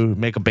do,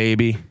 make a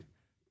baby.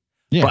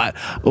 Yeah. But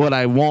what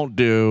I won't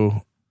do,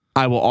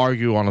 I will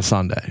argue on a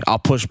Sunday. I'll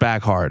push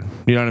back hard.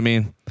 You know what I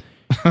mean?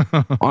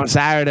 On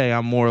Saturday,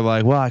 I'm more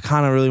like, well, I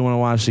kind of really want to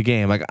watch the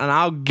game. Like, and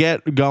I'll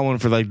get going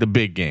for like the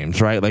big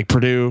games, right? Like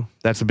Purdue,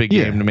 that's a big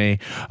game to me.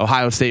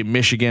 Ohio State,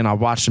 Michigan, I'll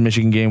watch the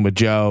Michigan game with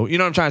Joe. You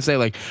know what I'm trying to say?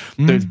 Like,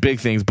 there's big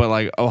things, but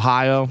like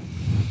Ohio,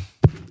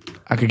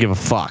 I could give a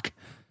fuck.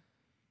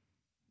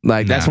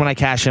 Like, that's when I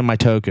cash in my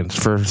tokens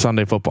for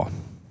Sunday football.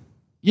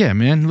 Yeah,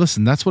 man.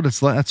 Listen, that's what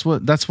it's like.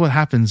 That's what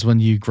happens when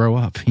you grow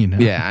up. You know.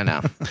 Yeah, I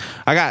know.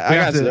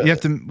 We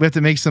have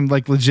to make some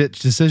like legit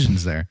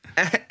decisions there.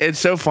 It's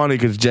so funny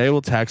because Jay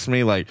will text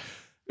me like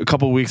a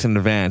couple weeks in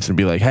advance and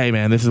be like, "Hey,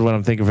 man, this is what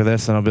I'm thinking for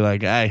this," and I'll be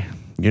like, "Hey,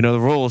 you know the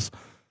rules."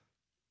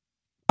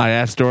 I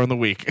asked during the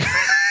week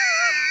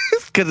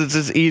because it's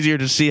just easier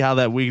to see how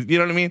that week. You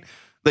know what I mean?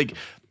 Like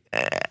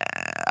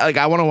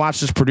I want to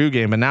watch this Purdue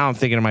game, and now I'm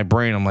thinking in my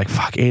brain, I'm like,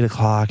 "Fuck, 8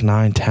 o'clock,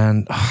 9,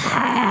 10."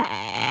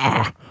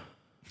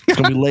 It's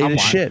gonna be late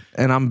as shit,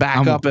 and I'm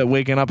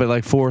waking up at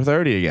like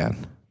 4:30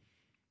 again.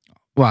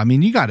 Well, I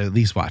mean, you got to at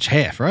least watch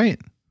half, right?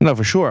 No,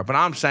 for sure. But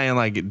I'm saying,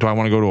 like, do I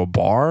want to go to a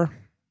bar?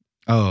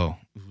 Oh,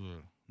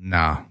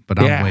 nah. But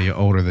I'm way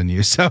older than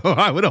you, so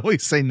I would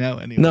always say no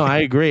anyway. No, I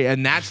agree,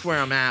 and that's where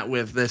I'm at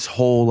with this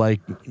whole like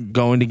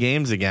going to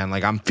games again.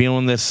 Like, I'm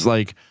feeling this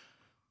like.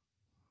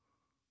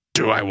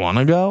 Do I want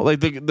to go?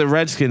 Like the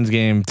Redskins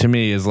game to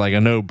me is like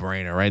a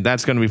no-brainer, right?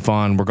 That's going to be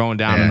fun. We're going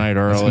down tonight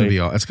early.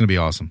 It's going to be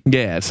awesome.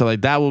 Yeah, so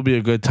like that will be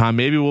a good time.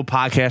 Maybe we'll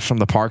podcast from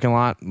the parking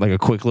lot, like a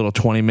quick little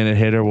 20-minute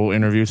hitter. We'll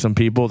interview some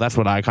people. That's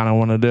what I kind of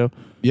want to do.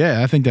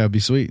 Yeah, I think that would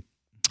be sweet.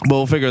 But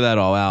we'll figure that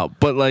all out.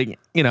 But like,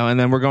 you know, and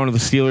then we're going to the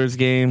Steelers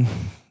game,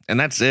 and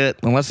that's it.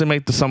 Unless they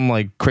make some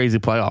like crazy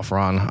playoff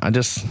run, I'd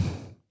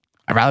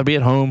rather be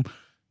at home.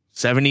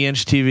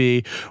 70-inch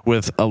TV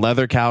with a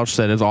leather couch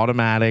that is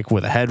automatic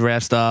with a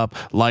headrest up,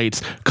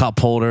 lights, cup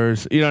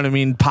holders. You know what I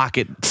mean?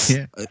 Pockets.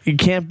 Yeah. You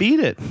can't beat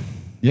it.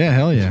 Yeah,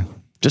 hell yeah.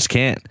 Just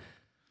can't.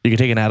 You can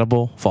take an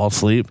edible, fall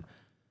asleep.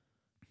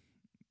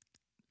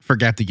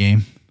 Forget the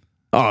game.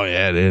 Oh,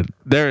 yeah,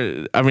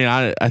 dude.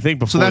 I think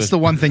before. So that's the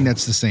one thing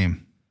that's the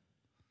same.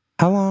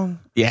 How long?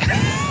 Yeah.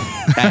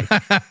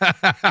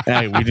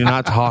 Hey, we do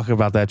not talk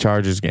about that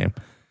Chargers game.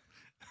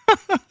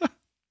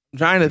 I'm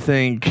trying to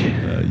think.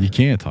 You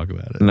can't talk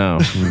about it. No,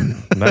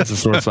 that's a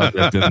sore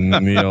subject in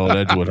the old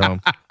Edgewood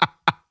home.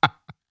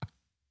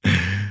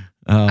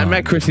 I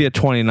met Chrissy at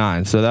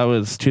 29, so that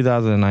was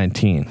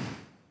 2019.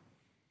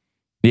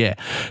 Yeah,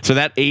 so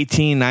that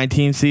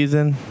 18-19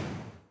 season,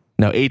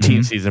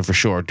 18 season for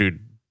sure, dude.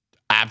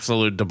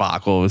 Absolute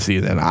debacle of a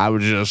season. I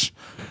was just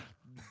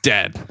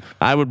dead.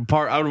 I would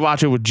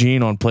watch it with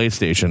Gene on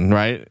PlayStation.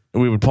 Right,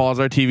 we would pause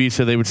our TV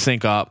so they would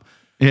sync up.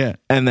 Yeah.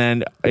 And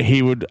then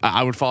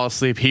I would fall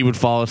asleep. He would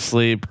fall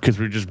asleep because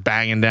we were just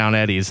banging down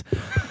Eddies.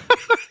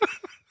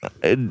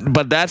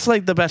 But that's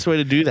like the best way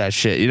to do that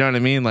shit. You know what I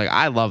mean? Like,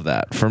 I love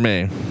that for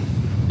me.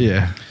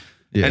 Yeah.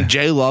 Yeah. And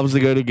Jay loves to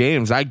go to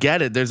games. I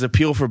get it. There's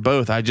appeal for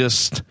both.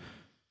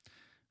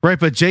 Right,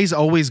 but Jay's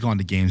always gone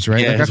to games,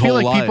 right? Yeah, like, his I feel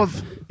whole like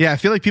life. I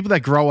feel like people that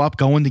grow up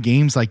going to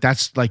games, like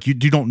that's like you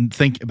don't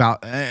think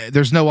about.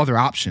 There's no other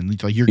option.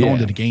 Like you're going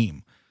to the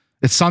game.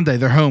 It's Sunday.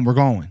 They're home. We're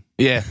going.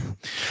 Yeah,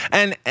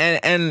 and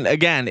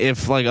again,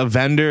 if like a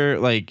vendor,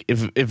 like if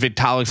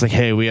Vitalik's like,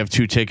 hey, we have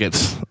 2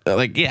 tickets,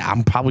 like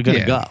I'm probably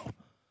gonna go.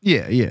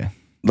 Yeah.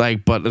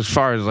 Like, but as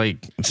far as like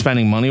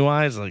spending money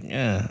wise, like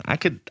I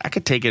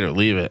could take it or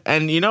leave it.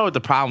 And you know what the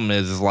problem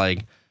is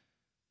like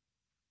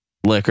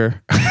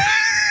liquor.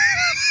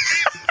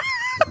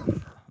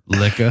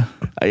 Liquor.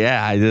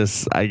 Yeah,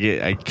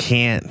 I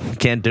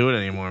can't do it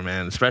anymore,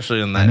 man. Especially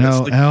in that.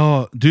 I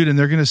know, dude, and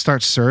they're gonna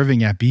start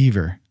serving at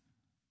Beaver.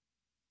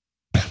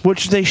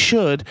 Which they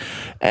should.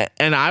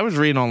 And I was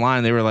reading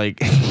online, they were like,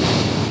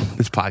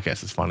 this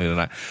podcast is funny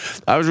tonight.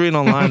 I was reading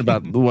online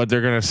about what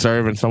they're going to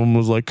serve, and someone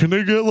was like, can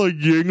they get like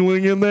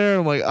Yingling in there?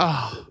 I'm like,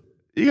 oh,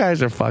 you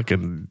guys are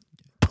fucking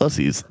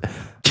pussies.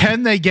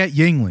 Can they get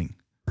Yingling?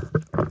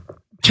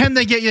 Can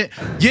they get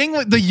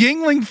Yingling? The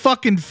Yingling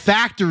fucking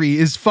factory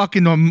is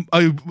fucking an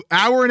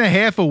hour and a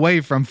half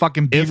away from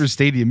fucking Beaver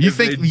Stadium. You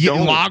think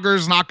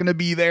Lager's not going to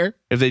be there?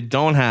 If they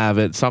don't have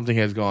it, something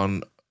has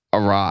gone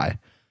awry.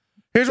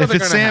 Here's what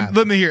if it's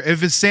let me hear.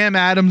 If it's Sam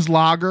Adams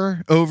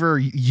Lager over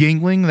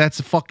Yingling, that's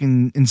a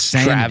fucking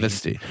insanity.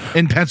 Travesty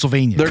in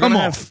Pennsylvania. They're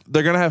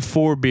gonna have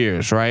 4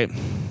 beers, right?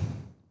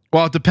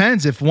 Well, it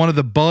depends. If one of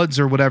the buds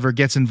or whatever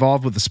gets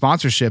involved with the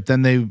sponsorship,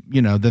 then they're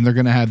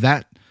gonna have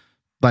that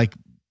like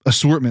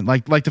assortment,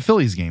 like the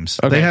Phillies games.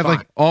 Okay, they have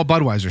like all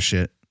Budweiser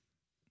shit.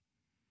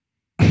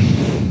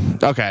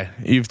 Okay,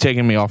 you've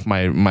taken me off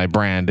my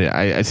brand.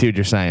 I see what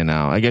you're saying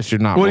now. I guess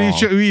you're not. What wrong.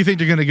 Do you think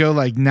they're gonna go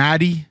like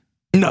Natty?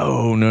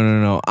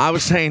 No. I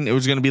was saying it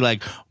was going to be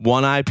like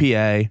 1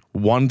 IPA,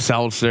 1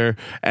 seltzer,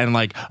 and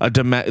like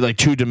like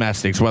 2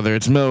 domestics, whether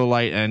it's Miller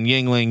Lite and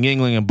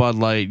Yingling and Bud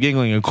Light,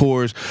 Yingling and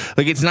Coors.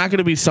 Like, it's not going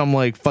to be some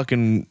like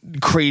fucking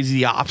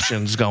crazy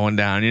options going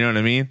down. You know what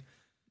I mean?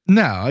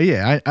 No,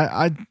 yeah,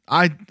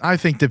 I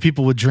think that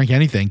people would drink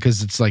anything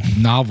because it's like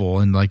novel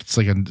and like it's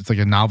like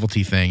a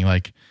novelty thing.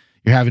 Like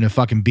you're having a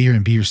fucking beer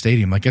in Beaver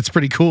Stadium. Like it's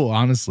pretty cool,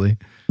 honestly.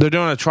 They're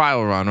doing a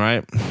trial run,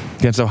 right?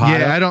 Against Ohio.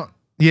 Yeah,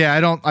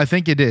 Yeah, I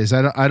think it is.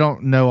 I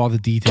don't know all the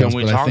details. Can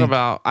we but talk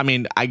about? I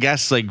mean, I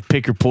guess like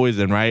pick your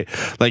poison, right?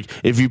 Like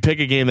if you pick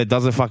a game that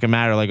doesn't fucking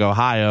matter, like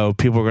Ohio,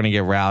 people are gonna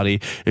get rowdy.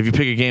 If you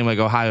pick a game like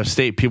Ohio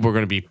State, people are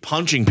gonna be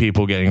punching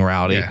people, getting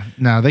rowdy. Yeah.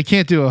 No, they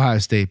can't do Ohio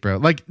State, bro.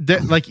 Like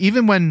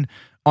even when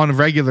on a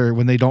regular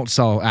when they don't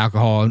sell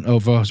alcohol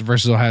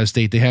versus Ohio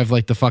State, they have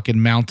like the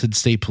fucking mounted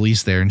state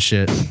police there and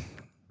shit.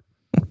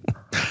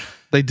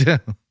 They do.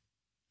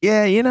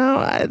 Yeah,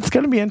 it's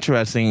gonna be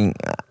interesting.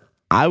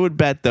 I would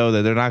bet though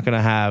that they're not going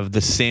to have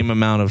the same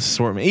amount of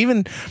assortment.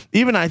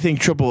 Even I think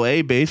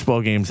AAA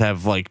baseball games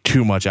have like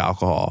too much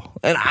alcohol,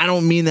 and I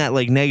don't mean that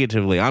like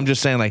negatively. I'm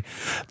just saying like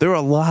there are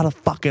a lot of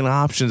fucking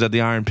options at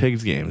the Iron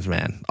Pigs games,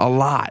 man. A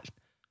lot.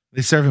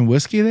 They serving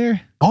whiskey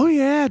there? Oh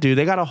yeah, dude.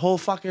 They got a whole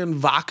fucking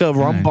vodka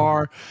rum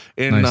bar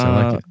in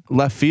Nice,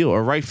 left field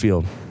or right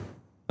field.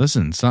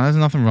 Listen, so there's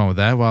nothing wrong with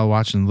that while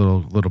watching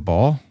little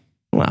ball.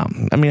 Well,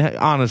 I mean,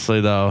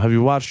 honestly though, have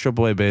you watched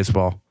AAA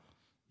baseball?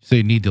 So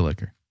you need the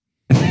liquor.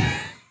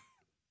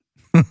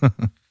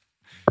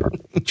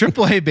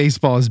 AAA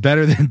baseball is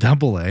better than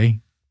AA.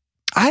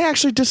 I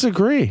actually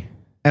disagree.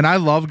 And I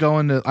love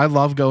going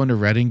to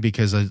Reading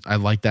because I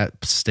like that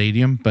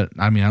stadium. But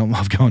I mean, I don't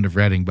love going to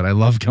Reading, but I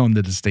love going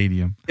to the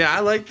stadium. Yeah, I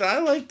like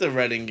the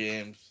Reading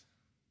games.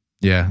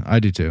 Yeah, I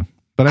do too.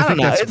 But I think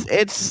don't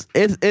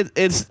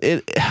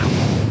know.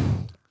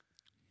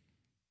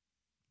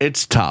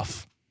 It's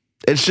tough.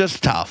 It's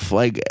just tough.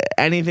 Like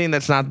anything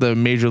that's not the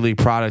major league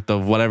product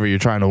of whatever you're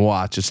trying to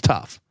watch, it's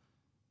tough.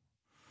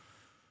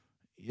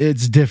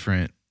 It's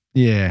different.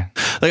 Yeah.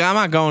 Like I'm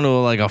not going to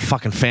like a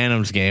fucking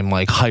Phantoms game,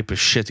 like hype as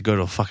shit to go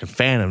to a fucking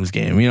Phantoms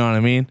game. You know what I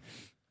mean?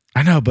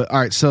 I know, but all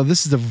right. So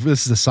this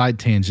is a side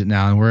tangent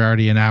now, and we're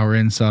already an hour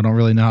in, so I don't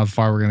really know how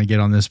far we're gonna get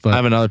on this. But I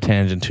have another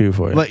tangent too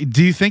for you. Like,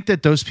 do you think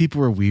that those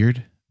people are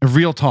weird?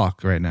 Real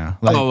talk right now.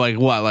 Like, like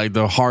what? Like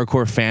the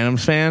hardcore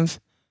Phantoms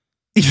fans?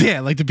 Yeah,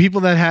 like the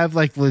people that have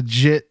like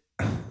legit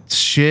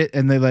shit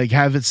and they like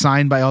have it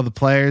signed by all the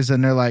players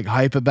and they're like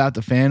hype about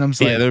the Phantoms.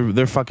 Like, yeah,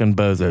 they're fucking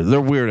bozos.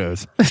 They're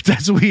weirdos.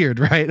 That's weird,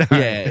 right?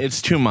 Yeah,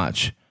 it's too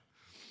much.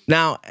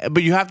 Now,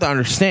 but you have to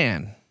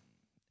understand,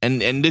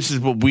 and this is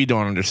what we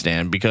don't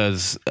understand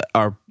because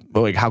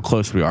how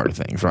close we are to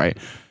things, right?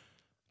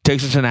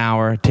 Takes us an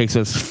hour, takes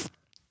us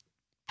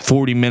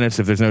 40 minutes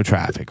if there's no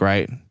traffic,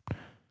 right?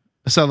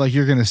 So like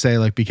you're gonna say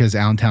like because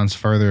Allentown's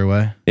further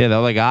away? Yeah, the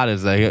other God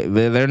is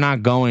they're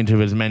not going to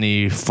as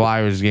many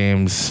Flyers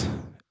games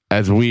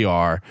as we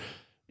are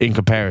in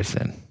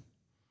comparison.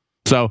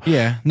 So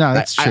yeah, no,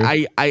 that's true.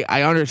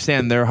 I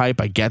understand their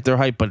hype. I get their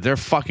hype, but they're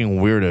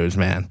fucking weirdos,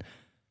 man.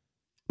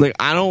 Like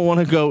I don't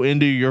want to go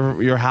into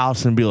your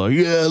house and be like,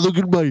 yeah, look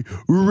at my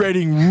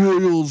Reading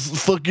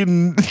Royals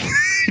fucking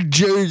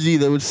jersey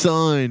that was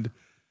signed.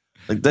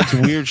 Like that's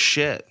weird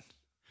shit.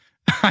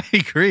 I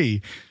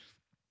agree.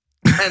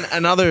 And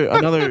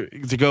another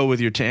to go with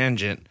your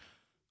tangent.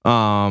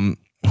 Hold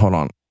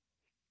on.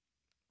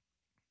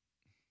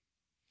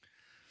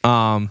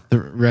 The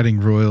Reading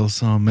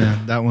Royals. Oh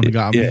man, that one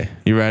got me. Yeah,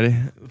 you ready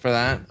for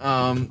that?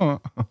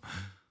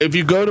 If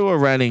you go to a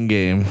Reading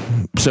game,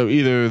 so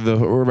either the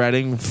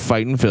Reading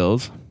Fightin'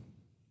 Phils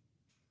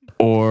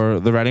or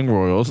the Reading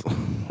Royals,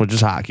 which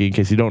is hockey, in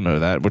case you don't know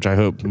that, which I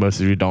hope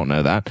most of you don't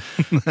know that.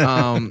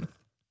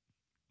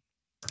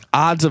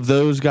 Odds of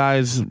those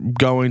guys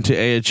going to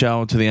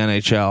AHL to the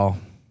NHL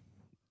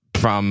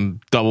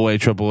from AA,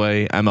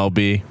 AAA,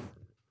 MLB,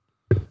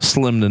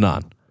 slim to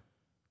none.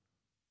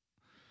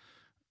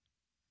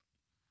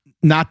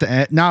 No,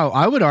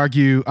 I would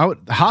argue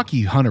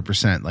hockey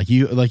 100%. Like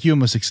you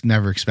almost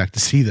never expect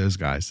to see those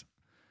guys.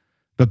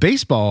 But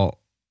baseball,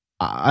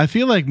 I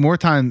feel like more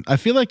time. I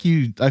feel like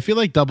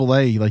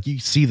AA, like you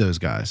see those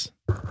guys.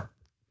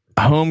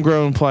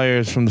 Homegrown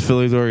players from the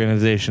Phillies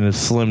organization is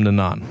slim to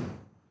none.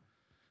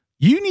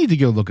 You need to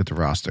go look at the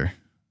roster.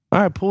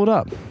 All right, pull it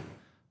up.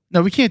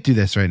 No, we can't do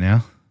this right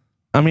now.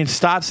 I mean,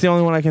 Stott's the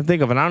only one I can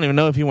think of, and I don't even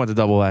know if he went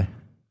to AA.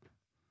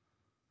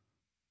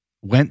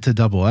 Went to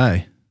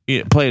AA.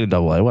 Yeah, played in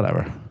AA,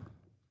 whatever.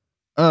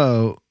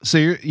 Oh, so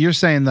you're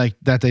saying like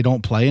that they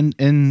don't play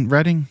in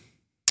Reading?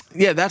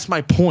 Yeah, that's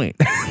my point.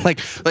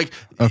 like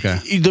okay,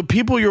 the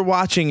people you're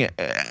watching,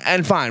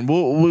 and fine,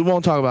 we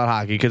won't talk about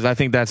hockey because I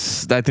think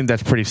that's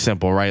pretty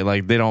simple, right?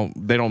 Like they don't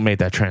make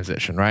that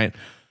transition, right?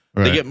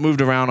 Right. They get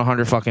moved around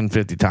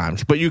 150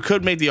 times. But you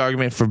could make the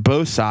argument for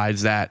both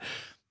sides that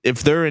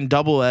if they're in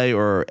AA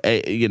or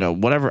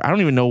whatever, I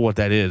don't even know what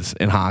that is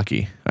in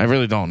hockey. I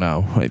really don't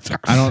know. I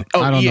don't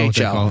EHL. know what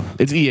they call it.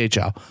 It's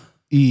EHL.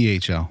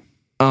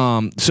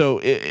 EHL.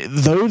 So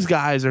those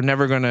guys are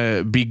never going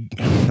to be,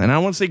 and I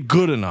won't say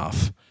good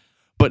enough,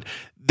 but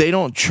they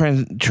don't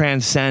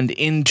transcend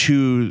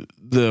into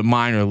the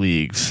minor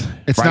leagues.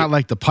 It's right? not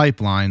like the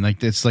pipeline.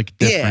 Like it's like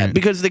different. Yeah,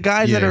 because the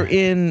guys that are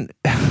in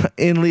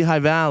Lehigh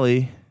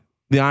Valley,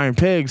 the Iron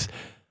Pigs,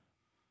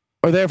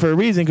 are there for a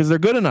reason because they're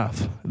good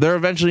enough. They're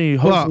eventually,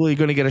 hopefully,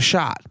 going to get a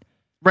shot.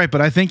 Right,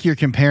 but I think you're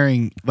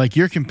comparing.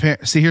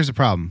 See, here's the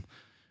problem: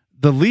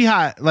 the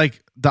Lehigh,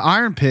 like the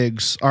Iron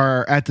Pigs,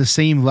 are at the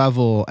same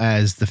level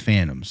as the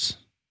Phantoms.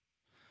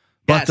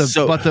 But Yes,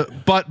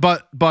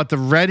 the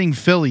Reading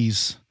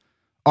Phillies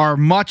are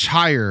much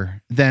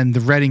higher than the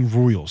Reading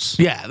Royals.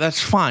 Yeah,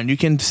 that's fine. You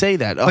can say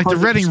that. Like the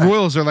 100%. Reading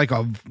Royals are like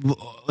a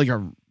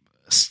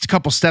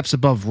couple steps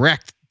above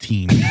rec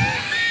team.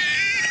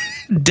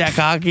 Deck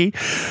hockey.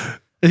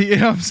 You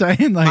know what I'm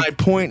saying? Like My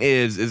point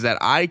is that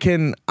I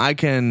can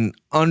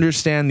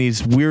understand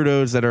these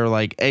weirdos that are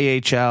like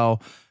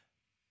AHL,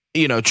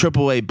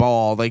 AAA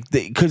ball, like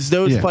because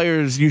those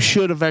players, you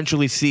should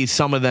eventually see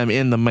some of them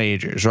in the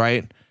majors,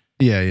 right?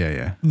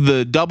 Yeah.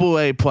 The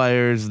AA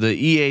players, the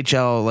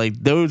EHL, like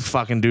those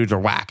fucking dudes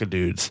are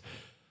wackadudes.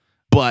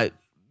 But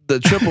the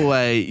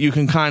AAA, you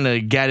can kind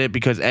of get it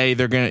because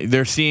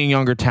they're seeing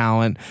younger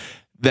talent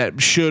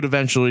that should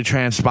eventually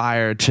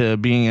transpire to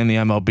being in the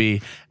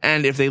MLB.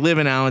 And if they live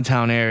in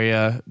Allentown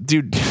area,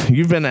 dude,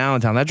 you've been to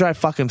Allentown. That drive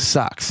fucking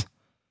sucks.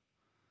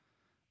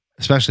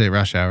 Especially at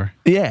rush hour.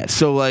 Yeah,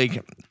 so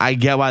like I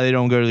get why they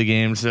don't go to the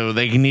game, so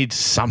they need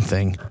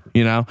something,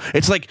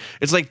 It's like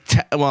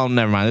well,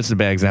 never mind. This is a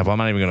bad example. I'm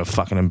not even gonna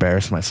fucking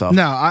embarrass myself.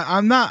 No,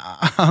 I'm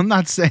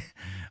not saying.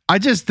 I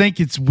just think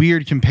it's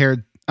weird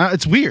compared.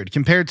 It's weird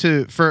compared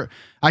to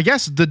I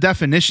guess the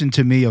definition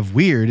to me of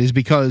weird is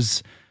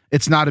because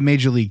it's not a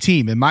major league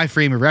team. And my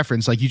frame of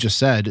reference, like you just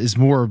said, is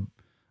more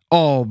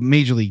all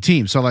major league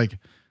teams. So like,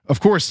 of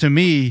course, to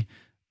me,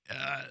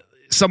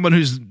 someone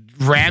who's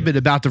rabid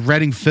about the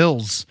Reading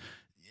Phils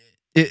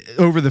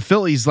over the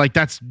Phillies, like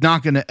that's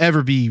not going to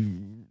ever be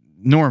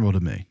normal to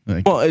me.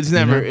 Like, well, it's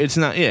never, it's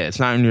not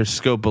in your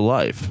scope of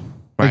life.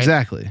 Right?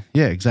 Exactly.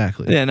 Yeah,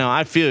 exactly. Yeah, no,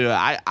 I feel you.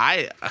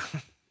 I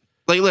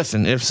like,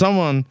 listen, if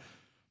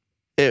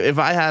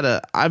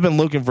I've been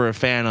looking for a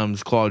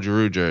Phantoms Claude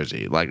Giroux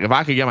jersey. Like if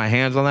I could get my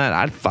hands on that,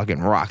 I'd fucking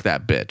rock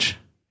that bitch.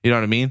 You know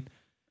what I mean?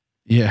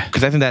 Yeah.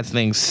 Cause I think that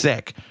thing's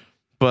sick.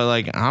 But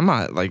like, I'm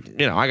not like,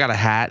 I got a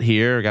hat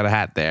here, I got a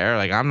hat there.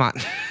 Like I'm not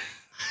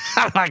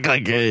like,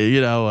 like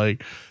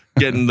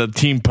getting the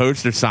team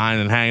poster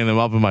signed and hanging them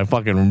up in my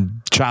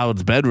fucking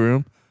child's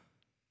bedroom.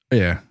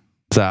 Yeah.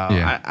 So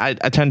yeah. I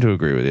tend to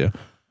agree with you.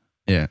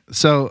 Yeah.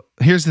 So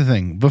here's the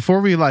thing.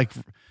 Before we like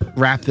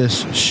wrap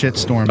this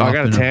shitstorm up. I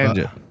got a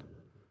tangent.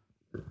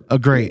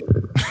 Great.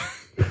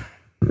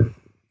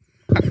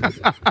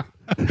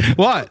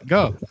 What?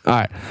 Go. All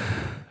right.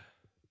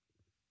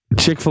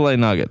 Chick-fil-A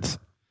nuggets.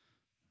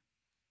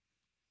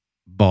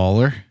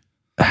 Baller.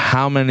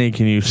 How many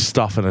can you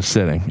stuff in a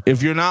sitting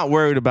if you're not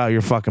worried about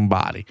your fucking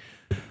body?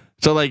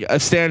 So like a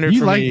standard.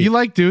 You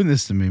like doing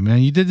this to me, man.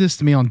 You did this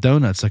to me on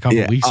donuts a couple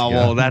weeks ago. Oh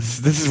well,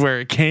 this is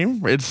where it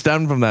came. It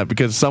stemmed from that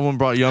because someone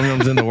brought Yum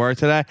Yums into work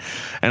today,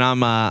 and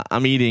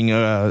I'm eating.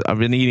 I've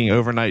been eating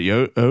overnight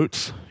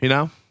oats.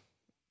 Yeah.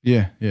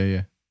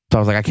 So I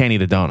was like, I can't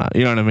eat a donut.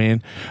 You know what I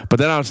mean? But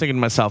then I was thinking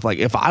to myself, like,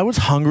 if I was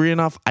hungry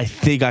enough, I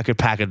think I could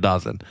pack a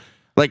dozen.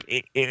 Like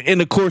in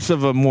the course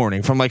of a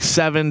morning, from like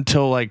 7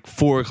 till like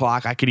 4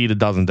 o'clock, I could eat a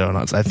dozen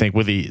donuts. I think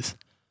with ease.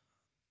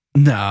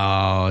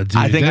 No, dude.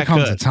 I think there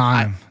comes a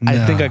time.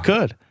 I think I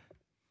could.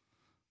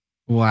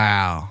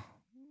 Wow.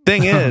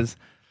 Thing is,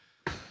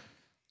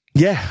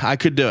 yeah, I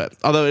could do it.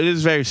 Although it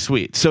is very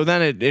sweet. So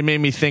then it made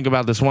me think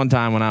about this one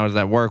time when I was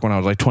at work when I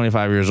was like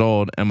 25 years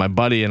old, and my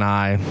buddy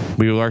and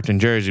we worked in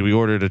Jersey. We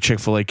ordered a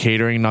Chick-fil-A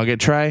catering nugget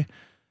tray,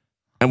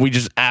 and we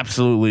just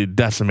absolutely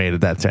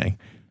decimated that thing.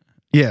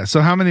 Yeah.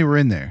 So how many were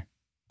in there?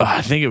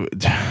 I think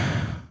it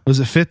was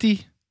it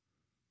 50?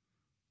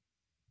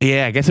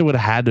 Yeah, I guess it would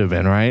have had to have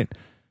been, right?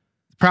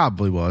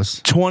 Probably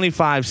was.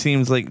 25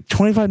 seems like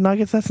 25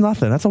 nuggets. That's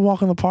nothing. That's a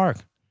walk in the park.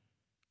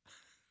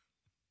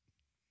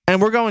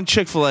 And we're going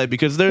Chick-fil-A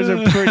because there's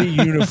a pretty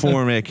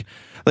uniformic,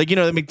 like,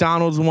 the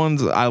McDonald's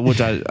ones,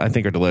 which I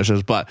think are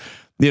delicious, but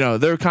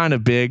they're kind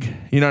of big.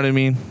 You know what I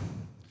mean?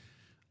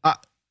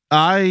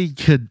 I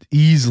could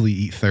easily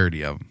eat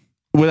 30 of them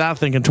without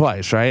thinking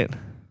twice, right?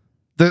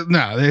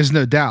 No, there's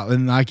no doubt.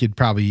 And I could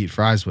probably eat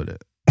fries with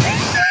it.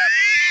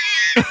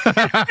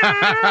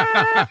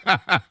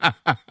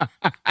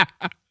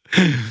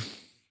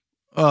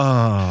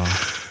 Oh.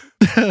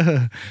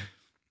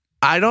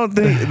 I don't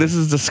think this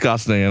is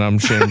disgusting and I'm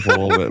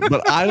shameful of it,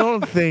 but I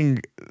don't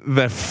think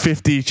that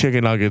 50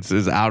 chicken nuggets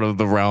is out of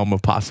the realm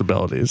of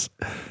possibilities.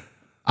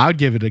 I'd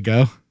give it a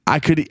go. I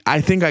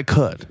think I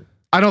could.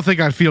 I don't think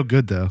I'd feel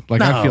good though.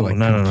 Like I feel like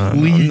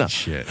complete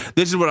shit.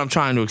 This is what I'm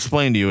trying to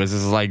explain to you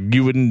is like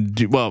you wouldn't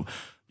do, well,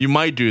 you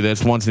might do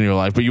this once in your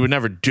life, but you would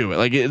never do it.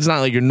 Like it's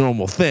not like your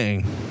normal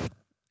thing.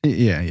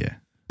 Yeah.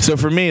 So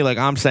for me, like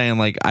I'm saying,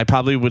 like I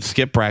probably would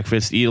skip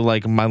breakfast, eat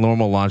like my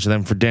normal lunch, and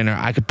then for dinner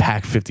I could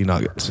pack 50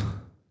 nuggets.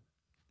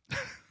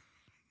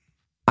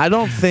 I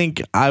don't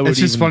think I would. It's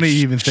just funny to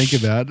even think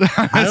about.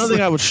 I don't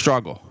think I would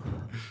struggle.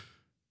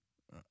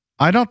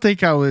 I don't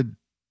think I would.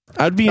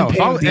 I'd be in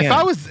pain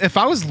if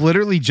I was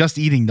literally just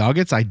eating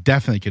nuggets, I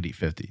definitely could eat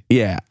 50.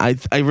 Yeah, I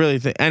really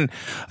think, and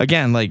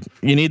again, like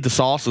you need the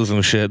sauces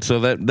and shit,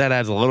 so that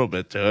adds a little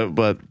bit to it,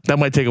 but that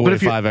might take away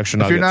 5 extra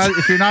nuggets.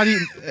 If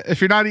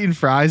you're not eating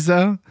fries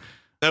though,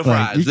 no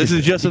fries. This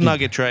is just a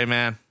nugget tray,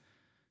 man.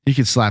 You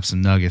could slap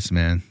some nuggets,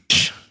 man,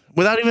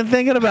 without even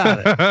thinking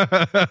about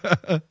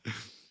it.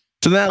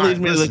 So that leads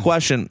me to the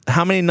question: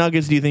 how many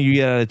nuggets do you think you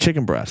get out of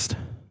chicken breast?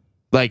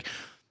 Like,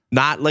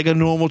 not like a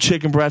normal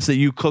chicken breast that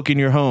you cook in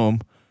your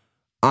home.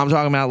 I'm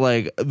talking about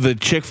like the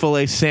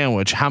Chick-fil-A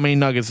sandwich. How many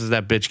nuggets is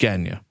that bitch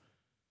getting you?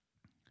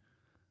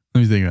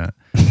 Let me think about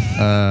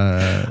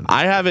it.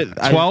 I have it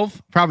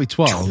 12, probably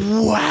 12.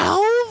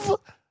 12?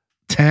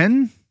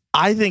 10?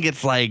 I think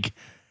it's like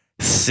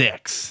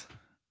 6.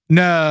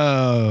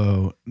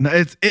 No,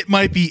 it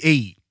might be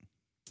 8.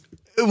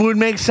 It would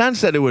make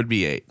sense that it would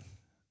be 8.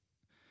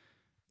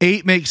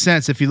 8 makes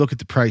sense if you look at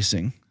the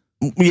pricing.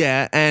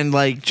 Yeah, and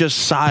like just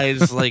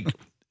size, like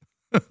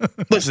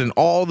listen,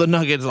 all the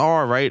nuggets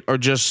are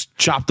just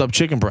chopped up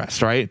chicken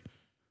breast, right?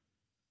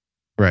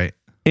 Right.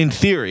 In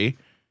theory.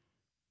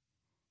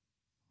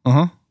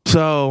 Uh-huh.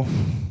 So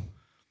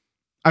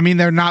I mean,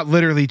 they're not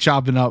literally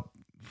chopping up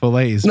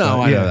fillets.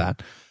 No, I know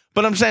that.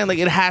 But I'm saying like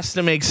it has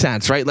to make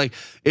sense, right? Like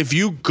if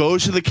you go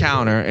to the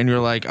counter and you're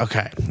like,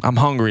 okay, I'm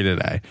hungry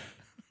today.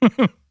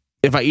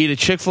 If I eat a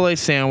Chick-fil-A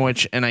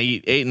sandwich and I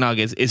eat 8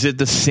 nuggets, is it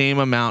the same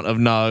amount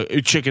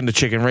of chicken to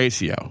chicken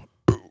ratio?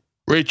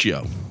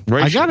 Ratio.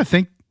 I gotta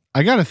think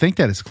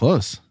that it's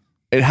close.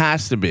 It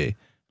has to be.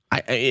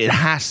 It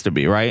has to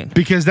be, right?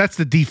 Because that's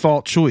the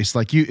default choice.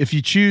 Like if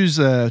you choose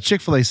a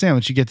Chick-fil-A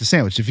sandwich, you get the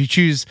sandwich. If you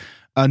choose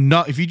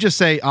if you just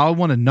say I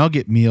want a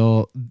nugget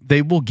meal,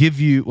 they will give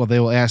you. Well, they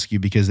will ask you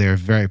because they are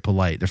very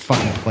polite. They're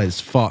fucking polite as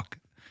fuck.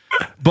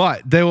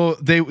 But they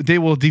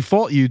will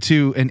default you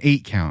to an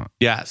 8 count.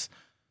 Yes.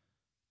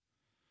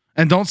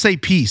 And don't say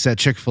piece at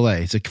Chick-fil-A.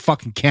 It's a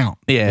fucking count.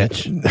 Yeah.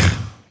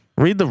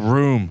 Read the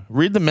room.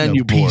 Read the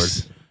menu board.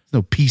 There's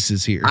no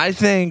pieces here. I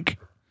think.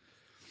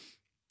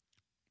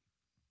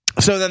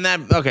 So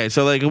then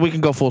so like we can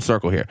go full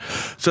circle here.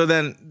 So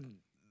then,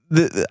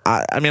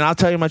 I mean, I'll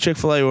tell you my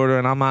Chick-fil-A order,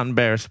 and I'm not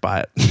embarrassed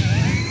by it.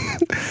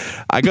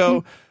 I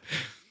go.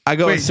 Wait,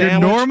 a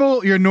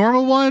sandwich. Your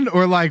normal one,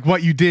 or like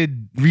what you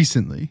did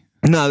recently?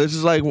 No, this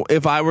is like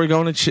if I was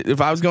going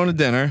to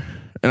dinner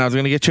and I was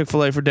going to get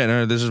Chick-fil-A for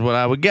dinner, this is what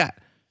I would get.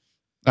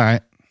 All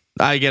right.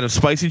 I get a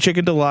spicy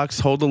chicken deluxe,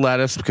 hold the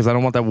lettuce because I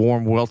don't want that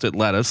warm wilted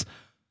lettuce.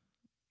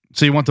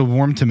 So you want the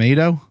warm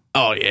tomato?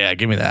 Oh yeah,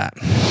 give me that.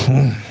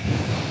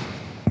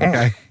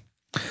 Okay.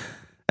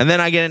 And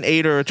then I get an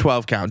 8 or a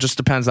 12 count. Just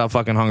depends how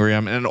fucking hungry I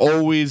am, and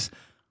always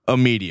a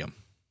medium.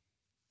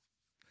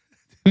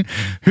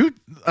 Who?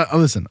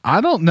 Listen,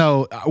 I don't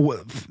know.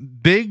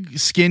 Big,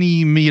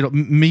 skinny,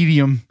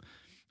 medium.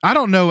 I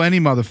don't know any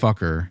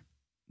motherfucker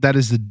that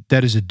is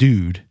a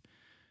dude,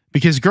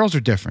 because girls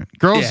are different.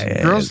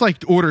 Girls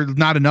like order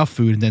not enough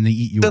food and then they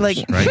eat yours. They're like,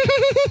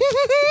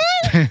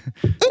 right?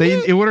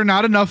 They order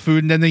not enough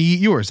food and then they eat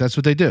yours. That's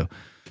what they do.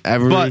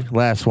 Every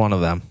last one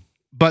of them.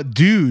 But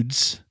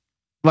dudes,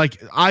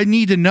 like, I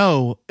need to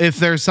know if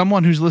there's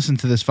someone who's listened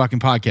to this fucking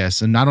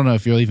podcast, and I don't know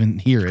if you'll even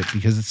hear it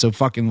because it's so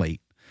fucking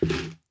late.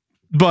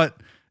 But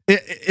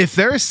if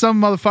there is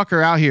some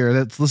motherfucker out here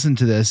that's listened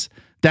to this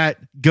that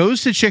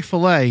goes to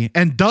Chick-fil-A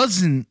and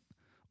doesn't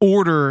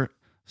order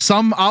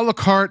some a la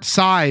carte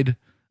side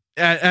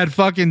at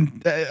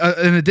fucking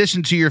in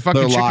addition to your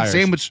fucking chicken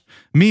sandwich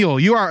meal,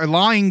 you are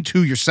lying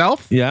to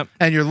yourself. Yep.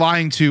 And you're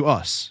lying to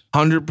us.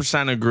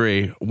 100%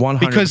 agree. 100%.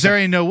 Because there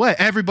ain't no way.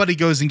 Everybody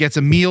goes and gets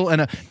a meal,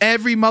 and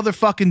every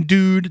motherfucking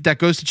dude that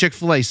goes to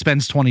Chick-fil-A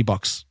spends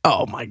 $20.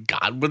 Oh my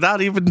God.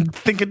 Without even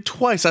thinking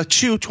twice. I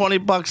chew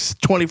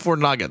 $20, 24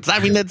 nuggets. I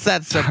mean, it's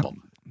that simple.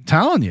 I'm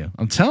telling you.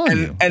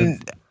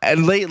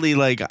 And lately,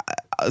 like,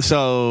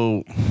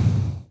 so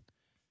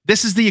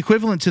this is the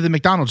equivalent to the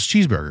McDonald's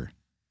cheeseburger.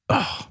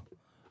 Oh,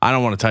 I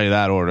don't want to tell you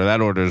that order.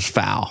 That order is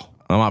foul.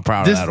 I'm not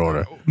proud of that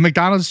order.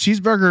 McDonald's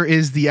cheeseburger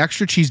is the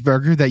extra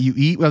cheeseburger that you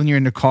eat when you're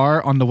in the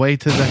car on the way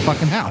to the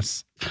fucking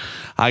house.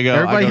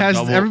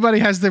 Everybody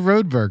has the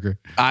road burger.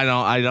 I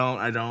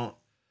don't.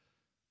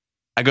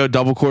 I go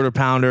double quarter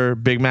pounder,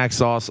 Big Mac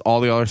sauce,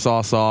 all the other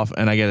sauce off,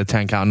 and I get a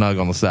 10-count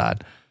nug on the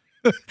side.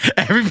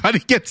 Everybody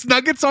gets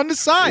nuggets on the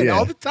side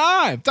all the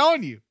time. I'm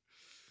telling you.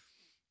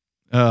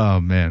 Oh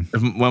man.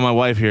 When my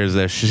wife hears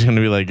this, she's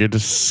gonna be like, "You're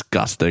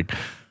disgusting."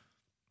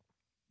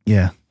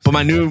 Yeah. But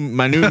my new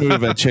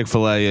move at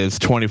Chick-fil-A is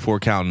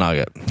 24-count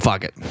nugget.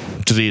 Fuck it.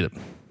 Just eat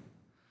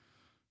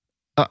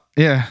it.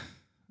 Yeah.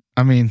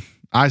 I mean,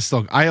 I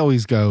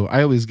always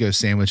go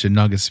sandwich and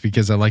nuggets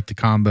because I like the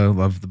combo,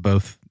 love the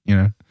both, you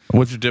know.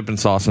 What's your dipping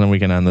sauce, and then we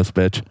can end this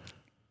bitch?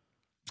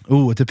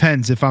 Ooh, it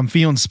depends. If I'm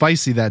feeling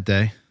spicy that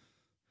day,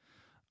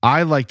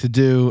 I like to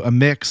do a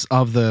mix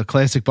of the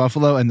classic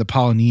buffalo and the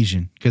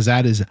Polynesian because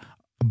that is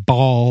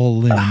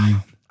ballin'.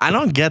 I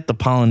don't get the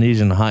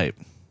Polynesian hype.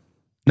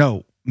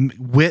 No,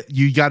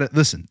 you got to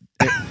listen.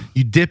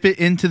 You dip it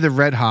into the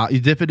red hot, you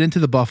dip it into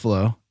the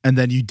buffalo, and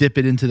then you dip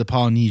it into the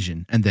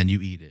Polynesian, and then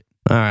you eat it.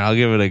 All right, I'll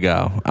give it a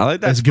go. I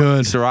like that. That's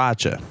good.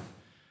 Sriracha.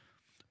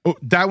 Oh,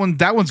 that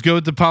one's good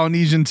with the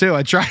Polynesian too.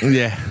 I tried.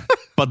 Yeah,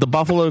 but the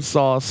buffalo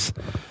sauce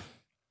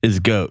is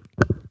goat.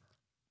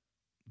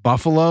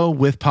 buffalo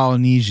with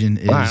Polynesian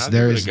is Wow,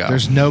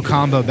 there's no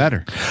combo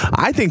better.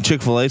 I think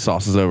Chick-fil-A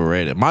sauce is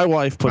overrated. My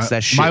wife puts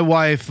that shit. My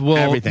wife will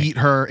everything. eat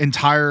her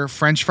entire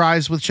French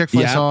fries with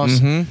Chick-fil-A sauce,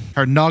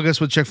 her nuggets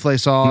with Chick-fil-A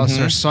sauce,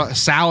 her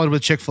salad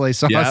with Chick-fil-A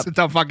sauce. Yep. It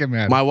don't fucking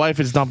matter. My wife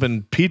is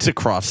dumping pizza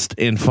crust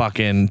in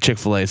fucking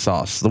Chick-fil-A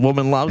sauce. The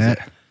woman loves it.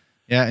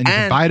 Yeah, and you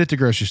can buy it at the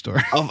grocery store.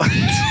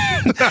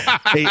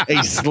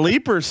 A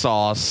sleeper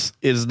sauce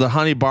is the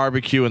honey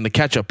barbecue and the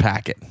ketchup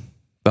packet.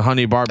 The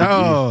honey barbecue.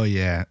 Oh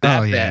yeah.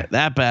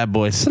 That bad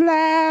boy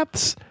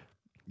slaps.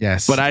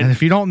 Yes. But and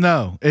if you don't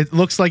know, it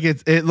looks like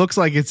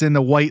it's in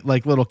the white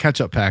like little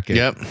ketchup packet.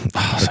 Yep.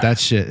 But that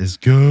shit is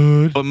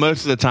good. But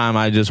most of the time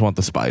I just want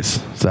the spice.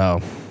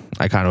 So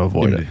I kind of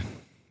avoid it.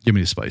 Give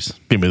me the spice.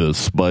 Give me the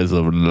spice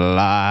of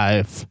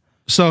life.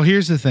 So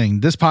here's the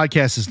thing. This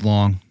podcast is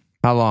long.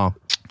 How long?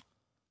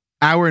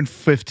 Hour and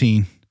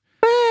 15.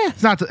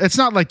 It's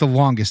not like the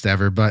longest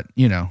ever, but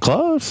you know.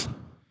 Close.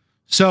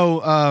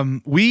 So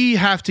we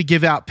have to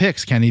give out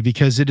picks, Kenny,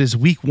 because it is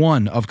week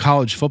 1 of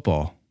college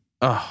football.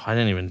 Oh, I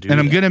didn't even do and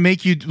that. I'm going to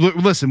make you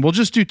listen. We'll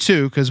just do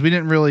 2 because I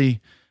didn't really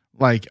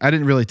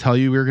tell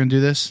you we were going to do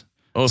this.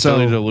 Oh, so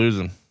Phillies are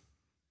losing.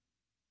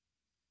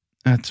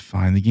 That's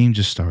fine. The game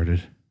just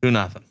started.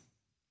 2-0.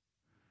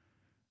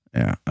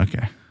 Yeah.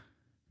 Okay.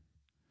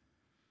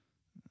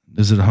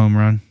 Is it a home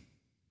run?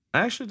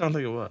 I actually don't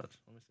think it was.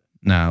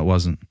 No, it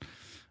wasn't.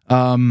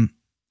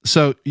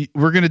 So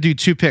we're going to do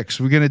 2 picks.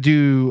 We're going to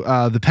do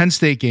the Penn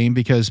State game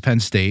because Penn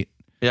State.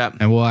 Yeah.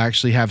 And we'll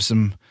actually have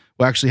some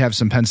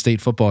Penn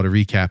State football to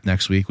recap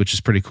next week, which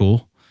is pretty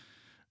cool.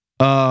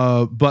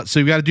 But so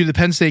we got to do the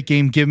Penn State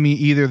game. Give me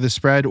either the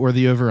spread or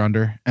the over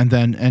under, and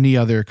then any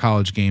other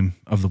college game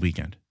of the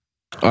weekend.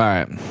 All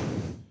right.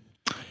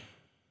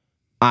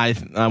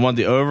 I want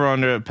the over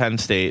under at Penn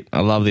State.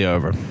 I love the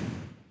over.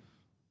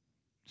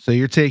 So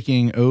you're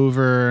taking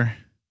over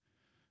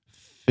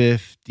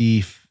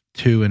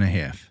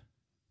 52.5.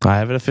 I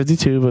have it at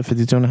 52, but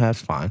 52.5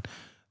 is fine.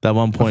 That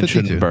 1 point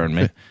shouldn't burn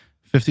me.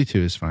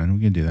 52 is fine.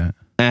 We can do that.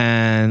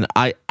 And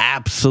I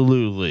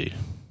absolutely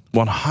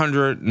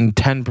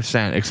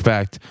 110%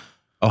 expect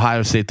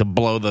Ohio State to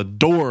blow the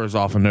doors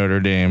off of Notre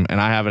Dame, and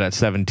I have it at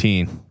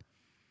 17.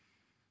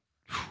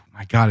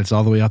 My God, it's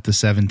all the way up to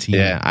 17.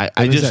 Yeah,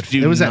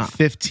 it was at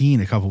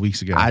 15 a couple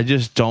weeks ago. I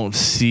just don't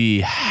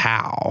see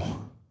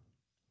how.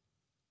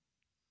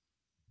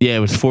 Yeah, it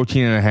was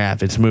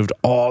 14.5. It's moved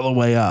all the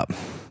way up,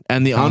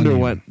 and the under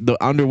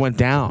went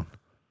down.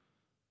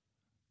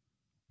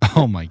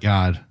 Oh my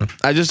God!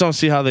 I just don't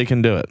see how they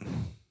can do it.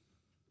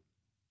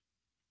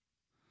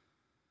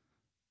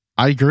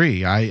 I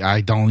agree.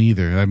 I don't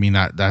either. I mean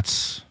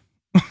that's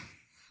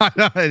I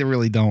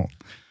really don't.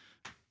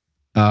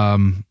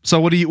 So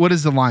what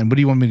is the line? What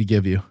do you want me to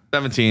give you?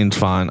 17's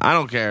fine. I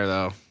don't care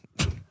though.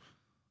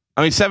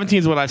 I mean 17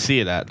 is what I see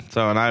it at.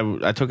 So and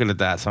I took it at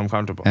that, so I'm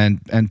comfortable.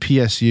 And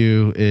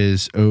PSU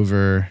is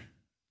over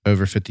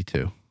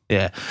 52.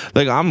 Yeah.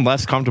 Like I'm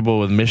less comfortable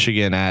with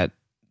Michigan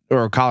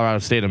or Colorado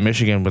State and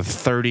Michigan with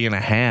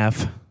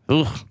 30.5.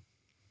 Ugh.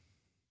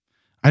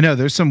 I know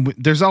there's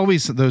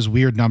always those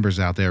weird numbers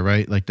out there,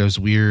 right? Like those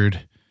weird,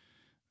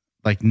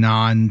 like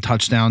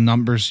non-touchdown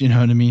numbers. You know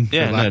what I mean?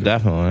 Yeah, no,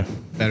 definitely.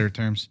 Better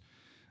terms.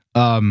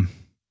 I'm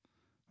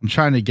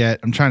trying to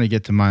get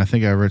to mine. I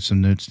think I wrote some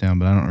notes down,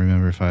 but I don't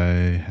remember if I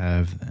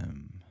have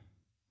them.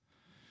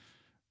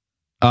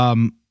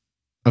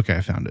 Okay,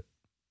 I found it.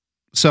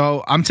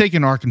 So I'm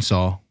taking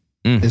Arkansas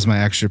is my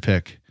extra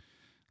pick.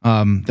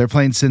 They're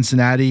playing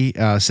Cincinnati.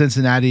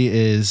 Cincinnati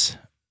is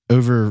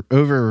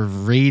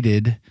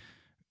overrated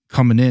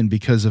coming in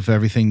because of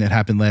everything that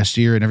happened last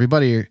year, and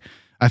everybody.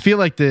 I feel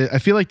like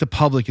the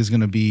public is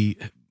going to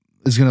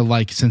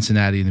like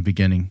Cincinnati in the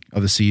beginning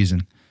of the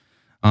season.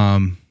 I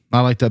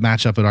like the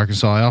matchup at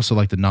Arkansas. I also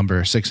like the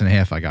number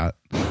 6.5. I got.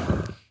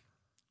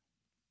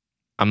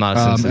 I'm not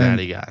a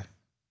Cincinnati guy,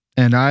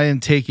 and I am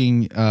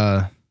taking.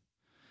 I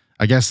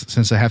guess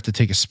since I have to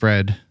take a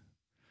spread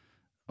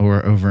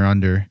or over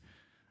under,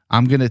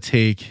 I'm going to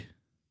take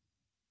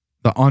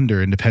the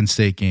under in the Penn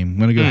State game. I'm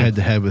going to go head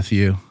to head with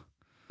you.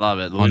 Love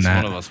it. At least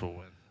one of us will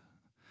win.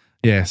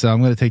 Yeah, so I'm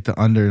going to take the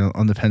under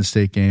on the Penn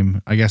State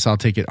game. I guess I'll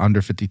take it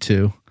under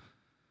 52.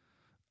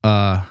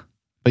 But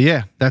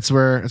yeah, that's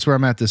where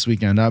I'm at this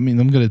weekend. I mean,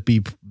 I'm going to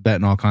be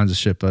betting all kinds of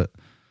shit, but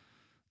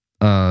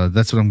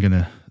that's what I'm going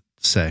to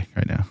say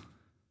right now.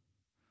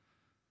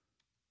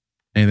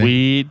 Anything?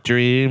 Sweet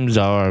dreams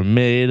are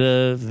made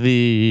of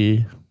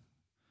thee.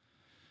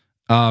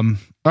 All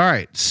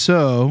right,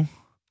 so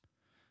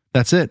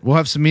that's it. We'll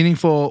have some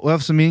meaningful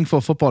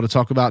football to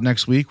talk about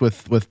next week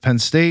with Penn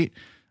State.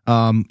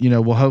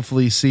 We'll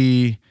hopefully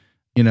see,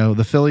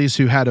 the Phillies,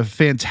 who had a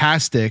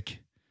fantastic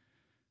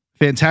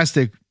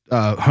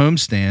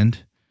homestand,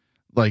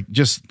 like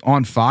just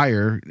on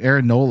fire.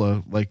 Aaron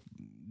Nola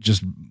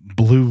just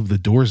blew the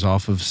doors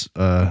off of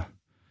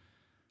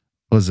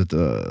was it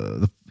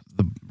the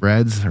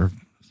Reds or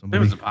somebody?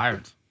 It was the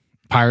Pirates.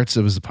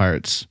 It was the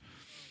Pirates.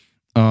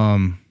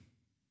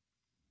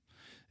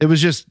 It was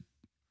just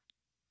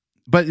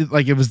but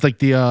like it was like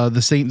the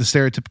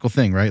stereotypical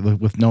thing, right?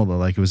 With Nola,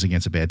 like it was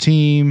against a bad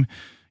team,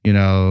 you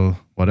know,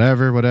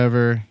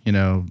 whatever, you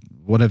know,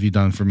 what have you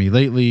done for me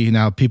lately?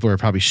 Now people are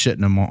probably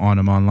shitting on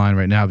him online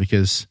right now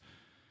because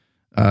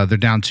they're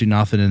down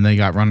 2-0 and they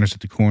got runners at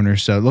the corner.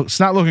 So it's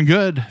not looking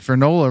good for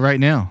Nola right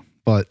now,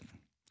 but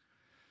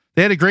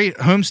they had a great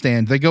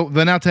homestand. They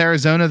went out to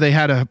Arizona. They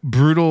had a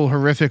brutal,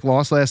 horrific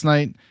loss last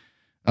night.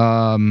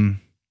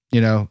 You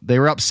know, they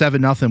were up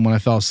 7-0 when I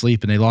fell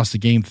asleep, and they lost the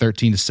game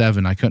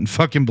 13-7. I couldn't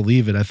fucking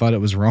believe it. I thought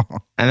it was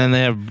wrong. And then they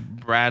have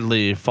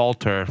Bradley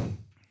Falter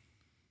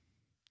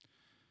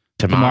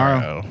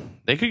tomorrow.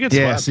 They could get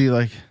swept. Yeah, see,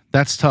 like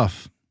that's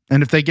tough.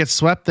 And if they get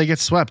swept, they get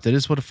swept. It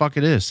is what the fuck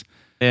it is.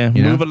 Yeah,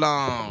 move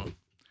along.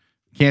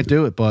 Can't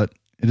do it, but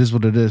it is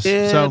what it is.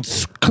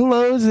 It's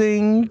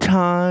closing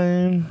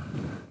time.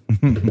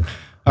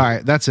 All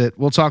right, that's it.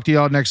 We'll talk to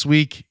y'all next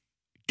week.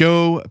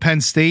 Go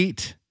Penn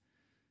State.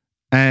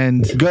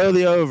 And go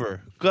the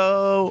over.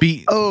 Go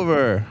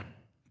over.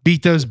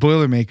 Beat those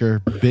Boilermaker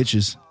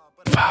bitches.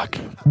 Fuck.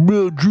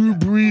 Bro, Drew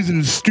Brees and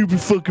his stupid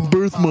fucking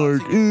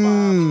birthmark.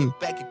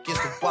 Back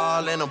against the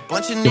wall and a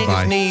bunch of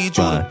niggas need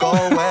you to go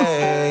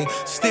away.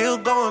 Still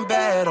going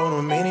bad on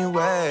them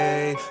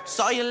anyway.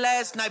 Saw you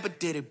last night but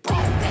did it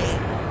broad day.